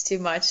notice too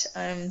much.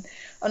 On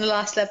the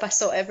last lap, I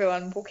saw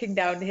everyone walking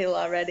down the hill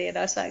already, and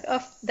I was like,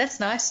 oh, that's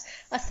nice.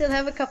 I still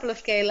have a couple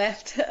of K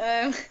left.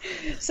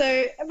 So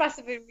it must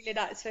have been really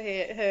nice for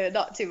her,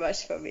 not too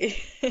much for me.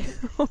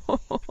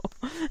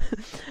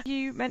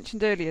 You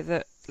mentioned earlier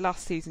that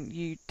last season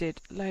you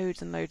did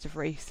loads and loads of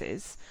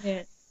races.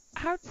 Yeah.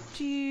 How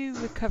do you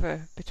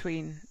recover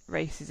between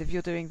races if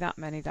you're doing that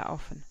many that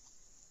often?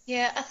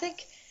 Yeah, I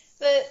think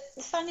the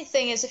funny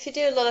thing is if you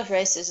do a lot of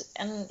races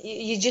and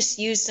you just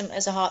use them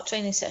as a hard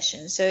training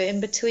session, so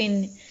in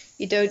between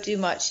you don't do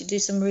much, you do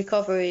some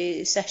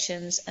recovery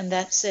sessions and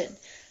that's it.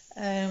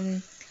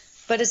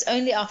 But it's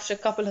only after a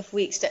couple of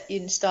weeks that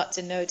you start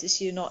to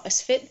notice you're not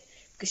as fit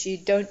because you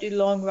don't do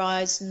long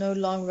rides, no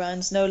long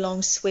runs, no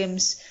long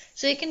swims.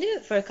 So you can do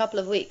it for a couple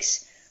of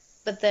weeks,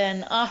 but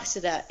then after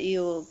that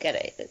you'll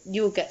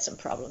get some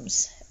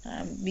problems.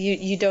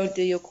 You don't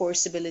do your core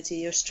stability,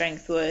 your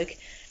strength work.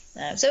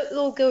 So it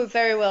will go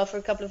very well for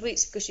a couple of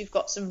weeks because you've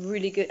got some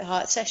really good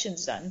hard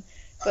sessions done,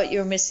 but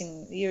you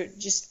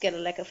just get a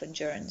lack of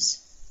endurance.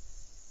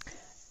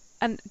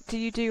 And do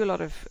you do a lot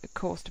of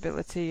core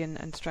stability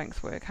and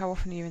strength work? How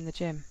often are you in the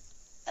gym?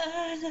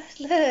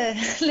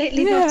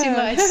 Lately, not too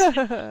much.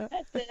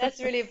 That's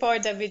really a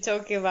point I've been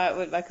talking about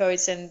with my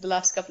coach, and the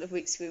last couple of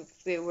weeks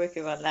we were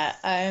working on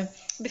that.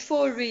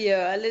 Before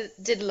Rio, I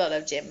did a lot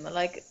of gym,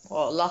 a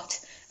lot.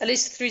 At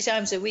least 3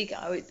 times a week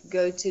I would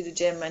go to the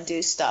gym and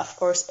do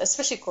stuff,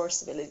 especially core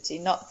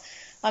stability.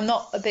 I'm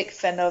not a big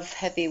fan of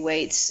heavy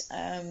weights.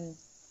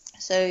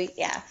 So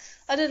yeah,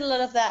 I did a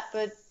lot of that.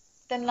 But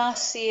then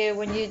last year,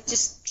 when you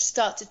just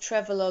start to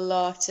travel a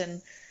lot,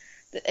 and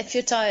if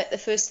you're tired, the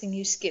first thing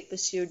you skip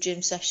is your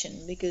gym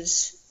session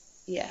because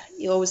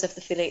you always have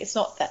the feeling it's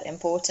not that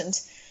important.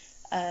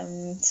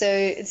 So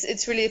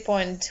it's really a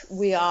point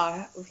we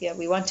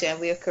want to, and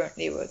we are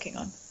currently working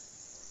on.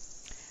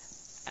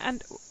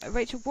 And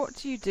Rachel, what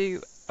do you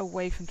do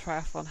away from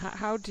triathlon?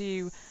 How do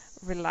you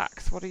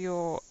relax? What are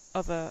your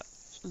other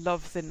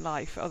loves in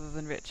life other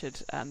than Richard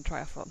and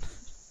triathlon?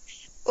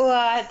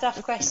 Well,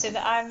 tough question.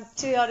 To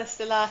be honest,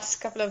 the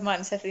last couple of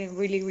months have been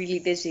really, really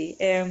busy.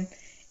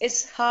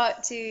 It's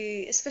hard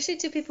to, especially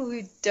to people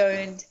who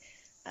don't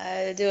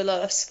do a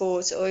lot of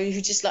sports or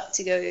who just like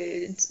to go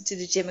to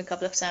the gym a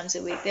couple of times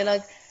a week. They're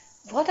like,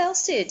 what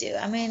else do you do?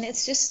 I mean,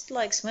 it's just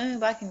like swimming,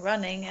 biking,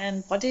 running,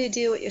 and what do you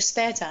do with your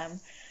spare time?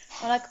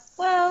 I'm like,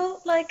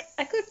 well, like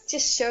I could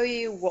just show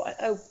you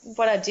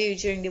what I do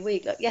during the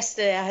week. Like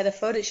yesterday, I had a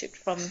photo shoot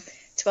from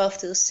 12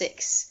 till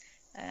 6.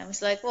 I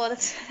was like, well,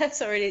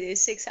 that's already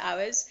 6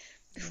 hours.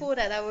 Before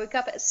that, I woke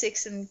up at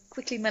 6 and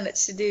quickly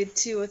managed to do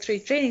 2 or 3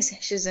 training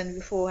sessions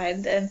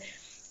beforehand. And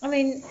I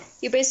mean,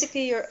 you're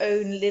basically your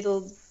own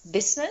little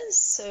business.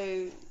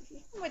 So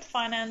with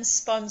finance,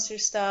 sponsor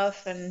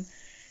stuff, and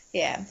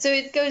yeah. So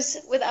it goes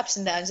with ups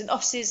and downs. In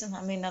off season,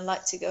 I mean, I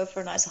like to go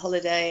for a nice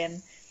holiday,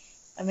 and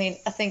I mean,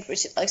 I think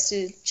Richard likes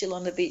to chill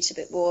on the beach a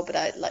bit more, but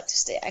I'd like to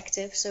stay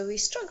active. So we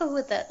struggle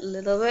with that a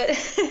little bit.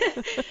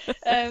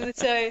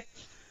 So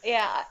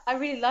yeah, I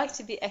really like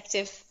to be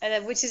active,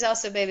 which is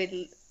also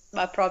maybe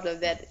my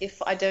problem, that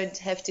if I don't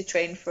have to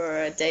train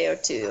for a day or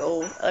two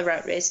all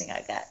around racing,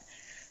 I get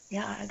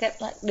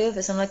like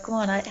nervous. I'm like, come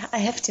on, I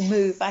have to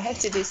move. I have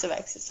to do some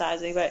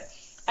exercising. But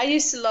I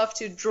used to love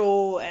to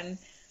draw and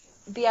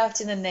be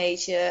out in the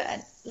nature,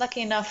 and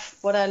lucky enough,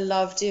 what I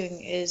love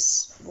doing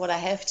is what I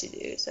have to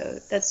do, so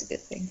that's a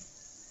good thing.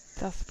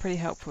 That's pretty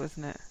helpful,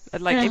 isn't it?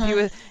 Like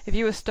if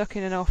you were stuck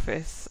in an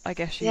office, I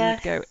guess you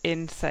would go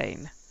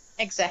insane.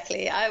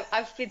 Exactly.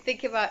 I've been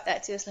thinking about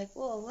that too. It's like,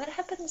 well, what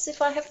happens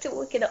if I have to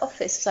work in an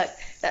office? It's like,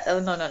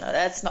 oh, no,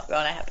 that's not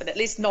going to happen. At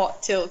least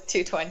not till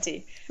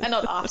 2:20, and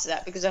not after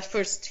that, because I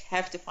first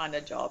have to find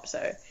a job.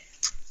 So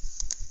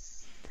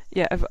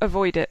yeah,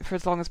 avoid it for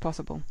as long as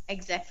possible.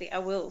 Exactly, I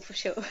will for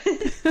sure.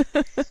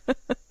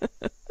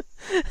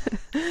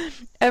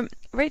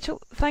 Rachel,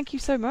 thank you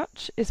so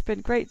much. It's been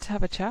great to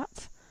have a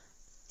chat.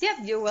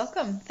 Yeah, you're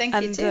welcome. Thank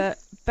you too. And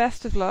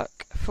best of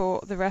luck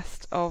for the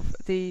rest of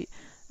the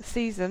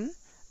season,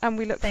 and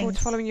we look forward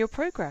to following your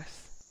progress.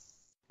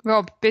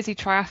 Rob, busy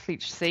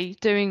triathlete, see,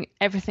 doing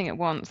everything at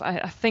once.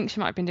 I think she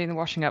might have been doing the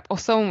washing up, or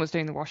someone was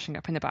doing the washing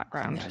up in the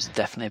background. There was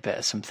definitely a bit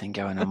of something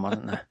going on,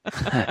 wasn't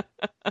there?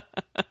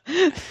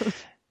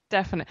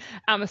 Definite.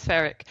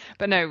 Atmospheric.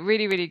 But no,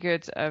 really, really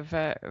good of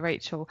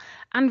Rachel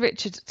and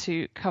Richard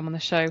to come on the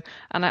show.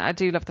 And I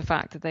do love the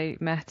fact that they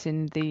met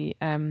in the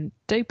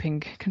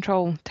doping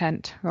control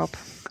tent, Rob.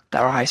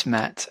 Their eyes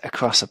met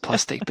across a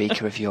plastic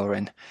beaker of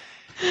urine.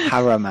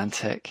 How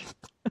romantic.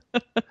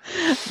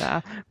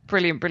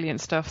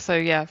 Brilliant stuff. So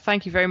yeah,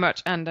 thank you very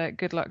much, and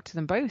good luck to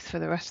them both for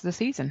the rest of the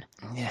season.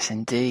 Yes,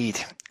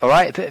 indeed. All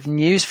right, a bit of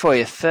news for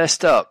you.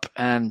 First up,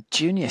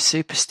 junior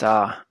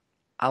superstar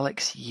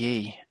Alex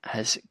Yee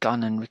has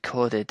gone and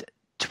recorded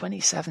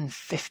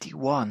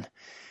 27:51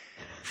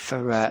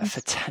 for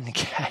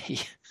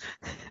 10k.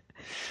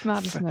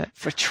 Mad, isn't it?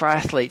 For a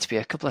triathlete to be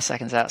a couple of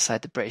seconds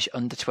outside the British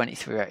under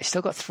 23 rate. He's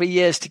still got 3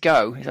 years to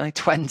go. He's only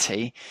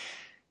 20.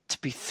 To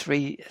be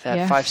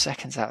 5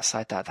 seconds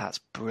outside that's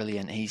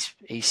brilliant. He's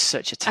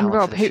such a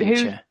talent for the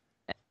future.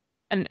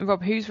 And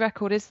Rob, whose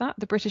record is that?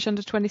 The British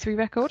under 23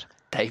 record?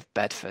 Dave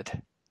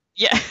Bedford.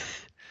 Yeah,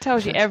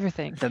 tells you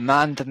everything. The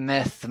man, the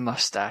myth, the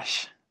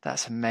moustache.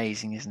 That's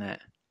amazing, isn't it?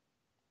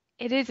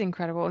 It is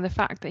incredible, and the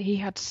fact that he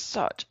had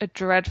such a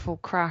dreadful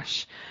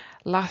crash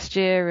last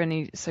year, and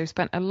he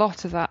spent a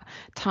lot of that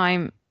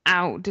time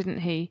out,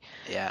 didn't he?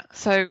 Yeah.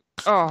 So,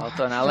 well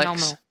done, Alex.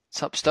 Phenomenal.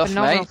 Top stuff,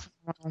 phenomenal, mate.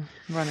 Phenomenal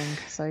running.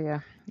 So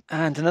yeah.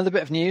 And another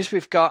bit of news: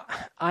 we've got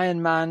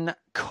Ironman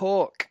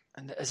Cork,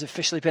 and it has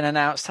officially been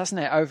announced, hasn't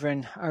it? Over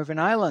in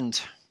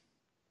Ireland.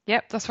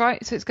 Yep, that's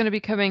right. So it's going to be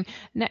coming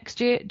next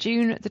year,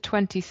 June the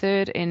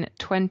 23rd in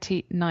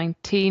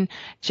 2019.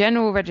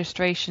 General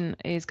registration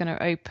is going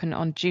to open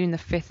on June the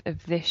 5th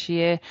of this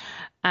year.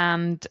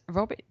 And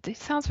Rob, it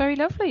sounds very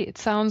lovely. It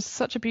sounds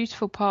such a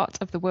beautiful part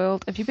of the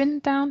world. Have you been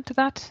down to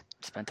that?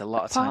 Spent a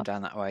lot of time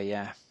down that way,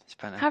 yeah.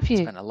 Have you?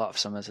 Spent a lot of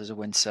summers as a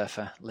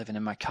windsurfer, living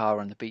in my car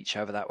on the beach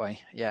over that way.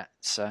 Yeah,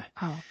 it's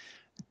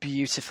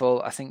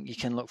beautiful. I think you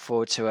can look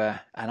forward to an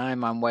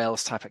Ironman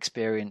Wales type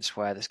experience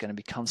where there's going to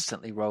be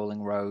constantly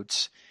rolling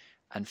roads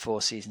and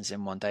 4 seasons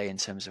in one day in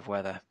terms of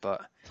weather.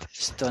 But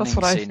stunning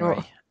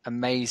scenery,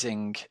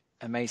 amazing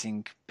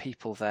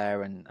people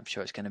there, and I'm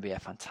sure it's going to be a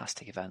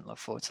fantastic event. Look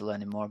forward to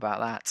learning more about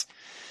that.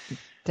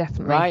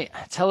 Definitely. Right,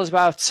 tell us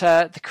about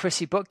the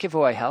Chrissy book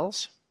giveaway,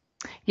 Hels.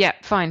 Yeah,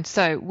 fine.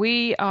 So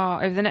we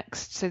are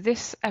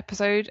this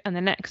episode and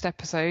the next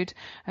episode,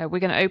 we're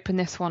going to open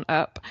this one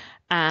up,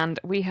 and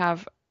we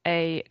have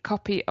a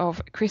copy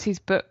of Chrissy's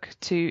book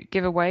to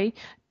give away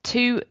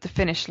to the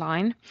finish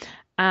line.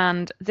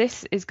 And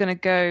this is going to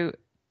go,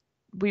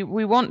 we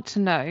want to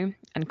know,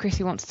 and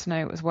Chrissy wants to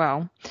know as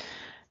well,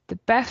 the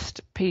best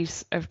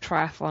piece of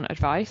triathlon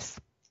advice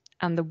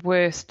and the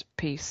worst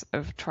piece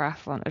of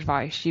triathlon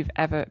advice you've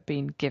ever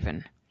been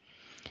given.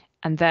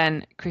 And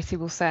then Chrissy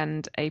will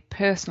send a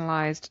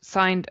personalised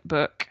signed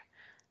book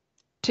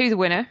to the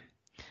winner.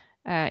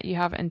 You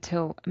have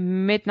until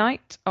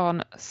midnight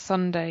on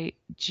Sunday,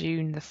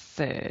 June the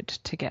 3rd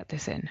to get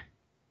this in.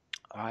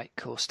 All right,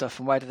 cool stuff.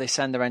 And where do they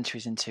send their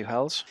entries into,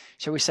 Hels?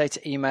 Shall we say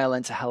to email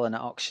into Helen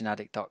at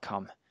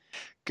Oxygenaddict.com?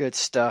 Good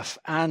stuff.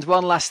 And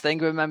one last thing,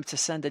 remember to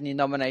send in your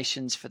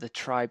nominations for the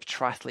Tribe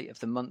Triathlete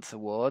of the Month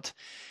award.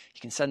 You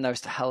can send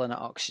those to Helen at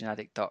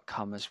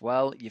Oxygenaddict.com as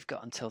well. You've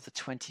got until the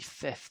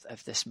 25th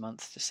of this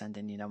month to send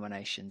in your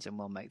nominations, and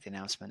we'll make the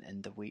announcement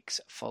in the week's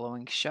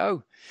following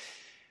show.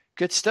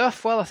 Good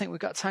stuff. Well, I think we've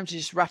got time to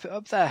just wrap it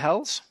up there,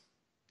 Hels.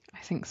 I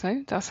think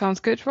so. That sounds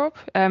good, Rob.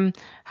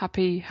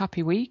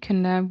 Happy week,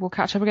 and we'll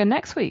catch up again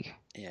next week.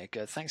 Yeah,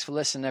 good. Thanks for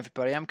listening,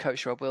 everybody. I'm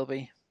Coach Rob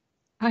Wilby.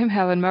 I'm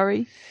Helen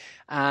Murray.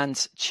 And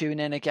tune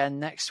in again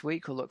next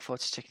week. We'll look forward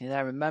to sticking you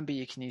there. Remember,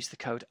 you can use the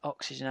code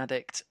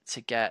Oxygenaddict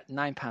to get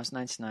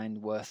 £9.99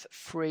 worth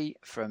free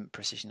from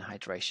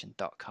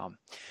precisionhydration.com.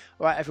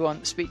 All right,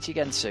 everyone. Speak to you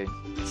again soon.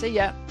 See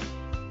ya.